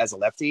going to hate it as a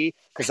lefty,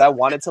 because I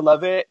wanted to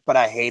love it, but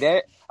I hate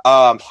it.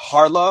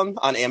 Harlem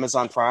on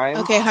Amazon Prime.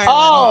 Okay, Harlem.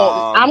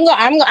 Oh,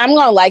 I'm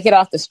gonna like it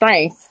off the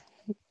strength.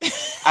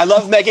 I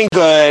love Megan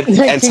Good,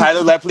 and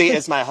Tyler Lepley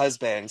is my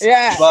husband.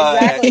 Yeah,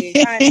 but,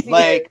 exactly.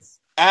 Like,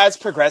 as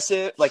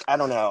progressive, like, I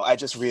don't know. I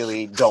just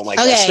really don't like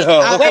that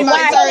show. Wait,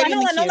 why?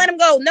 Don't let him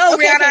go. No,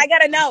 Okay, Rihanna, okay. I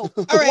gotta know.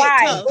 All right,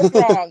 Why? What's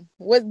wrong?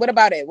 What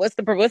about it? What's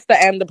the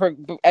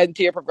end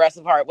to your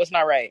progressive heart? What's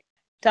not right?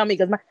 Tell me,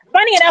 because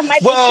funny enough, my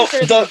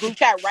sister's in the group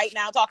chat right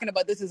now talking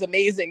about this is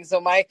amazing.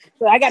 So I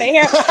gotta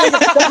hear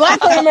the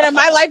black women in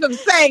my life I'm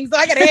saying. So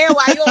I gotta hear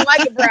why you don't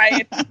like it,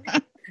 Brian.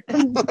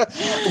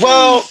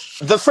 Well,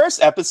 the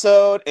first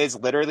episode is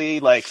literally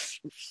like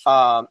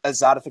a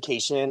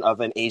zodification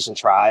of an Asian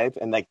tribe,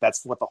 and like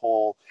that's what the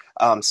whole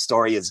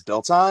story is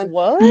built on.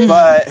 What?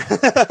 But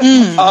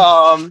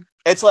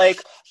it's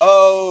like,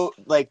 oh,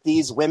 like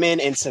these women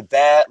in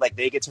Tibet, like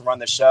they get to run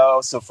the show.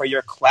 So for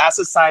your class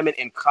assignment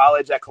in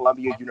college at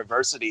Columbia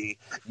University,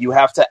 you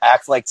have to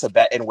act like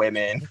Tibetan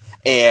women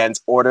and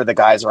order the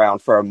guys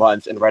around for a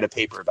month and write a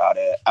paper about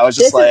it. I was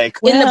just like,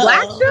 in the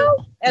black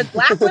show, as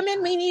black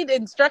women, we need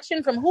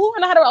instruction from who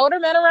on how to order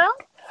men around.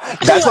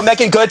 That's what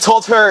Megan Good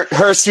told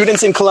her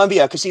students in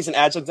Columbia, because she's an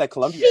adjunct at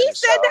Columbia. She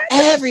said that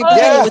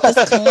everybody with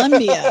this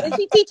Columbia. Is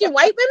she teaching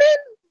white women?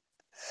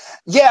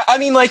 Yeah, I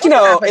mean, like, you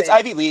know, it's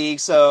Ivy League,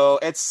 so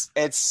it's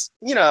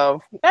you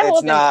know,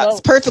 it's not...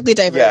 It's perfectly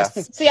diverse.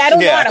 Yeah. See, I don't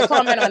know how to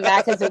comment on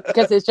that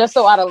because it's just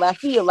so out of left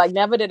field. Like,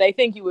 never did I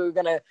think you were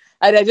gonna.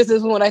 I just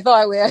is when I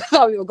thought we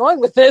were going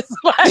with this.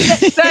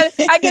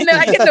 I can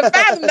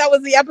fathom that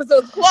was the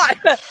episode's plot.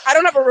 I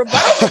don't have a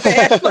rebuttal with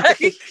it.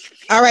 Like,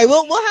 all right,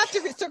 we'll have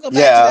to circle back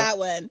to that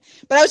one.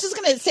 But I was just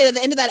gonna say at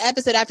the end of that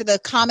episode, after the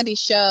comedy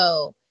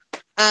show,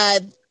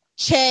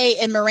 Che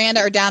and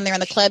Miranda are down there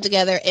in the club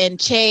together, and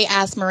Che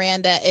asks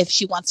Miranda if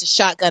she wants to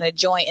shotgun a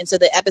joint, and so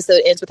the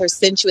episode ends with her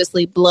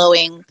sensuously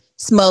blowing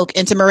smoke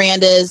into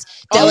Miranda's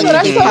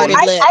delicately parted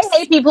lips. I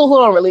hate people who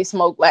don't really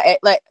smoke. Like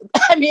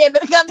I mean,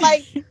 I'm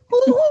like,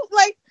 who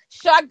like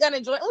shotgun a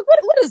joint?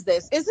 Like, what is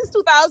this? Is this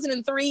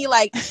 2003?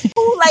 Like,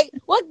 who like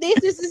what?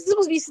 This is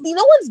supposed to be.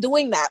 No one's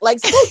doing that. Like,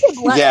 smoke a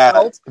blunt.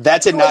 Yeah,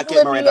 that did not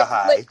get Miranda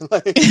high.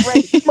 Like,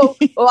 smoke,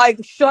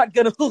 like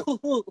shotgun. Like,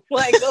 oh,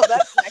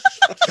 that's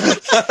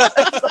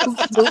so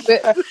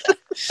stupid.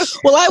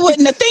 Well, I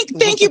wouldn't.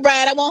 Thank you,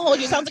 Brian. I won't hold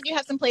you. Sounds like you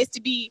have some place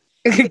to be.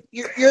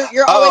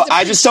 You're always.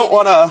 I just don't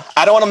want to.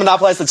 I don't want to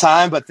monopolize the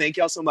time, but thank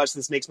y'all so much.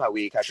 This makes my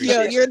week. I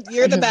appreciate it.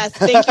 You're the best.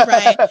 Thank you,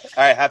 Brian. All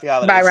right, happy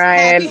holidays. Bye,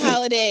 Ryan. Happy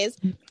holidays.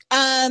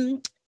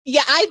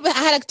 Yeah,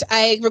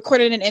 I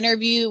recorded an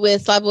interview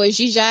with Slavoj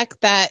Žižek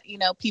that, you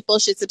know, people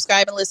should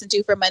subscribe and listen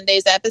to for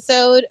Monday's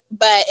episode.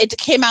 But it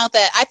came out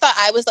that I thought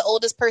I was the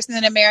oldest person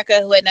in America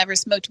who had never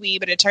smoked weed,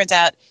 but it turns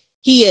out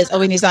he is. I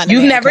mean, he's not.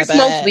 You've never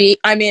smoked weed.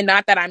 I mean,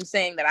 not that I'm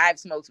saying that I've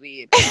smoked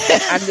weed.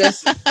 I'm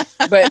just,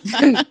 but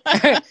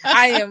I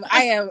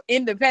am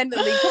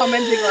independently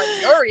commenting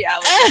on your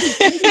reality.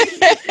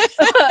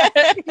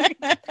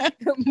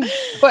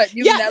 But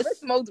you've never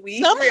smoked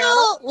weed.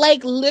 Somehow,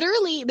 like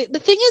literally, the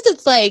thing is,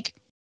 it's like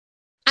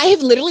I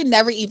have literally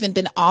never even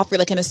been offered,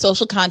 like in a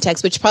social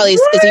context, which probably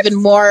is even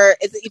more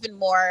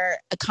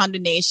a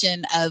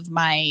condemnation of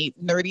my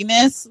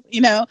nerdiness,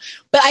 you know.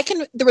 But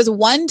there was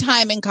one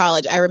time in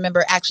college I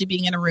remember actually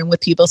being in a room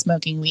with people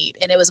smoking weed,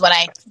 and it was when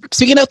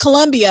speaking of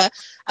Columbia,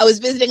 I was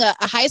visiting a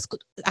high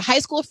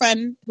school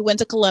friend who went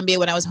to Columbia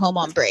when I was home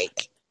on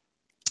break,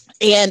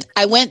 and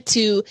I went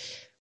to.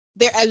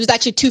 I was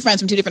actually two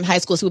friends from two different high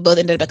schools who both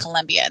ended up at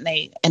Columbia, and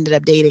they ended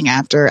up dating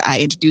after I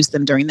introduced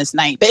them during this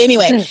night. But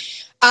anyway,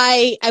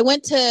 I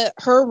went to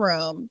her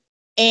room,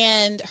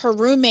 and her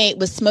roommate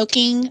was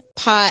smoking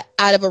pot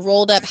out of a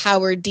rolled up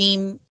Howard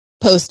Dean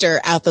poster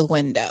out the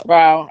window.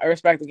 Wow, I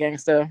respect the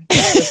gangster.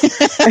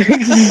 I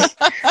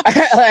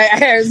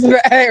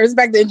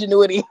respect the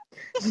ingenuity.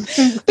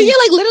 But yeah,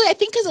 like literally, I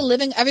think because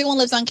everyone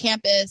lives on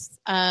campus.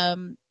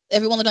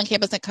 Everyone lived on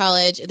campus at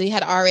college. They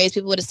had RAs.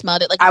 People would have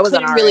smelled it. Like, I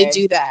couldn't really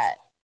do that.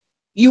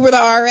 You were the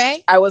RA?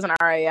 I was an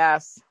RA,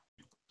 yes.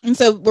 And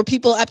so were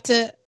people up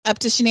to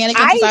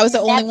shenanigans? I was the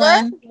only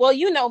one. Well,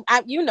 you know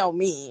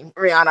me,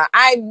 Rihanna.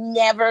 I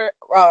never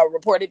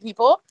reported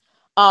people.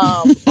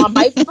 On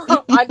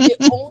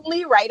the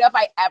only write-up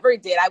I ever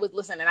did, I was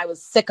listening and I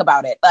was sick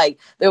about it. Like,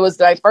 there was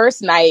my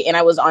first night and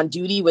I was on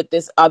duty with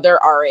this other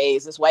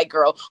RAs, this white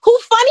girl who,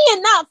 funny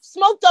enough,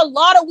 smoked a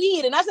lot of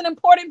weed, and that's an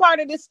important part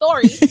of this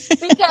story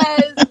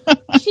because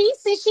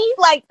she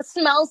like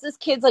smells this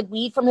kid's like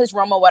weed from his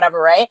room or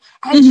whatever, right?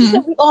 And she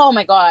said, oh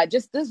my god,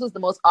 this was the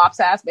most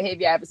ops-ass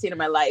behavior I've ever seen in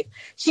my life.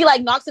 She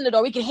like knocks on the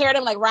door, we can hear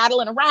them like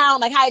rattling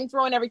around, like hiding,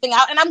 throwing everything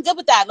out, and I'm good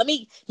with that. Let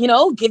me,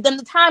 give them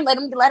the time, let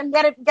them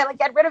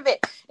get rid of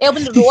it. They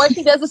open the door.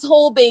 She does this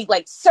whole big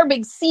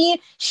scene.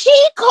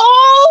 She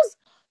calls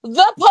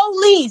the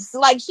police.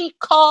 Like, she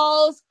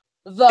calls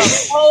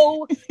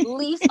the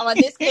police on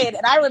this kid.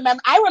 And I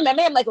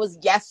remember him like it was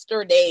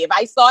yesterday.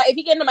 If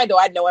he came to my door,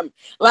 I'd know him.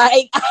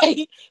 Like,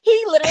 he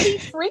literally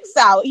freaks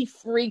out. He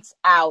freaks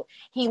out.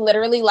 He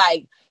literally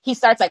he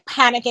starts like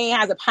panicking,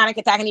 has a panic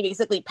attack, and he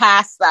basically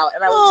passed out.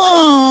 And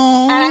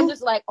I'm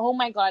just like, oh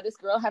my God, this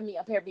girl had me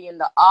up here being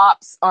the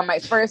ops on my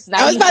first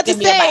night. I was about to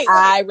say,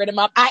 I rid him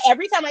up.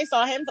 Every time I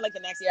saw him for like the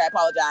next year, I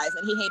apologized,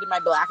 and he hated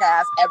my black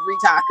ass every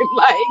time.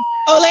 Like,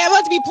 I'm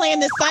about to be playing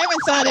this siren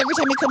song every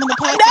time you come on the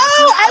podcast.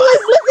 No, I was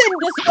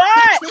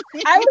distraught.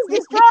 I was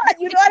distraught.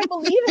 You know, I didn't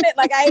believe in it.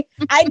 Like,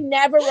 I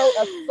never wrote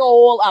a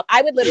soul up.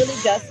 I would literally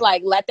just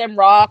like let them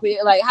rock. We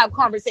like have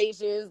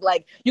conversations.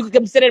 Like, you could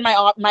come sit in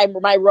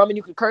my room and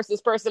you could curse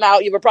this person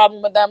out. You have a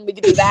problem with them, we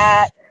could do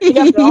that. We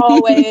got the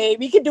hallway.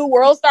 We could do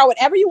World Star,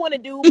 whatever you want to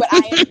do, but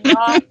I am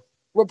not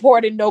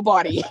reporting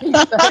nobody.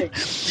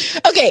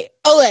 Okay,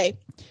 Ole.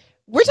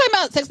 We're talking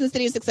about Sex and the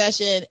City and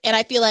Succession, and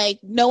I feel like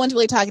no one's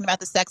really talking about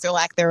the sex or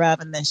lack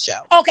thereof in this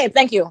show. Okay,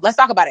 thank you. Let's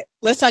talk about it.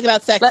 Let's talk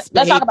about sex. Let's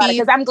talk about it,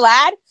 because I'm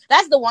glad.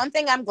 That's the one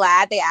thing I'm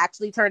glad they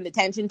actually turned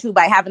attention to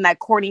by having that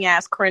corny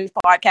ass cringe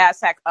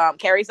podcast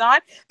Carrie's on.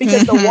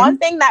 Because the one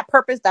thing that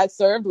purpose that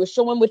served was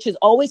showing, which has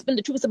always been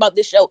the truth about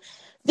this show,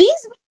 they're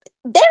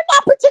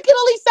not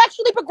particularly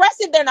sexually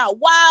progressive. They're not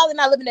wild. They're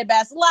not living their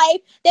best life.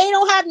 They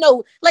don't have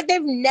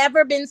they've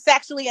never been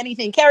sexually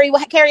anything. Carrie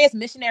has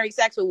missionary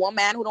sex with one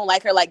man who don't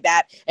like her like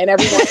that. And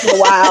every once in a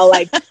while,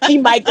 like, he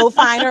might go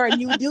find her a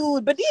new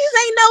dude. But these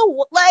ain't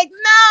no.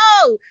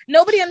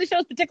 Nobody on the show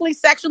is particularly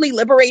sexually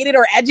liberated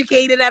or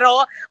educated at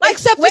all. Like,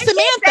 except for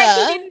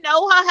Samantha. She didn't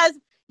know her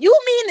husband. You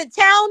mean to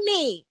tell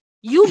me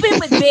you've been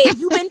with Big,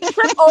 you've been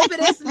tripped over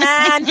this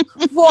man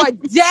for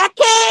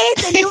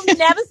decades, and you've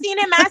never seen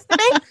him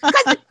masturbate?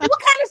 Because what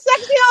kind of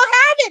sex y'all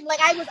having? Like,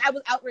 I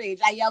was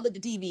outraged. I yelled at the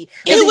TV.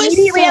 It was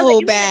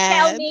so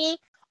bad. Tell me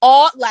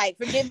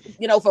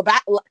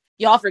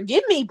y'all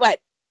forgive me, but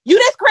you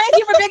this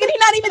crazy for Big and he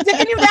not even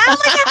taking you down?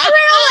 Like, that's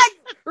real?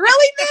 Like,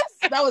 really,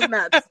 this? That was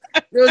nuts.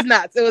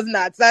 It was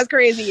nuts. That's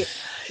crazy.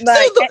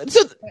 Like,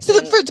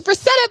 for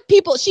setup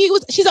people,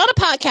 she's on a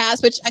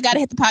podcast, which I gotta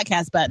hit the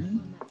podcast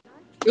button.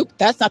 Oop,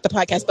 that's not the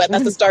podcast button.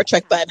 That's the Star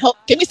Trek button.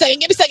 Give me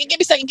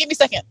a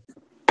second.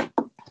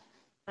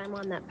 I'm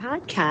on that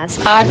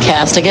podcast.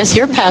 I guess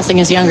your passing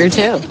is younger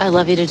too. I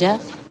love you to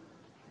death,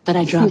 but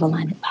I draw the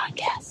line at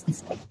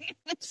podcasts.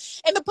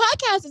 And the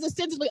podcast is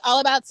ostensibly all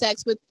about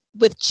sex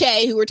with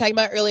Che, who we were talking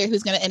about earlier,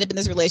 who's going to end up in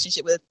this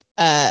relationship with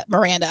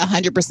Miranda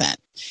 100%.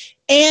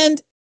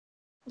 And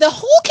the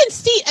whole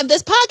conceit of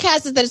this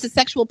podcast is that it's a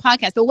sexual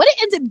podcast, but what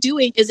it ends up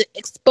doing is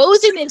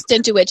exposing the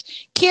extent to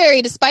which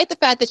Carrie, despite the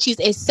fact that she's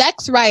a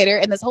sex writer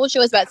and this whole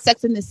show is about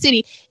Sex in the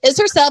City, is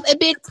herself a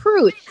big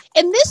prude.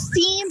 And this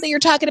scene that you're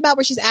talking about,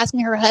 where she's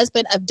asking her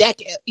husband of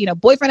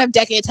boyfriend of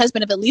decades,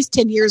 husband of at least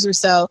 10 years or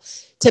so,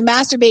 to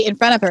masturbate in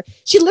front of her.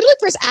 She literally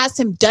first asked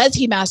him, does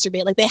he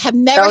masturbate? Like, they have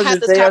never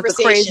had this conversation. That was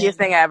the craziest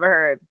thing I ever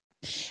heard.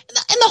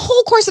 In the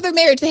whole course of their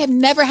marriage, they have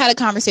never had a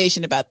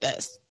conversation about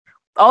this.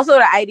 Also,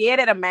 the idea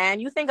that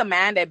you think a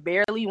man that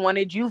barely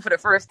wanted you for the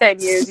first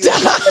 10 years, you him.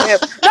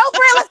 No,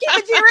 friend, let's keep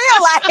it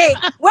real. Like,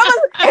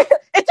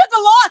 it took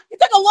a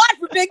lot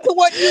for Big to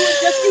want you and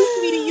just you,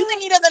 sweetie. You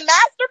think he doesn't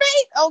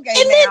masturbate? Okay,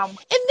 and then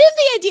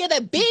the idea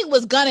that Big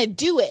was gonna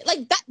do it, like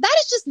that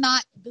is just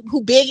not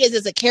who Big is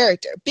as a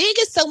character. Big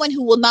is someone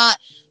who will not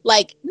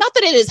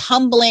that it is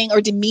humbling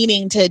or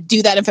demeaning to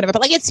do that in front of her,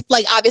 but it's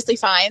obviously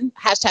fine.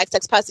 #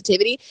 sex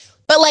positivity.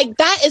 But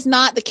that is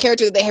not the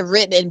character that they have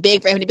written in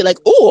Big for him to be like,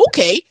 oh,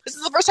 okay, this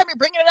is the first time you're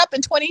bringing it up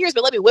in 20 years,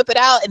 but let me whip it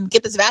out and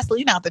get this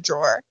Vaseline out the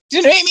drawer. Do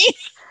you know what I mean?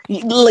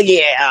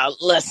 Yeah,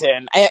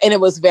 listen. And it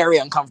was very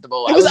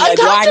uncomfortable. It was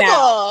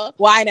uncomfortable.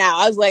 Why now?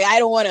 I was like, I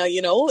don't want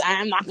to,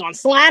 I'm not going to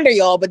slander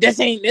y'all, but this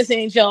ain't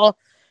y'all.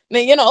 This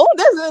ain't y'all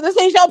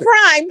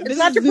prime. It's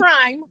not your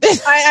prime.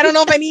 I don't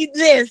know if I need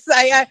this.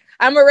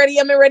 I'm already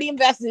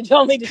invested.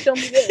 Y'all need to show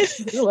me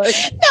this. Now,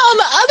 on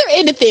the other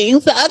end of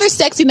things, the other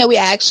sexing that we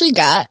actually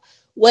got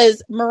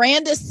was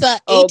Miranda's son,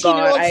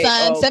 18-year-old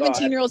son,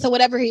 17-year-old son,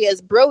 whatever he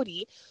is,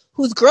 Brody,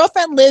 whose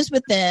girlfriend lives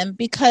with them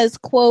because,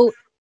 quote,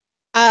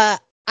 I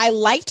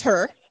liked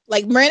her.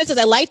 Like, Miranda says,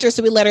 I liked her,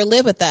 so we let her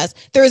live with us.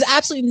 There is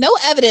absolutely no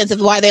evidence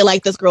of why they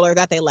like this girl or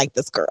that they like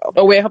this girl.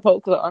 Or where her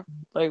folks are.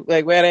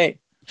 Like where are they?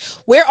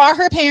 Where are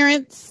her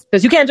parents?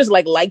 Because you can't just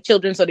like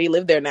children so they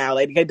live there now.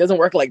 Like, it doesn't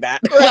work like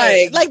that.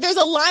 Right. Like, there's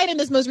a line in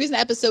this most recent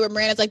episode where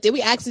Miranda's like, did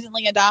we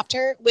accidentally adopt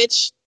her?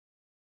 Which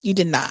you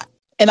did not.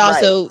 And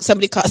also,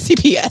 somebody called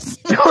CPS.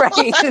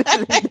 Right.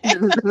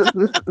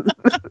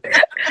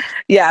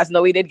 Yes,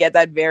 no, we did get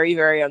that very,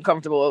 very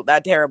uncomfortable,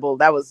 that terrible.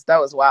 That was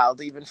wild,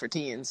 even for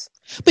teens.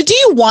 But do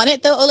you want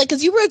it, though? Like,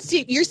 because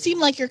you seem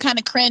like you're kind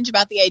of cringe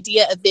about the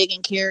idea of Big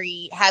and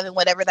Carrie having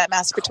whatever that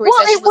masturbatory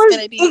session was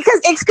going to be.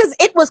 Because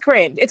it was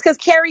cringe. It's because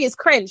Carrie is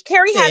cringe.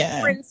 Carrie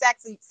has cringe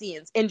sex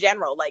scenes in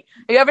general. Like,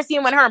 have you ever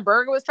seen when her and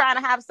Berger was trying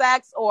to have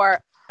sex?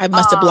 Or I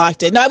must have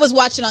blocked it. No, I was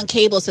watching on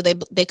cable, so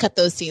they cut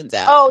those scenes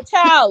out. Oh,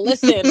 child,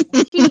 listen.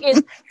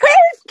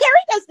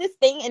 Carrie does this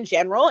thing in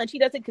general, and she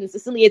does it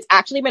consistently. It's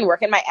actually been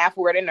working my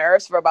F-word and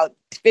nerves for about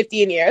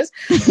 15 years,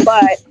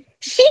 but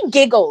she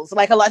giggles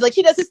like a lot. Like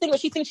she does this thing where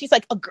she thinks she's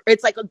like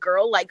it's like a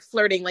girl like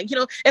flirting. Like, you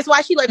know, that's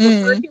why she like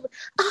refers to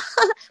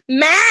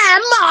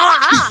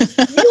Mama,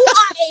 you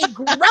are a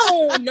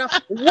grown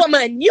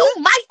woman. You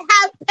might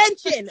have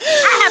pension.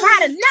 I have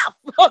had enough.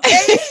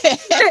 Okay,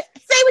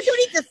 say what you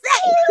need to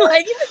say.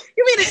 Like,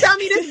 you mean to tell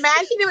me this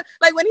man? She did,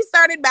 like, when he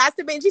started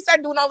masturbating, she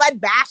started doing all that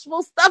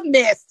bashful stuff.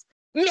 Miss,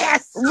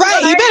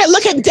 right? You better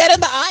look him dead in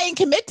the eye and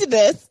commit to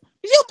this.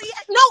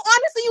 No,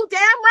 honestly, you damn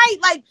right.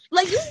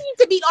 Like you need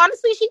to be.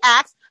 Honestly,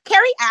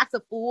 Carrie acts a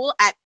fool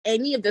at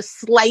any of the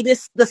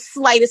slightest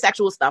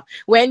sexual stuff.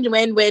 When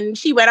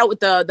she went out with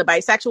the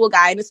bisexual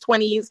guy in his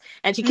 20s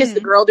and she kissed the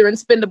girl during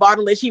Spin the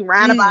Bottle and she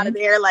ran up out of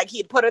there like he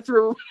had put her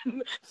through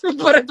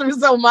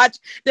so much.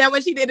 Then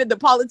when she dated the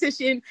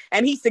politician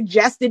and he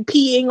suggested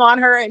peeing on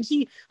her and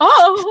she,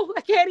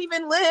 I can't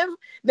even live.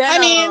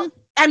 Then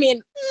I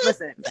mean,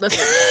 listen.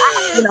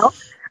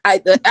 I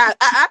just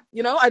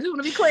want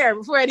to be clear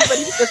before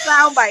anybody gets a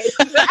soundbite.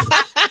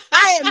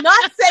 I am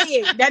not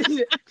saying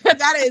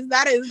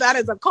that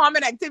is a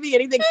common activity or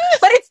anything,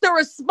 but it's the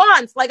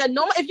response. Like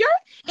if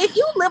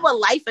you live a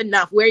life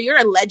enough where you're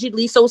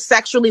allegedly so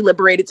sexually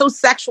liberated, so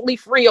sexually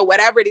free, or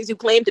whatever it is you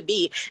claim to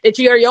be, that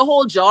your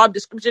whole job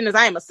description is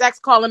I am a sex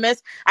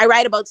columnist, I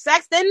write about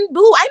sex, then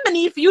boo, I'm gonna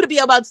need for you to be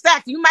about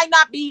sex.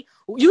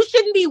 You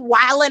shouldn't be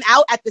wilding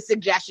out at the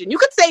suggestion. You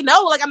could say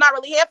no, like I'm not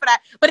really here for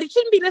that, but it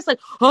shouldn't be this like,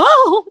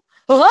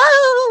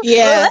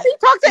 yeah, let me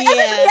talk to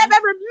everybody I've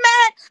ever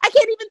met. I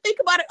can't even think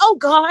about it. Oh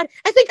God,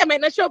 I think I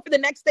might not show up for the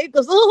next day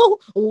because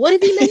what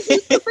if he makes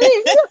this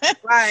thing?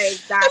 Right.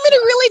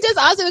 It really does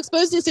also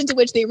expose this into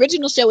which the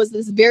original show was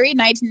this very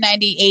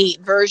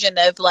 1998 version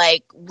of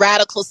like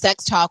radical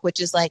sex talk,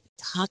 which is like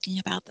talking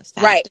about the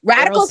fact right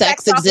radical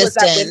sex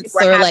existence,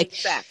 or like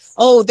sex.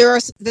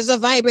 There's a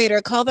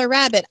vibrator, call the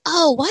rabbit.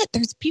 Oh, what?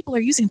 There's people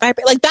are using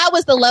vibrator. Like that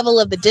was the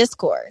level of the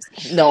discourse.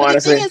 No, but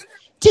honestly. The thing is,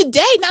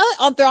 today, now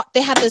that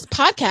they have this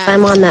podcast,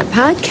 I'm on that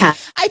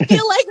podcast. I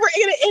feel like we're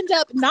going to end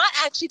up not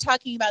actually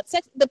talking about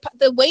sex.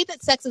 The way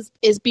that sex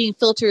is being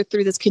filtered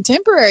through this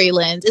contemporary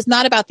lens is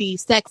not about the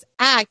sex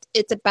act.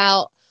 It's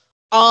about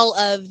all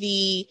of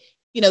the,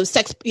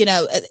 sex,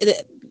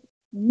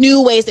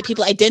 new ways that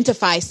people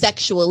identify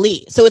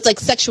sexually. So it's like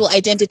sexual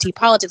identity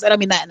politics. I don't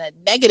mean that in a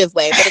negative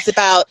way, but it's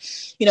about,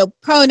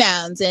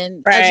 pronouns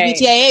and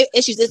LGBTIA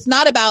issues. It's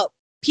not about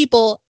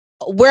people,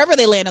 wherever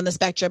they land on the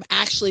spectrum,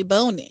 actually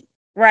boning.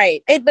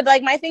 Right. But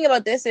like my thing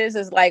about this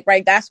is like,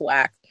 right, that's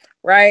whack.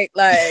 Right?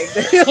 Like,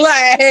 right?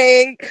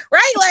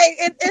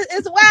 Like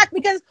it's whack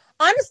because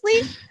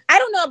honestly, I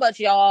don't know about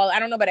y'all. I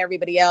don't know about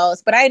everybody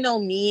else, but I know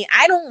me.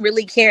 I don't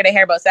really care to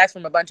hear about sex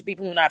from a bunch of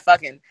people who are not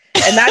fucking.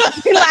 And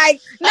that's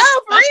like, no,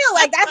 for real.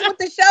 Like that's what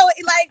the show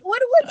like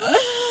what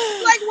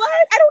like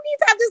what? I don't need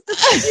to have this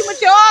discussion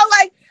with y'all.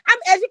 Like I'm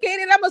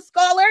educated. I'm a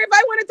scholar. If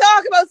I want to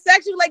talk about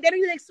sex, like that,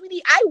 like,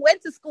 sweetie, I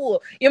went to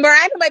school. Your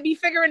Miranda might be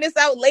figuring this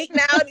out late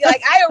now.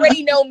 Like, I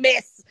already know,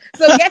 miss.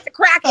 So get to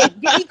cracking.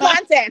 Give me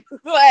content.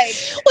 Like,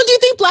 well, do you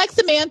think Black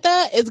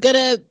Samantha is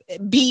gonna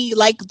be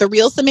like the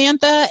real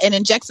Samantha and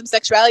inject some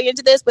sexuality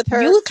into this with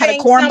her kind of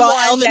cornball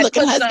Elvin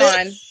looking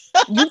husband?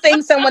 You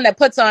think someone that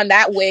puts on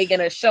that wig in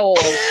a show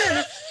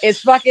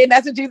is fucking?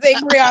 That's what you think,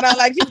 Brianna?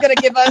 Like she's gonna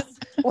give us?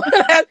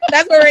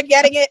 That's where we're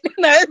getting it.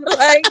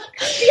 Like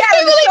she had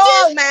a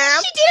shawl,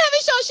 ma'am. She did have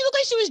a shawl. She looked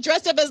like she was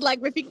dressed up as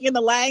like Rafiki in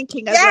the Lion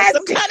King. As yes,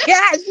 some kind of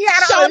she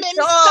had shaman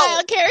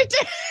style character.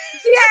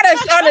 She had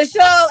on a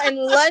shawl and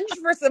lunch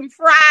for some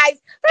fries.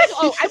 I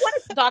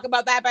wanted to talk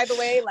about that, by the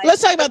way. Like,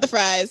 let's talk about the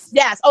fries.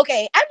 Yes.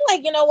 Okay. I'm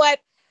like, you know what?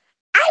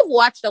 I've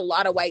watched a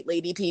lot of white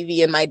lady TV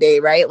in my day,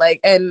 right? Like,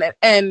 and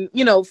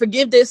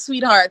forgive their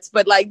sweethearts,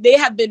 but like they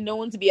have been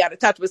known to be out of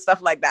touch with stuff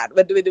like that,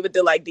 with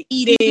the like the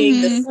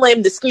eating, the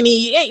slim, the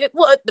skinny,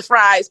 the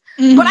fries.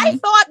 But I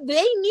thought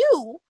they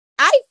knew.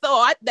 I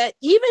thought that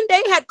even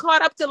they had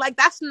caught up to like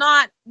that's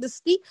not the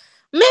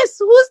miss.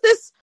 Who's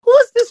this? Who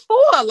is this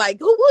for? Like,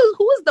 who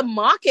is the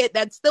market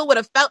that still would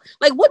have felt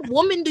like? What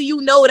woman do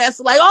you know that's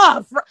like,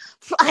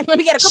 let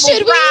me get a couple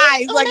of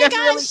fries? Oh my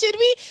God, should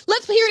we?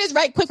 Let's hear this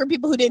right quick for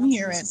people who didn't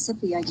hear it.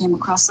 Mississippi, I came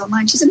across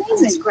online. She's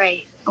amazing. She's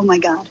great. Oh my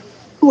God,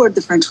 who ordered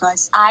the French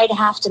fries? I'd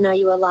have to know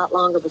you a lot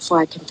longer before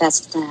I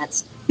confessed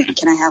that.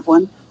 Can I have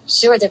one?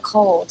 Sure, they're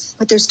cold.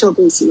 But they're still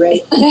greasy,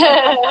 right?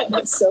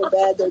 That's so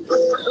bad, they're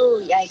good.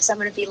 Oh, yikes, I'm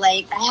going to be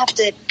late. I have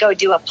to go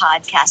do a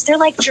podcast. They're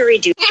like jury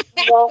duty.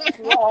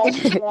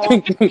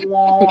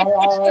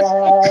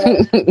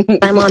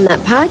 I'm on that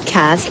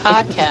podcast.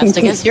 I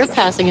guess your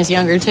passing is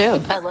younger, too.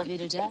 I love you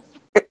to death.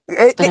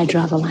 But I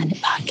draw the line at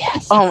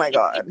podcast. Oh,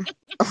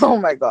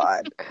 my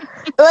God.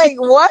 Like,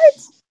 what?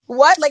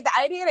 What? Like, the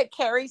idea that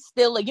Carrie's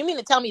still, like, you mean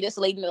to tell me this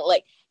lady,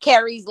 like,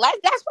 Carrie's like,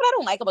 that's what I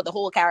don't like about the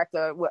whole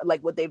character,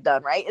 like what they've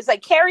done, right? It's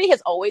like Carrie has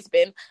always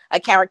been a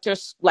character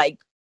like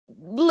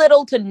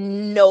little to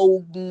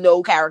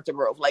no character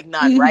growth, like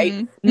none,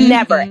 right?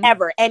 Never,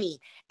 ever, any.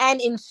 And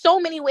in so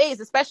many ways,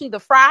 especially the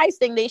fries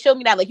thing, they showed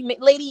me that, like,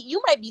 lady,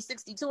 you might be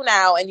 62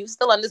 now and you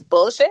still on this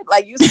bullshit.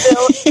 Like, you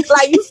still, you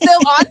still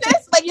on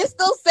this? Like, you're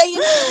still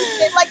saying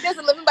shit like this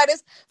and living by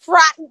this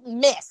frat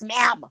miss,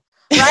 ma'am.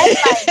 Right?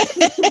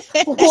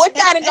 Like, what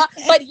kind of,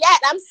 but yet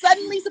I'm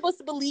suddenly supposed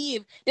to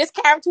believe this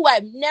character who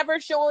has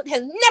never shown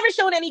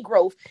any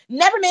growth,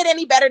 never made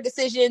any better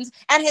decisions,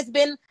 and has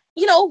been,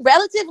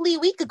 relatively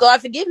weak.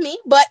 God forgive me,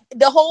 but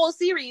the whole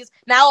series,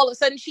 now all of a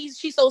sudden she's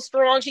so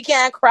strong, she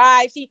can't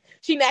cry, she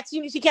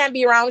can't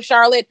be around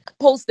Charlotte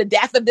post the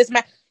death of this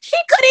man. She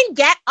couldn't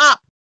get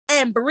up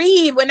and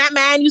breathe when that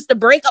man used to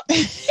break up.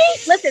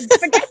 Listen,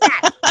 forget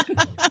that.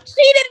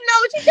 She didn't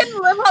know she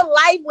couldn't live her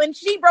life when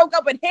she broke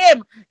up with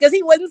him because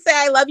he wouldn't say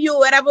I love you or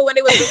whatever when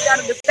they was going down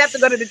to the steps to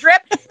go to the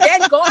trip.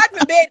 Then God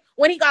forbid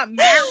when he got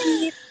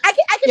married. I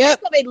can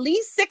think of at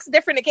least 6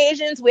 different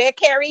occasions where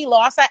Carrie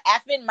lost her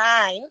effing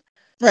mind.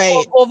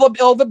 Right.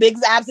 Over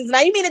Big's absence.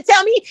 Now you mean to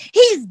tell me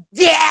he's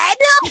dead?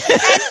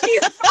 And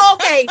she's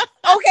okay,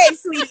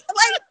 sweetie.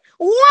 Like,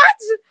 what?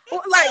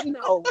 Like,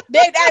 no.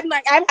 I'm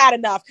like, I've had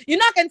enough. You're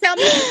not gonna tell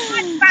me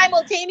she's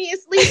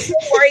simultaneously still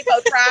worried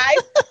about Fry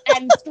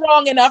and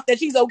strong enough that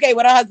she's okay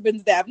with her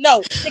husband's death.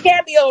 No, it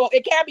can't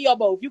be all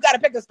both. You gotta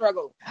pick a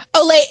struggle.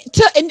 Oh, like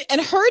in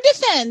her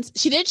defense,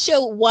 she did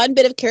show one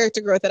bit of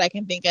character growth that I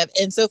can think of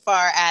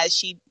insofar as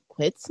she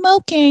quit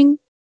smoking.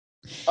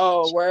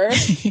 Oh, word.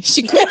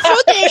 She quit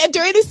smoking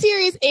during the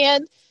series,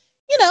 and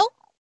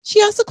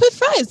she also quit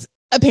fries,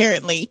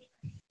 apparently.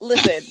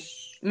 Listen,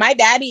 my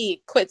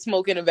daddy quit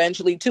smoking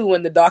eventually too,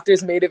 when the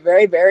doctors made it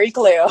very, very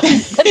clear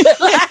that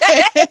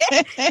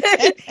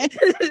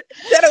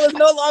it was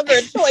no longer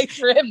a choice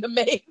for him to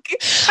make.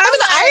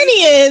 The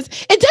irony is,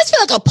 it does feel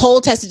like a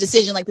poll-tested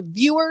decision. Like, the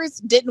viewers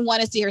didn't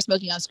want to see her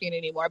smoking on screen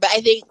anymore, but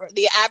I think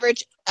the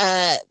average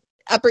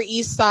Upper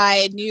East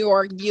Side, New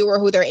York viewer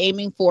who they're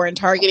aiming for and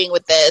targeting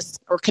with this,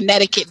 or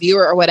Connecticut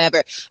viewer or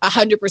whatever,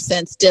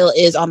 100% still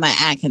is on that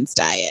Atkins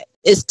diet,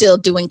 is still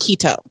doing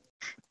keto.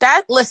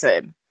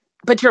 Listen,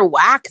 but you're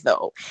whack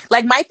though.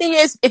 Like, my thing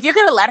is, if you're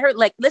gonna let her,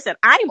 like, listen,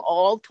 I'm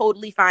all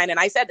totally fine, and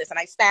I said this and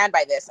I stand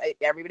by this.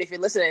 Everybody, if you're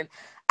listening,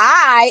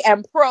 I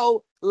am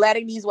pro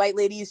letting these white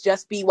ladies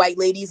just be white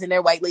ladies in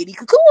their white lady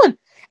cocoon.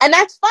 And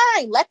that's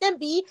fine. Let them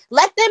be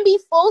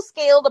full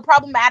scale, the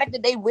problematic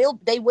that they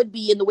would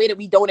be in the way that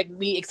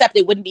we accept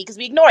they wouldn't be because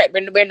we ignore it.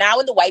 We're now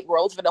in the white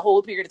world for the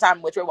whole period of time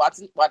in which we're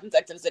watching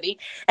Sex and the City.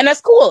 And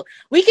that's cool.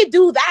 We could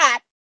do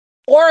that.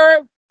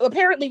 Or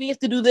apparently we have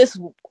to do this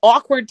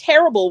awkward,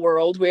 terrible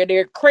world where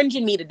they're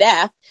cringing me to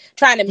death,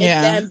 trying to make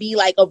them be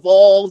like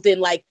evolved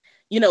and like,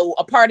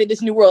 a part of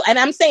this new world. And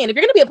I'm saying, if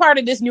you're going to be a part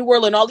of this new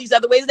world in all these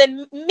other ways,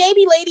 then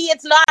maybe, lady,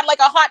 it's not like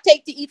a hot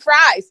take to eat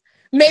fries.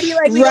 Maybe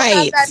like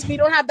we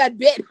don't have that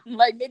bit.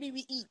 Like, maybe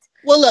we eat.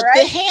 Well, look,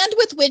 the hand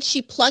with which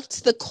she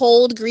plucked the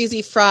cold,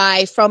 greasy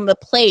fry from the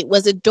plate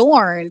was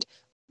adorned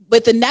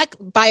with the neck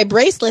by a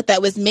bracelet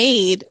that was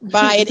made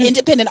by an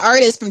independent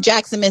artist from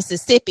Jackson,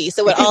 Mississippi.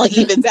 So it all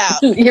evens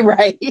out. You're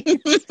right.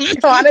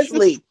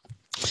 Honestly.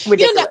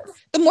 Ridiculous.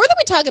 The more that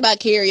we talk about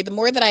Carrie, the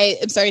more that I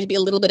am starting to be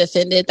a little bit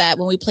offended that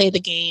when we play the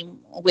game,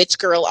 Which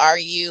Girl Are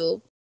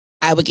You?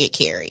 I would get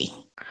Carrie.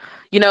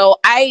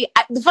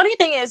 The funny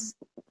thing is,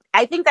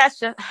 I think that's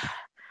just,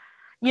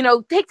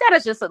 take that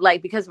as just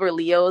like, because we're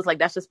Leos, like,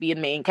 that's just being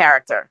main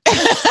character.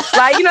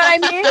 Like, you know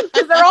what I mean?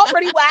 Because they're all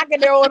pretty whack in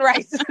their own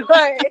rights.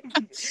 But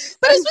it's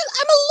just,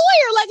 I'm a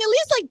lawyer. Like, at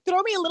least like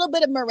throw me a little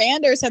bit of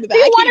Miranda or something. Do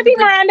you want to be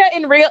Miranda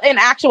in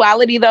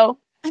actuality though?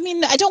 I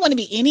mean, I don't want to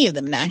be any of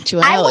them in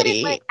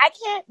actuality.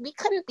 We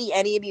couldn't be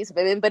any of these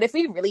women, but if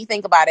we really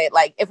think about it,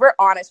 like, if we're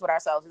honest with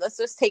ourselves, let's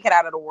just take it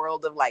out of the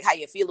world of like how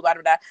you feel about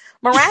it.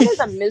 Miranda's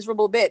a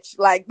miserable bitch.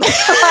 Like,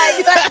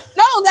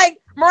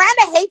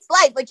 Miranda hates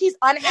life. Like, she's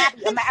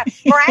unhappy.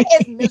 Miranda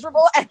is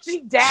miserable, and she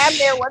damn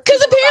near wants to.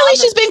 Because apparently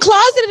she's been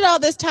closeted all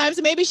this time,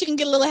 so maybe she can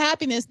get a little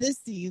happiness this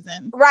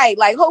season. Right,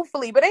 like,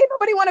 hopefully. But ain't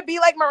nobody want to be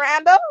like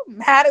Miranda,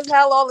 mad as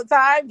hell all the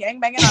time,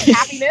 gangbanging on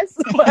happiness.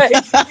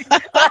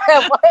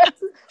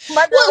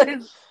 My girl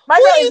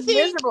is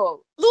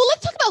miserable. Well,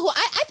 let's talk about who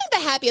I think the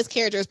happiest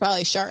character is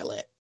probably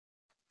Charlotte.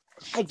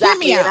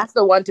 Exactly, and that's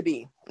the one to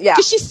be. Yeah,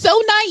 because she's so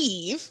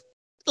naive.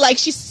 Like,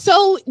 she's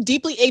so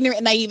deeply ignorant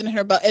and naive in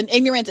her, and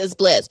ignorance is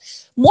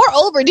bliss.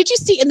 Moreover, did you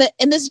see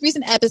in this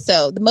recent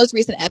episode, the most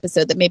recent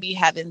episode that maybe you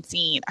haven't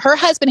seen, her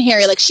husband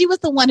Harry, like, she was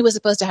the one who was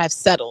supposed to have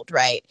settled,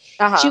 right?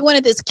 She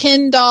wanted this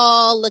Ken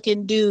doll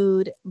looking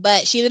dude,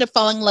 but she ended up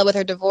falling in love with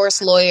her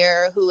divorce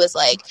lawyer, who was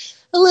like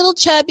a little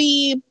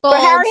chubby,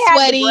 bald,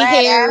 sweaty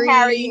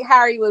Harry.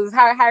 Harry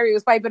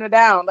was piping her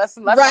down. Let's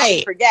not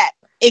forget.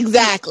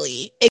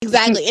 Exactly.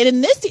 And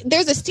in this,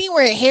 there's a scene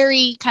where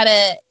Harry kind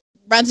of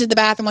runs to the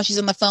bathroom while she's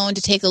on the phone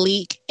to take a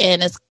leak,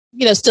 and is,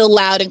 still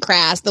loud and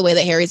crass the way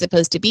that Harry's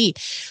supposed to be.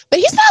 But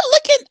he's not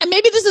looking, and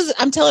maybe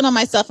I'm telling on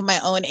myself in my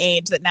own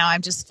age that now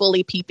I'm just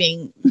fully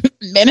peeping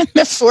men in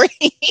their 40s.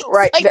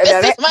 Right. Like,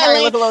 this is my Harry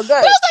lane. look a little good. But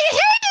I was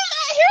like,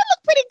 Harry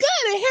looked pretty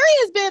good. And Harry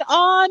has been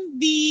on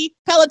the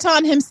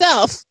Peloton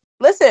himself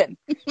Listen,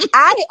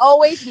 I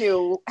always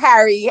knew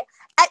Harry.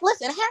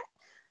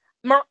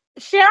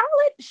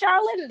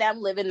 Charlotte and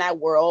them live in that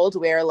world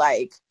where,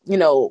 like, you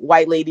know,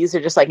 white ladies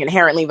are just like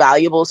inherently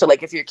valuable. So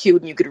like if you're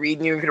cute and you could read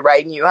and you could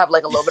write and you have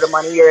like a little bit of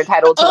money, you're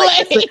entitled to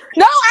like no,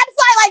 I'm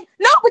sorry, like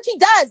no, but she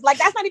does. Like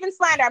that's not even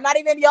slander. I'm not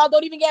even, y'all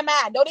don't even get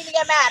mad. Don't even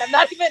get mad.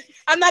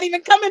 I'm not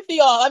even coming for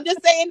y'all. I'm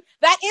just saying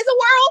that is a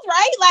world,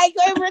 right? Like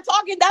when we're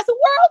talking, that's a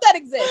world that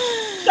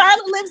exists.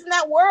 Charlotte lives in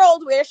that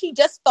world where she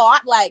just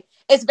thought like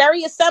it's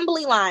very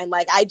assembly line.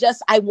 Like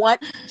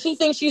she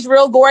thinks she's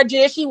real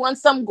gorgeous. She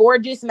wants some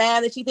gorgeous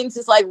man that she thinks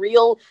is like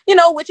real, you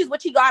know, which is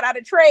what she got out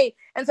of Trey.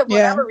 And so for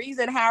whatever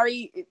reason,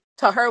 Harry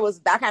to her was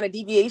that kind of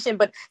deviation.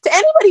 But to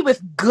anybody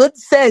with good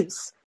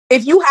sense,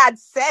 if you had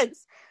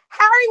sense,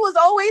 Harry was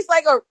always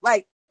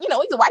you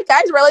know, he's a white guy.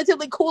 He's a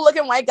relatively cool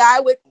looking white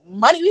guy with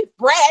money, with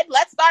bread.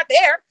 Let's start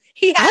there.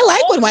 I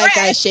like when white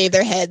guys shave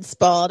their heads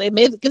bald. It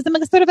gives them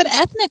like a sort of an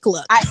ethnic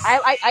look.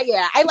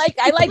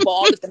 I like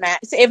bald if the man.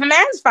 If a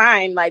man's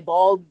fine, like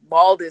bald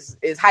is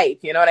hype.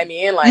 You know what I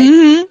mean?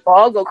 Like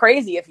bald go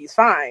crazy if he's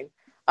fine.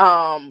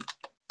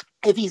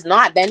 If he's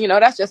not, then you know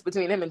that's just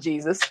between him and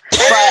Jesus.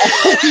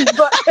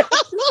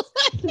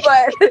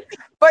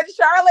 But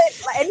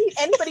Charlotte,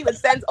 anybody with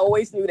sense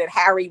always knew that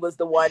Harry was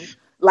the one.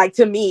 Like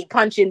to me,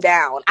 punching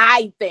down.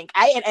 I think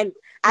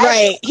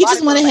right. He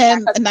just wanted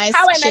him a nice.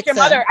 How I Met Your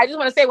Mother. I just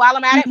want to say while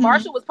I'm at it,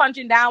 Marshall was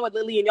punching down with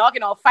Lily, and y'all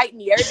can all fight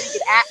me. Everybody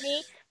get at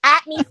me,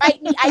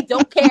 fight me. I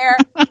don't care.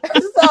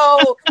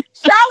 So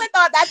Charlotte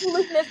thought that's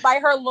aloofness by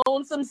her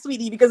lonesome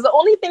sweetie, because the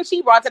only thing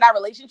she brought to that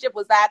relationship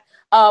was the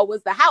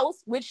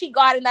house, which she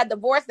got in that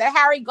divorce that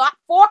Harry got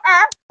for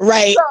her.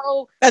 Right.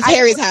 So that's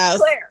Harry's house.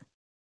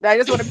 I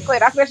just want to be clear.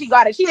 That's where she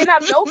got it. She didn't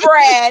have no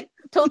bread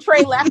till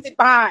Trey left it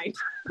behind.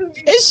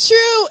 It's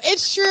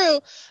true.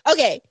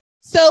 Okay,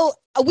 so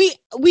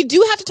we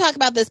do have to talk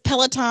about this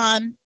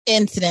Peloton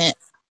incident.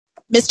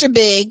 Mr.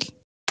 Big,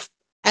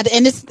 at the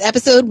end of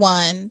episode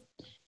 1,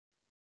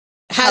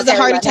 has a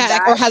heart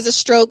attack or has a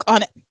stroke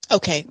on it.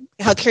 Okay,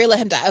 how Carrie let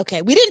him die.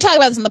 Okay, we didn't talk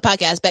about this on the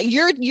podcast, but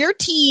your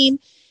team,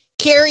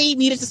 Carrie,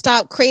 needed to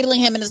stop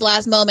cradling him in his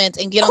last moments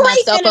and get on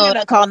that cell phone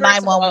and call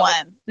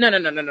 911. No.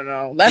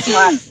 That's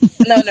not.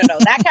 No.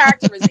 That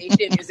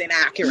characterization is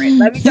inaccurate.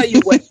 Let me tell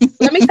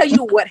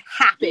you what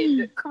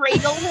happened.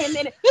 Cradle him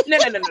in.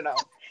 No.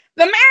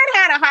 The man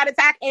had a heart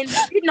attack and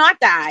did not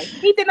die.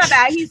 He did not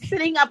die. He's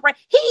sitting upright.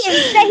 He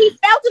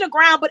fell to the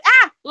ground, but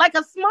like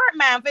a smart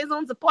man for his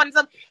own support and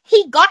stuff,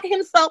 he got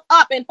himself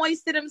up and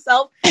hoisted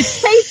himself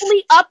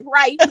safely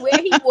upright where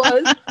he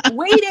was,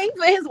 waiting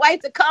for his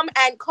wife to come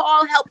and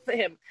call help for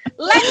him.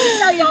 Let me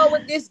tell y'all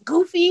what this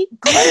goofy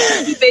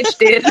bitch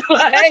did.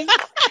 Like,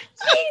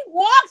 she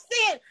walks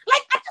in.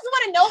 Like, I just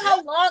want to know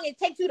how long it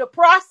takes you to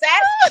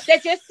process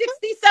that your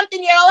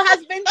 60-something-year-old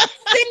has been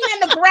sitting in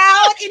the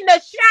ground in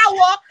the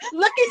shower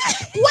looking.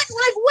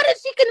 What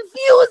is she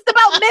confused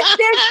about?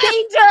 There's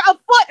danger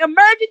afoot.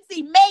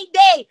 Emergency.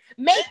 Mayday.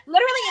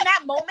 Literally in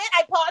that moment,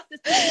 I paused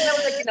this thing and I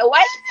was like, you know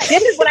what?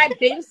 This is what I've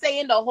been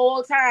saying the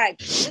whole time.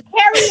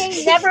 Carrie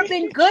ain't never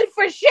been good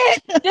for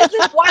shit. This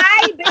is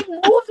why Big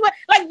moves with.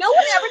 Like, no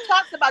one ever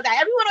talks about that.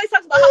 Everyone always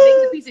talks about how Big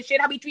is a piece of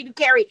shit, how he treated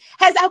Carrie.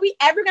 Are we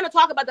ever going to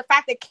talk about the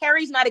fact that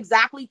Carrie's not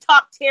exactly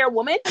top tier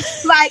woman?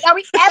 Like, are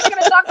we ever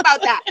going to talk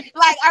about that?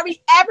 Like, are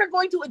we ever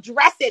going to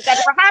address it?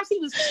 That perhaps he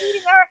was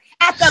treating her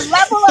at the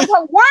level of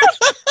her worth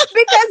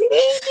because he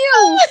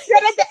knew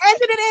that at the end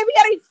of the day, we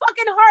had a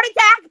fucking heart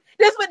attack.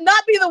 This would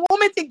not be the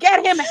woman to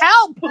get him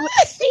help.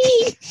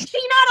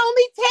 She not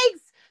only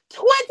takes 25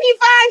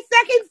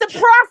 seconds to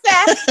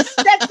process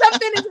that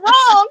something is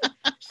wrong,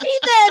 she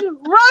then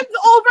runs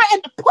over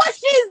and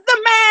pushes the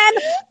man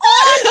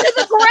onto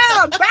the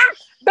ground,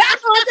 back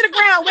onto the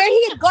ground where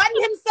he had gotten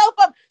himself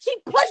up. She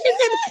pushes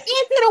him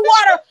into the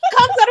water,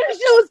 comes out of his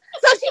shoes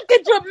so she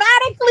could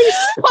dramatically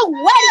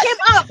wet him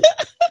up.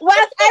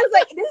 I was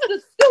like, this is the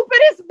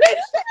stupidest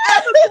bitch to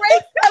ever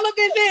grace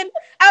television.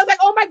 I was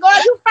like, oh my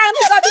God, you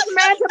finally got this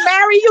man to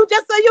marry you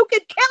just so you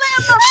could kill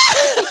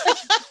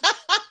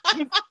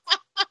him.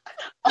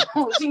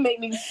 Oh, she made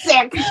me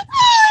sick.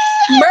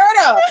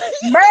 Murder.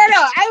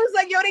 I was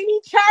like, yo, they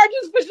need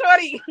charges for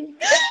shorty.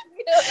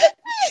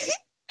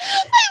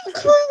 I'm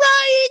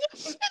crying.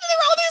 And there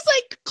were all these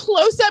like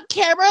close-up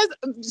cameras,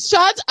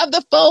 shots of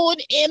the phone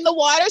in the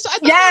water. So I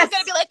thought it was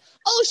gonna be like,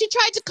 oh, she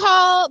tried to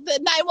call the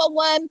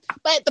 911,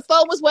 but the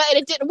phone was wet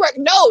and it didn't work.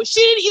 No, she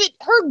didn't even.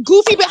 Her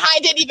goofy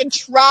behind didn't even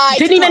try.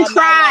 She didn't even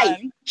try.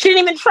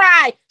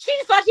 She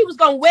just thought she was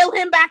gonna will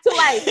him back to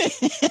life.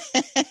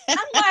 I'm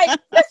like,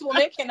 this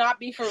woman cannot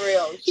be for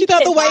real. She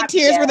thought the white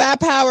tears were that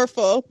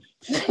powerful.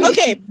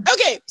 Okay.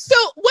 So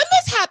when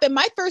this happened,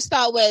 my first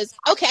thought was,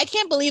 okay, I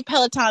can't believe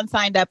Peloton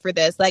signed up for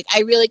this. Like, I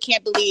really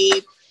can't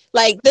believe,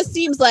 like, this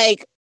seems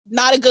like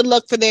not a good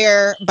look for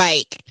their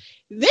bike.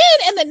 Then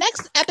in the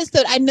next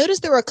episode, I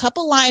noticed there were a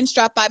couple lines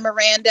dropped by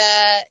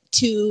Miranda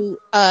to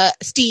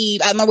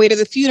Steve on the way to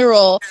the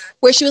funeral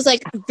where she was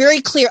like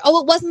very clear. Oh,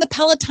 it wasn't the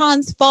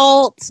Peloton's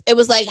fault. It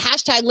was like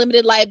hashtag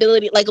limited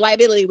liability, like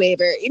liability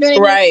waiver. You know what I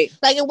mean? Right.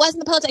 Like it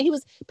wasn't the Peloton.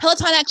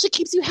 Peloton actually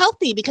keeps you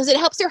healthy because it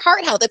helps your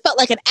heart health. It felt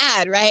like an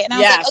ad, right? And I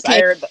was like, okay,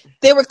 I heard that.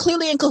 They were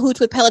clearly in cahoots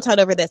with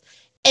Peloton over this.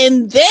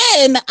 And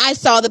then I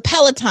saw the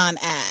Peloton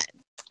ad.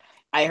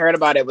 I heard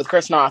about it with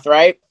Chris Noth,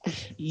 right?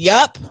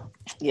 Yup.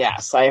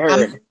 Yes, I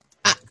heard.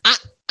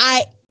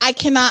 I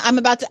cannot. I'm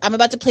about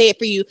to play it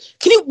for you.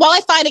 Can you, while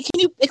I find it,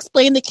 can you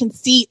explain the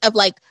conceit of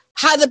like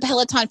how the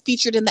Peloton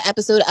featured in the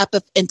episode up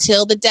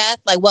until the death?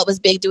 Like what was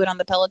Big doing on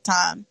the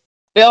Peloton?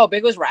 Bill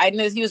Big was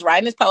he was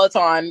riding his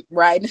Peloton,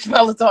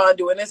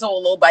 doing his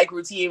whole little bike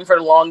routine for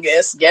the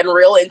longest, getting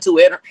real into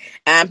it,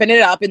 amping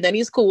it up, and then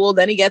he's cool.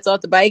 Then he gets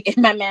off the bike, and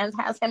my man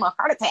has him a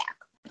heart attack.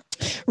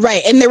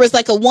 Right, and there was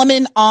like a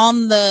woman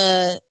on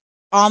the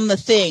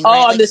thing. Oh, right?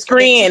 on like, the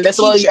screen. This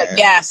little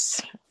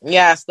yes,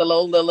 the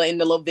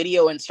little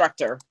video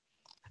instructor.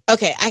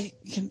 Okay, I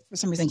for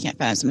some reason can't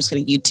find it, so I'm just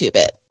going to YouTube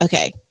it.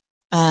 Okay,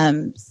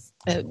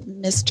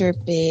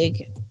 Mr.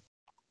 Big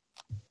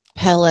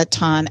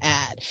Peloton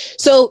ad.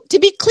 So to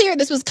be clear,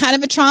 this was kind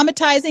of a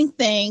traumatizing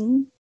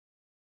thing.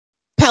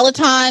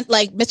 Peloton,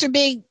 like Mr.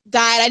 Big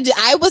died.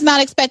 I was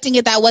not expecting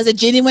it. That was a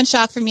genuine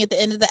shock for me at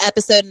the end of the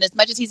episode. And as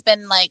much as he's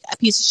been like a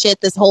piece of shit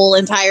this whole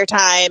entire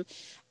time,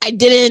 I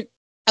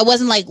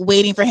wasn't like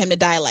waiting for him to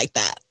die like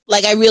that.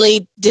 Like I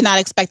really did not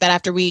expect that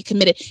after we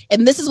committed.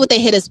 And this is what they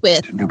hit us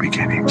with. New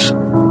beginnings.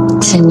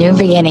 To new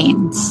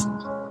beginnings.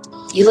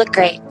 You look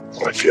great.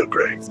 I feel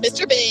great. It's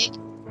Mr. Big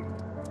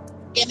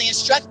and the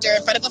instructor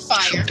in front of a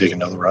fire. Should we take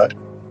another ride?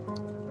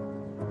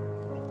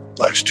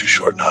 Life's too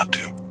short not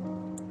to.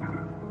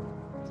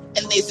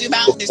 And they zoom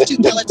out and there's two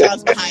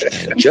Pelotons behind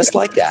them. Just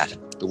like that,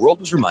 the world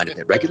was reminded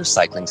that regular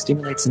cycling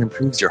stimulates and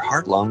improves your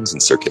heart, lungs,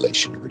 and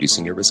circulation,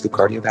 reducing your risk of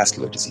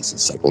cardiovascular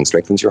diseases. Cycling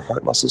strengthens your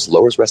heart muscles,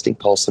 lowers resting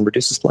pulse, and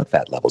reduces blood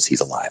fat levels.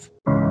 He's alive.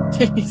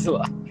 He's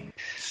alive.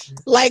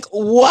 Like,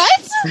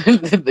 what?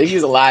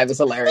 He's alive. It's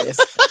hilarious.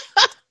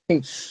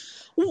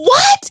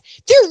 What?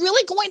 They're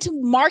really going to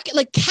market,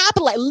 like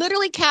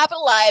literally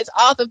capitalize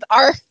off of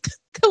our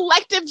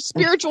collective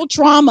spiritual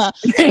trauma,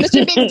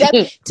 Mr. Big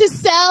Death, to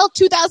sell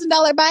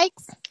 $2,000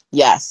 bikes?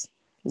 Yes.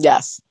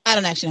 I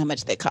don't actually know how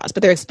much they cost,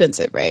 but they're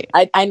expensive, right?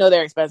 I know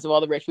they're expensive. All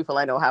the rich people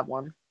I know have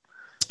one.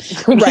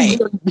 Right.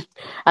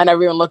 I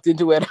never even looked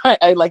into it.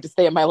 I like to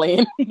stay in my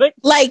lane.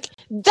 Like,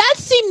 that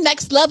seemed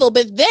next level,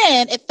 but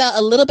then it felt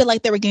a little bit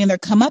like they were getting their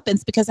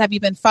comeuppance because have you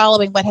been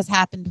following what has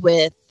happened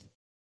with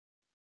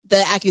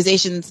the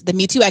accusations, the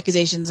Me Too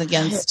accusations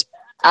against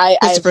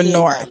Christopher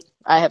North?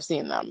 I have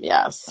seen them,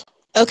 yes.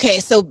 Okay,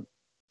 so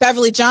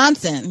Beverly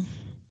Johnson,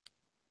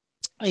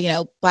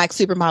 black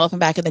supermodel from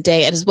back in the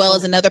day, and as well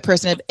as another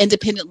person that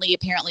independently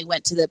apparently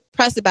went to the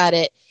press about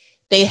it.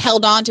 They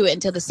held on to it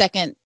until the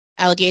second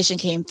allegation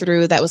came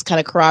through that was kind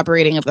of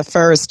corroborating of the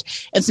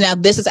first. And so now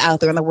this is out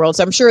there in the world.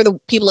 So I'm sure the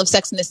people of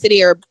Sex and the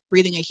City are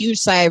breathing a huge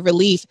sigh of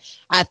relief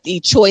at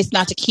the choice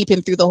not to keep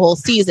him through the whole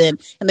season.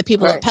 And the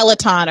people at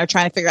Peloton are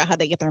trying to figure out how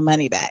they get their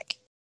money back.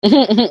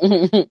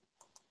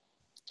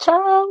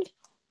 Ciao.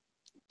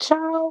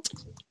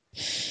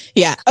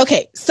 Yeah.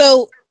 Okay.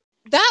 So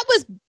that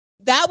was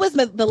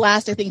the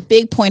last, I think,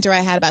 big pointer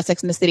I had about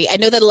Sex and the City. I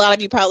know that a lot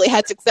of you probably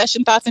had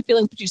Succession thoughts and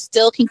feelings, but you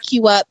still can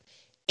queue up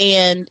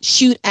and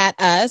shoot at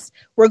us.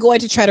 We're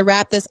going to try to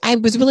wrap this. I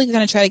was really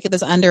going to try to get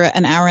this under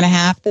an hour and a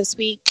half this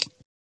week,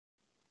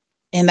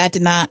 and that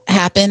did not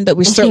happen, but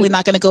we're certainly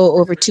not going to go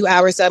over 2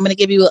 hours. So I'm going to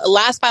give you a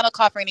last final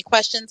call for any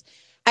questions.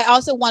 I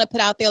also want to put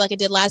out there, like I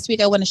did last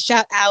week, I want to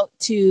shout out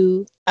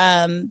to,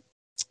 oh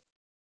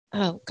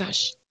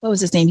gosh, what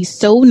was his name? He's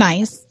so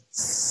nice.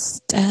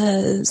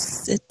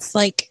 It's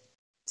like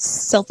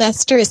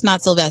Sylvester. It's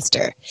not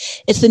Sylvester.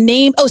 It's the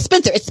name. Oh,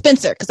 Spencer. It's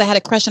Spencer, because I had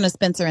a crush on a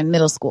Spencer in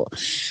middle school.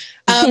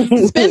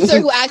 Spencer,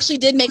 who actually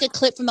did make a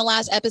clip from the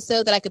last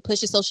episode that I could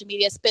push to social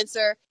media.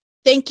 Spencer,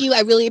 thank you.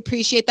 I really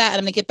appreciate that. And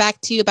I'm going to get back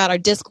to you about our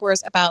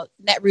discourse about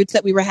Netroots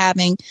that we were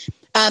having.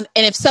 And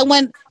if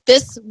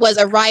this was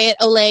a riot,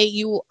 Olay,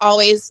 you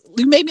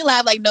made me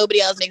laugh like nobody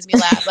else makes me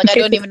laugh. Like I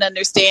don't even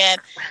understand.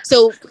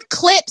 So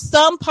clip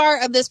some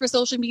part of this for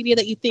social media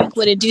that you think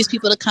would induce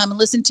people to come and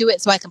listen to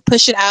it so I can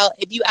push it out.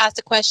 If you asked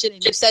a question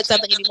and you said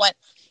something and you want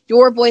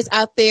your voice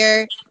out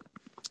there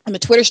on the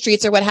Twitter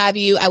streets or what have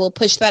you, I will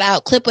push that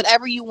out. Clip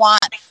whatever you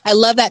want. I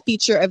love that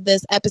feature of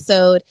this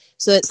episode.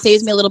 So it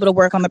saves me a little bit of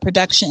work on the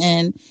production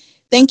end.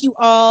 Thank you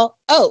all.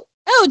 Oh,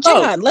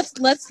 John,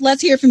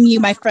 let's hear from you,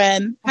 my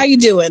friend. How you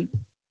doing?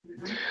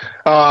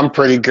 Oh, I'm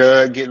pretty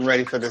good. Getting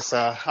ready for this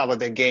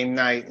holiday game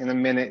night in a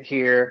minute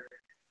here.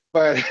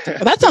 But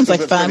that sounds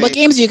like fun. What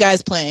games are you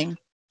guys playing?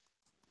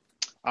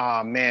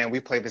 Man, we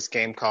play this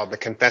game called the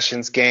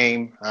Confessions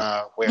Game,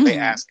 where they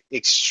ask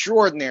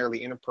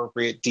extraordinarily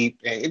inappropriate, deep,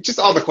 and just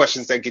all the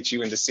questions that get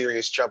you into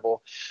serious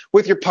trouble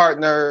with your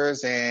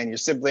partners and your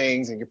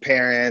siblings and your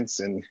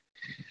parents. And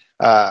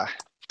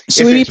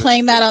should we be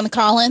playing that on the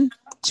call-in?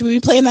 Should we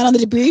be playing that on the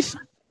debrief?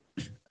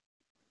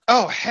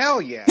 Oh,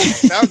 hell yeah.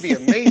 That would be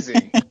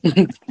amazing.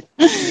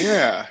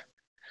 Yeah.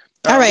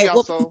 All right. We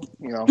also,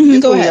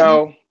 go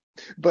ahead.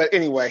 But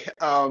anyway,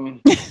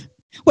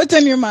 what's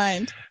on your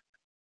mind?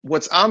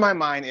 What's on my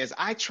mind is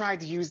I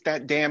tried to use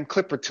that damn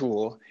clipper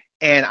tool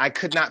and I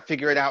could not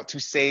figure it out to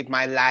save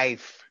my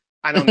life.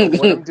 I don't know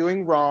what I'm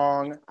doing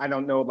wrong. I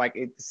don't know, like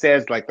it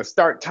says like the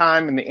start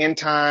time and the end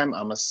time.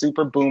 I'm a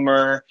super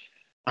boomer.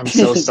 I'm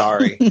so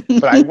sorry.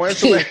 But I wanted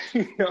to let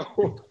you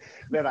know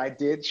that I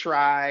did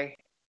try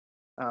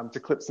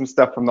to clip some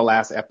stuff from the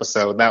last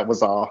episode. That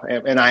was all.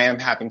 And I am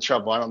having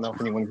trouble. I don't know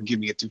if anyone can give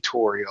me a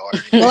tutorial.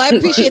 Well, I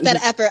appreciate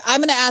that effort. I'm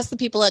going to ask the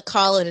people at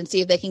Call In and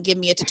see if they can give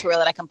me a tutorial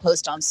that I can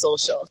post on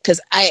social. Because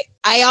I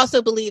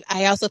also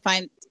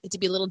find it to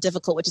be a little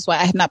difficult, which is why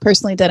I have not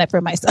personally done it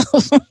for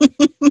myself.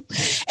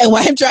 And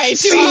why I'm trying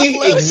to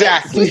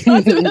offload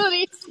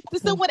responsibility to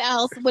someone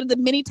else. One of the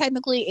many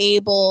technically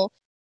able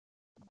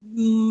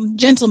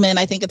gentlemen,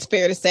 I think it's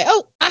fair to say.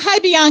 Oh, hi,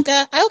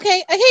 Bianca.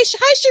 Okay. Hey,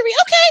 hi, Cherie.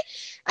 Okay.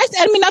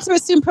 I mean, not to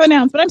assume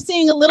pronouns, but I'm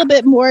seeing a little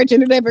bit more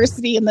gender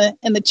diversity in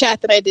the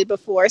chat than I did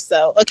before.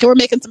 So, okay, we're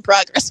making some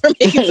progress. But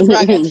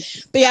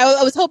yeah,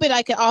 I was hoping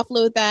I could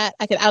offload that.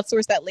 I could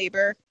outsource that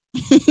labor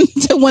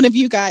to one of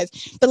you guys.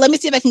 But let me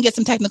see if I can get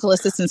some technical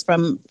assistance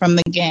from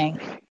the gang.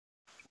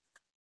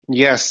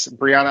 Yes,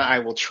 Brianna, I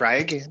will try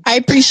again. I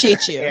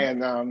appreciate you.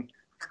 And I'm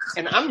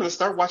going to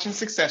start watching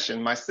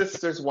Succession. My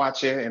sisters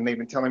watch it, and they've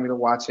been telling me to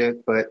watch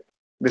it. But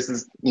this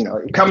is,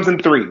 it comes in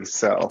threes,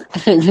 so...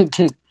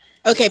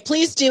 Okay,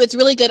 please do. It's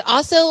really good.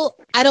 Also,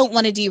 I don't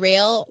want to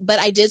derail, but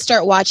I did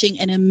start watching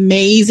an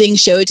amazing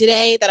show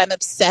today that I'm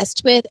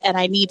obsessed with and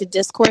I need to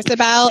discourse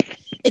about.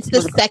 It's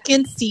the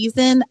second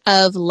season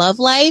of Love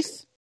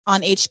Life on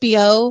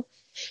HBO.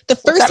 The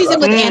first season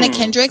with Anna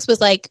Kendrick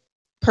was like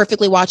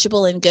perfectly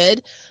watchable and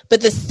good,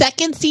 but the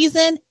second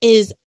season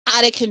is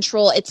out of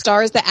control. It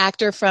stars the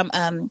actor from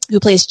who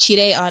plays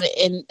Chide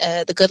in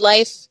The Good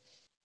Life.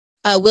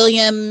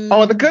 William.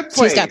 Oh, The Good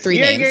Place. He's got three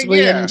names.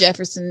 William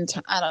Jefferson.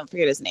 I don't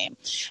forget his name.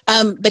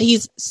 But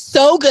he's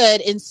so good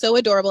and so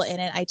adorable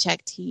in it. I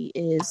checked. He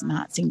is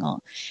not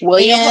single.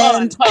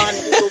 William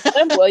Jefferson.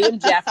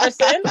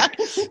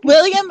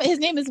 His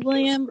name is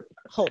William.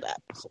 Hold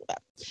up.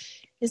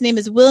 His name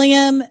is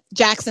William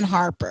Jackson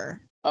Harper.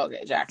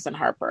 Okay, Jackson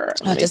Harper.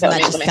 Oh, doesn't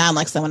that just sound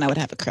like someone I would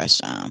have a crush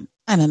on?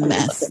 I'm a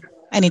mess.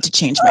 I need to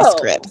change my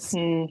scripts.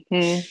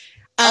 Okay.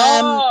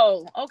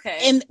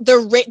 And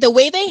the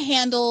way they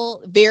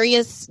handle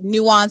various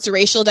nuanced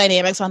racial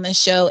dynamics on this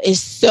show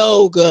is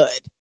so good.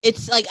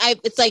 It's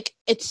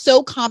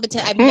so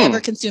competent. I've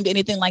never consumed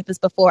anything like this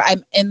before.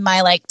 I'm in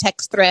my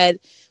text thread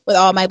with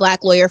all my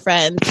Black lawyer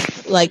friends,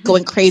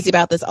 going crazy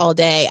about this all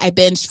day. I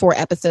binged 4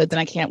 episodes and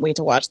I can't wait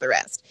to watch the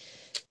rest.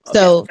 Okay,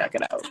 so check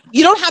it out.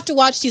 You don't have to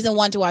watch season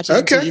 1 to watch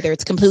season 2 either.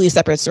 It's completely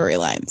separate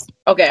storylines.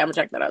 Okay, I'm gonna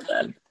check that out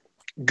then.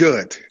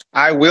 Good.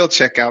 I will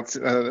check out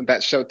that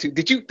show too.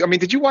 Did you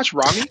watch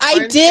Rami?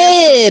 I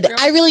did.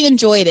 I really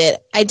enjoyed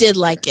it. I did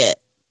like it.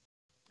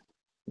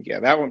 Yeah,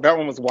 that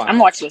one was wild. I'm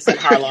watching this in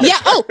Harlem. Yeah.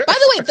 Oh, by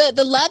the way,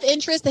 the love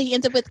interest that he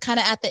ends up with kind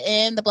of at the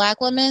end, the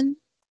Black woman.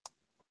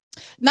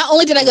 Not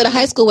only did I go to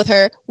high school with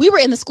her, we were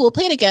in the school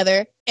play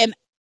together, and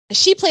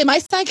she played my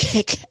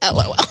sidekick.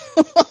 LOL.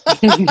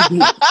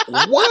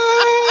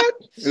 What?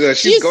 Yeah,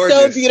 she's gorgeous.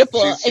 So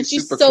beautiful, and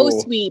she's so cool.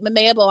 sweet.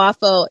 Mamea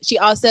Boafo. She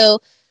also,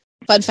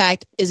 fun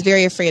fact, is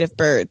very afraid of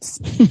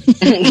birds.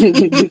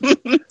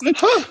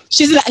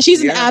 She's an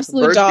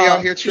absolute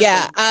doll.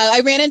 Yeah,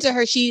 I ran into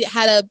her. She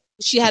had an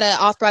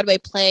off-Broadway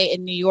play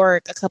in New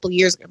York a couple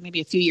years, or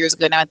maybe a few years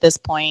ago now at this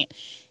point,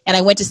 and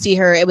I went to see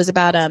her. It was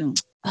about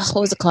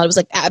what was it called? It was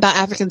about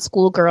African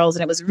schoolgirls,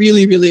 and it was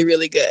really, really,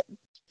 really good.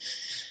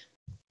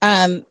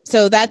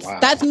 So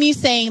that's me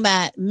saying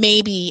that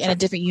maybe in a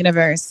different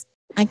universe,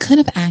 I could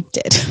have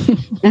acted.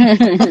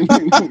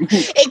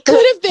 It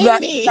could have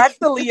been me. That's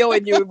the Leo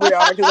in you,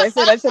 Brianna, because I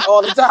say that shit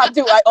all the time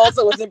too. I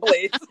also was in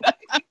place.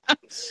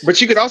 But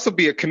you could also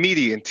be a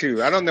comedian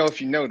too. I don't know if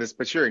you know this,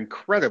 but you're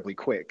incredibly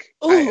quick.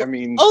 I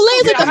mean,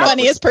 Olay's like the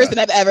funniest person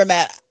I've ever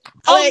met.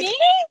 Me?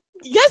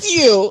 Yes,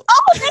 you.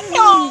 Oh, thank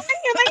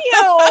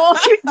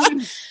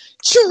you.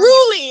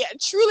 Truly,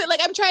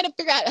 I'm trying to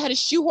figure out how to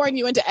shoehorn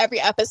you into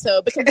every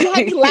episode because you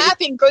had me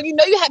laughing, girl. You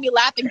know you had me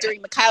laughing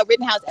during the Kyle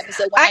Rittenhouse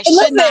episode when I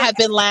should not have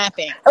been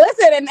laughing.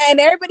 Listen, and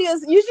everybody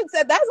else, you should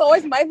say that's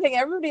always my thing.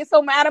 Everybody is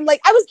so mad. I'm like,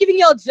 I was giving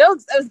y'all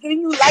jokes. I was giving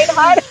you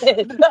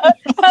lighthearted. I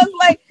was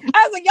like,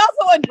 y'all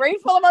so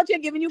ungrateful about you,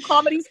 giving you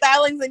comedy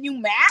stylings, and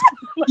you mad?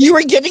 You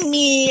were giving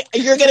me,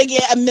 you're gonna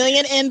get a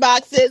million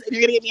inboxes, and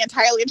you're gonna get me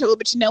entirely in trouble.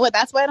 But you know what?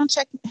 That's why I don't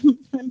check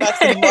inbox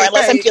anymore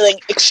unless I'm feeling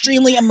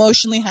extremely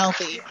emotionally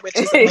healthy. Which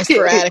is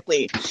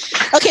sporadically.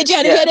 Okay,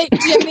 Jen, do you have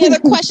any other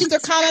questions or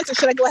comments, or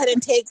should I go ahead and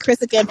take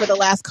Chris again for the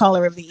last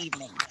caller of the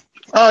evening?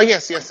 Oh,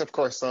 yes, of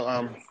course.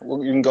 So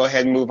you can go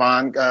ahead and move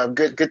on.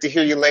 Good to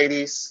hear you,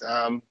 ladies.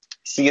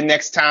 See you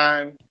next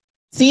time.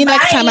 See you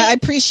next time. I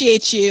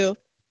appreciate you.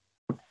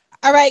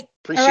 All right,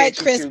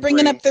 Chris,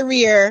 bringing up the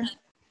rear.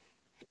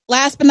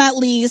 Last but not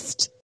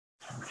least,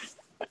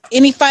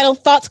 any final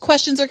thoughts,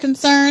 questions, or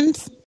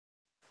concerns?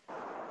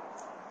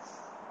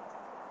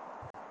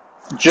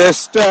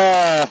 Just,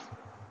 can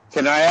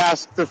I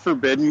ask the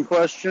forbidden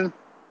question?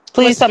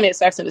 Please tell me it's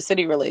Sex and the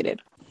City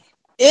related.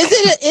 Is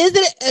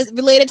it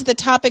related to the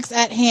topics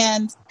at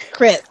hand,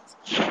 Chris?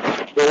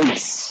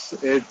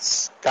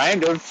 It's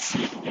kind of.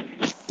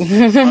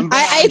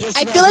 I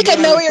feel like I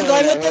know where you're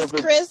going with this,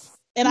 Chris.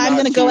 And I'm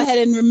going to go ahead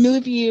and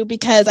remove you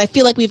because I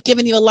feel like we've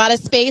given you a lot of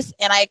space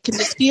and I can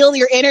just feel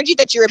your energy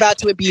that you're about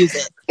to abuse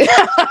it.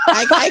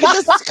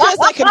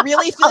 I can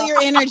really feel your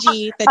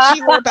energy that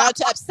you were about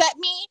to upset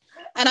me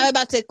and I'm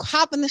about to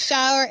hop in the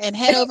shower and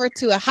head over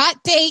to a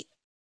hot date.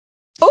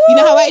 Ooh. You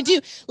know how I do.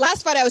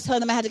 Last Friday I was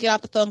telling them I had to get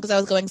off the phone because I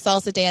was going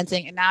salsa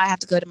dancing and now I have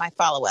to go to my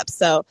follow-up.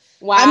 So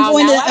wow,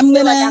 I'm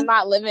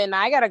not living.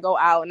 I gotta go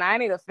out and I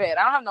need a fit.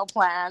 I don't have no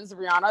plans,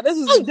 Brianna. This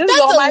is all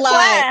my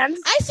plans.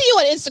 I see you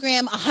on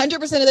Instagram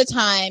 100% of the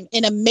time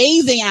in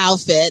amazing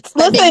outfits.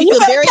 That Listen, make me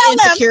feel very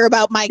insecure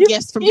about my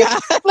gifts from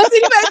God. Listen,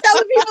 you better tell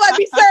the people I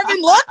be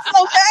serving looks,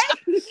 okay?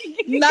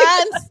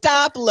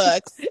 Non-stop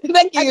looks.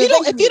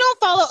 If you don't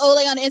follow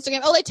Ole on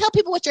Instagram, Ole, tell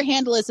people what your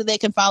handle is so they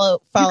can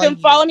follow you. You can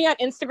follow me on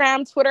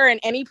Instagram, Twitter, and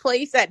any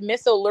place at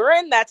Miss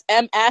Olurin. That's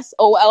MSOLURIN.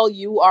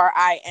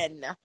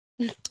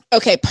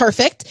 Okay,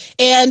 perfect.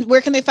 And where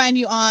can they find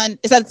you on?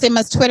 Is that the same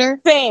as Twitter?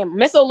 Same.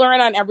 Miss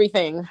Olurin on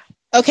everything.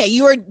 Okay,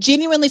 you are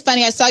genuinely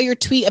funny. I saw your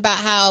tweet about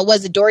how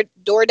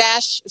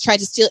DoorDash tried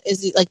to steal.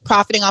 Is it like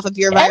profiting off of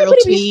your viral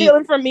Everybody tweet? Be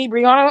stealing from me,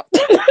 Brianna.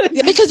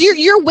 Because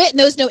your wit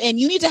knows no end.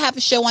 You need to have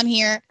a show on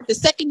here. The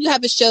second you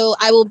have a show,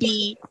 I will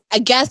be a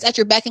guest at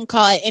your beck and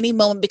call at any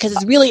moment because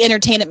it's really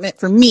entertainment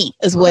for me,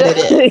 is what it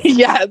is.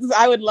 Yes,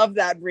 I would love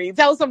that, Bree.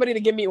 Tell somebody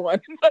to give me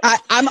one.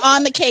 I'm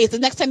on the case. The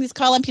next time these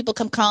calling people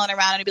come calling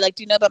around and be like,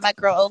 "Do you know about my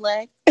girl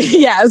Ole?"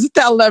 Yes,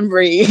 tell them,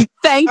 Bree.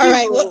 Thank you. All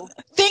right. Well,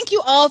 thank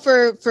you all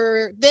for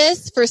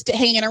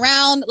hanging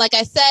around. Like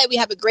I said, we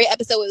have a great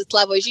episode with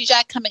Slavoj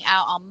Žižek coming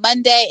out on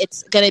Monday.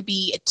 It's going to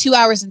be 2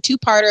 hours and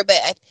 2-parter,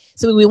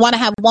 so we want to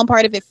have one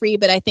part of it free,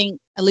 but I think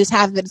at least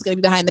half of it is going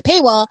to be behind the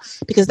paywall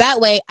because that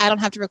way I don't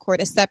have to record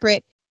a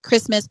separate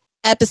Christmas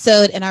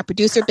episode and our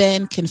producer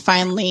Ben can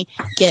finally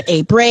get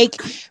a break.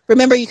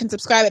 Remember, you can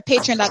subscribe at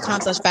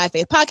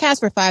patreon.com/badfaithpodcast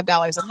for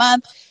 $5 a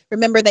month.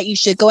 Remember that you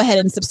should go ahead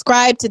and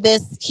subscribe to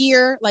this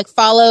here,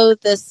 follow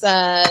this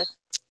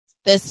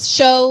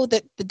show,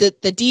 the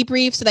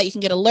debrief, so that you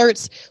can get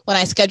alerts when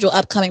I schedule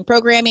upcoming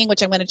programming,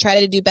 which I'm going to try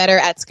to do better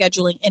at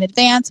scheduling in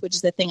advance, which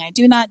is the thing I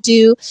do not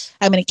do.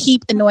 I'm going to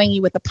keep annoying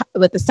you with the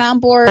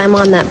soundboard. I'm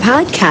on that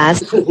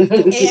podcast.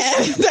 And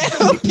I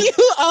hope you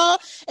all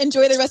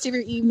enjoy the rest of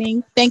your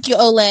evening. Thank you,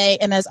 Ole.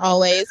 And as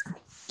always,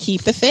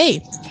 keep the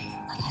faith.